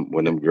when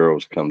them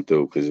girls come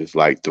through because it's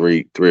like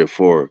three or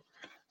four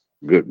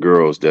good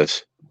girls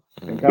that's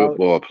good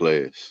ball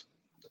players.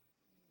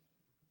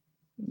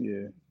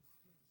 Yeah.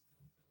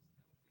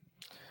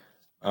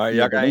 All right,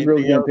 y'all got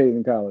anything else? Paid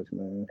in college,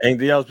 man.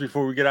 Anything else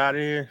before we get out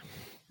of here?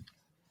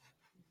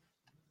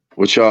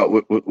 What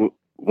y'all?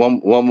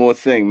 One more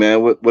thing,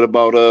 man. What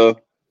about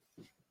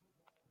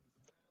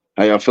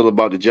how y'all feel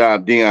about the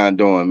job Deion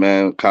doing,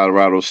 man?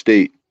 Colorado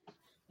State.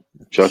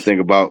 What y'all think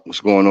about what's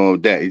going on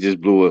with that? He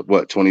just blew a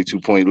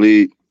 22-point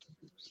lead.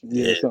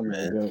 Yeah, something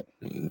like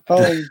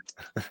that.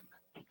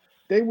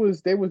 They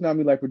was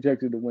not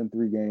projected to win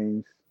 3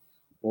 games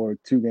or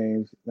 2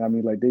 games.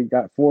 Like they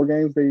got 4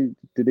 games. Did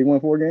they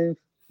win 4 games?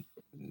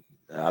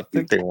 I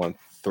think they won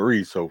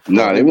 3 so far.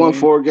 No, they won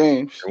 4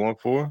 games. They won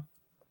 4?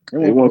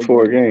 They won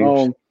 4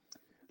 games.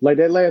 Like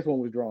that last one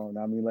was drawn.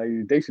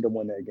 Like they should have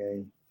won that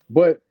game.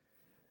 But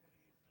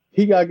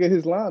he gotta get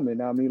his linemen.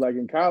 Like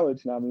in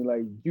college,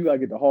 like you gotta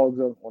get the hogs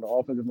up on the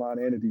offensive line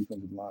and the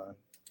defensive line.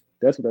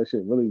 That's what that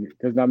shit really is.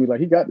 Because like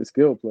he got the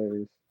skill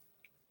players.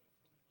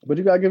 But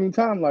you gotta give him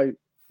time. Like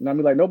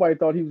nobody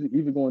thought he was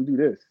even going to do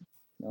this.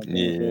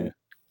 Yeah.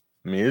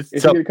 I mean, it's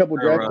if tough. You get a couple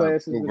draft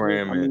classes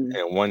program in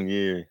 1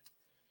 year.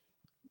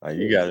 Like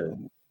you gotta.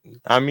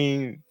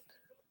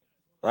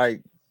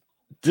 Like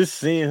just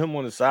seeing him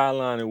on the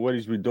sideline and what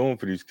he's been doing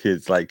for these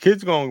kids. Like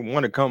kids gonna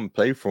want to come and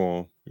play for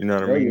him. You know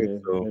what I mean? Yeah.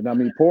 So,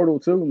 and portal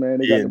too, man.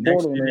 They got the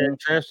portal now.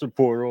 Transfer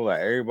portal. Like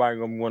everybody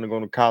gonna want to go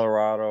to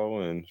Colorado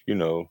and be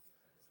on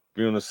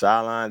the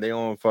sideline. They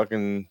on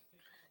fucking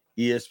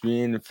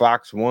ESPN and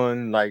Fox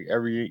 1 like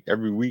every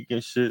week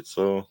and shit.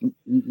 So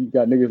you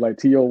got niggas like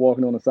T.O.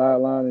 walking on the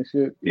sideline and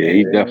shit. Yeah,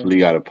 he definitely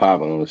got a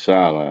pop on the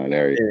sideline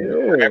area.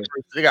 Yeah.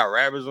 They got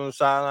rappers on the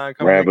sideline.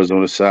 Rappers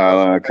on the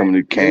sideline coming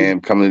to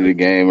camp, coming to the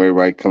game.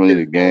 Everybody coming to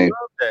the game.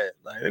 I love that.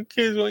 Like them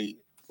kids.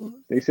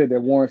 They said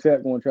that Warren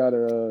Sapp going to try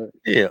to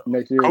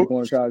next year. They're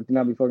going to try to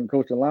not be fucking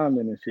coaching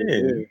linemen and shit.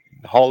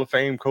 Yeah. Hall of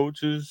Fame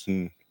coaches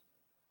and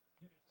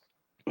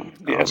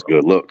it's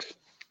good looks.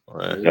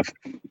 Right.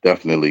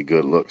 Definitely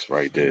good looks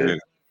right there.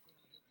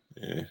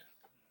 Yeah.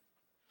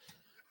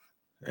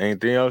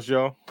 Anything else,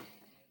 y'all?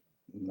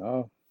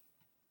 No.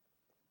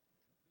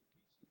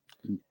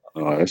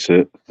 That's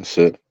it.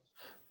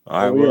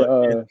 All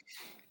right,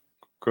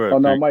 Go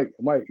ahead, no,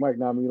 Mike,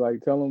 now me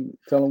like tell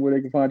them where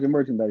they can find your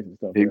merchandise and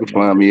stuff. You can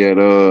find me at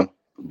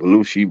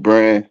Belushi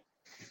Brand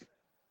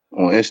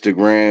on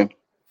Instagram,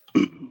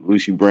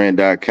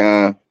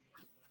 BelushiBrand.com.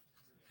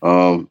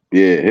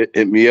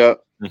 Hit me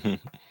up.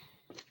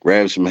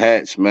 Grab some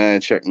hats,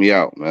 man. Check me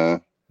out,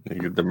 man.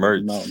 Get the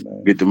merch.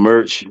 Get the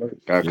merch.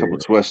 Got a couple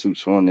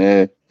sweatsuits on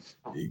there.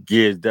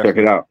 Gears check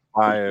it out.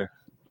 Fire.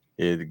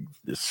 Yeah,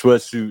 the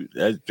sweatsuit,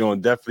 that's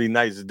doing definitely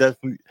nice. It's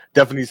definitely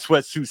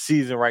sweatsuit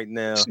season right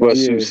now.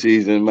 Sweatsuit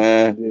season,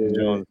 man.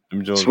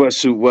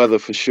 Sweatsuit weather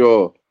for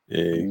sure.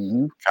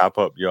 Yeah, cop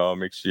up, y'all.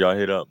 Make sure y'all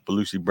hit up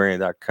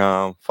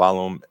BelushiBrand.com.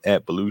 Follow him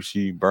at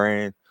Belushi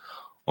Brand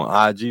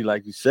on IG,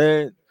 like you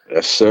said.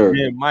 Yes, sir.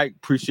 Yeah, Mike,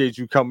 appreciate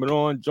you coming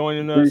on,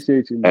 joining us.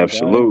 Appreciate you, Mike.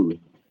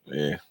 Absolutely.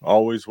 Yeah,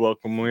 always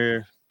welcome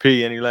here.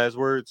 P, any last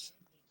words?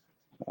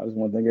 I just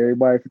want to thank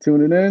everybody for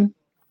tuning in.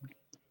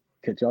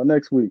 Catch y'all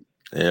next week.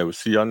 Yeah, we'll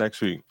see y'all next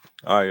week.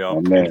 All right,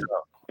 y'all. Man.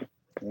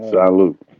 Salute.